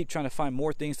just going to keep trying to find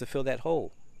more things to fill that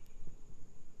hole.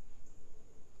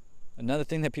 Another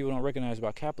thing that people don't recognize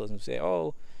about capitalism is say,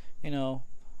 the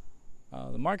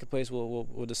marketplace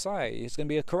will decide. It's going to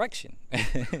be a correction.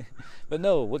 But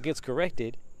no, what gets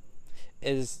corrected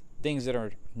is things that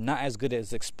are not as good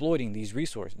as exploiting these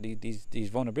resources, these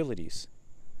vulnerabilities.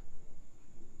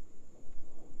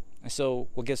 And so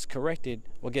what gets corrected,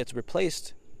 what gets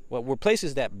replaced, what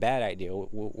replaces that bad idea,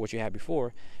 what you had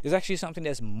before, is actually something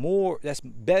that's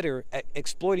better at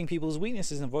exploiting people's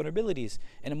weaknesses and vulnerabilities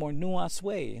in a more nuanced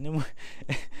way, in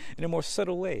a more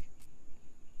subtle way,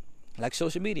 like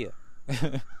social media.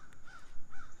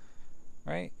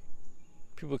 Right?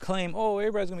 People claim, oh,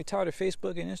 everybody's gonna be tired of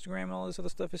Facebook and Instagram and all this other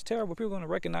stuff. It's terrible. People are gonna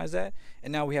recognize that,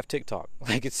 and now we have TikTok.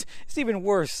 Like it's even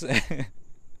worse.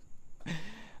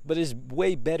 But it's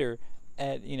way better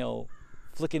at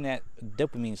flicking that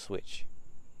dopamine switch,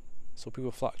 so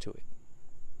people flock to it.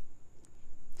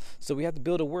 So we have to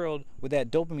build a world where that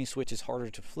dopamine switch is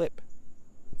harder to flip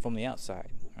from the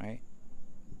outside, right?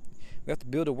 We have to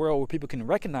build a world where people can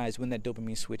recognize when that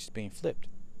dopamine switch is being flipped.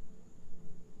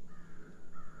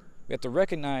 We have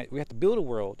to build a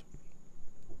world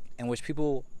in which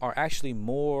people are actually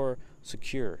more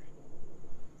secure.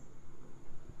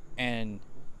 And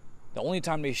the only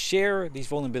time they share these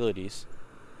vulnerabilities,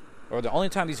 or the only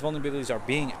time these vulnerabilities are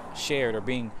being shared or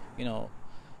being,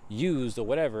 used or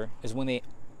whatever, is when they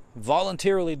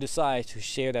voluntarily decide to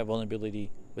share that vulnerability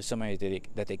with somebody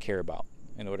that they care about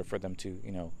in order for them to,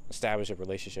 establish a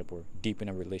relationship or deepen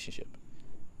a relationship.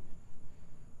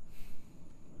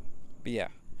 But yeah,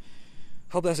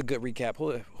 hope that's a good recap.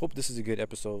 Hope this is a good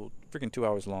episode. Freaking 2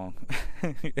 hours long.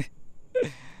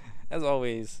 As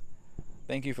always,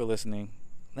 thank you for listening.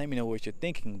 Let me know what you're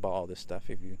thinking about all this stuff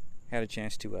if you had a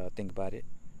chance to think about it,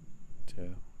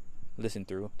 to listen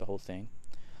through the whole thing.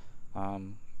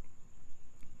 And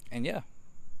yeah.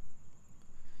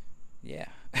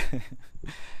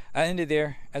 I ended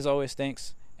there. As always,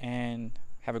 thanks, and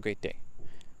have a great day.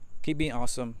 Keep being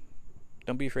awesome.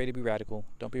 Don't be afraid to be radical.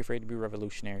 Don't be afraid to be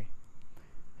revolutionary.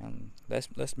 And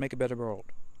let's make a better world.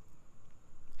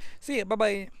 See ya.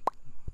 Bye-bye.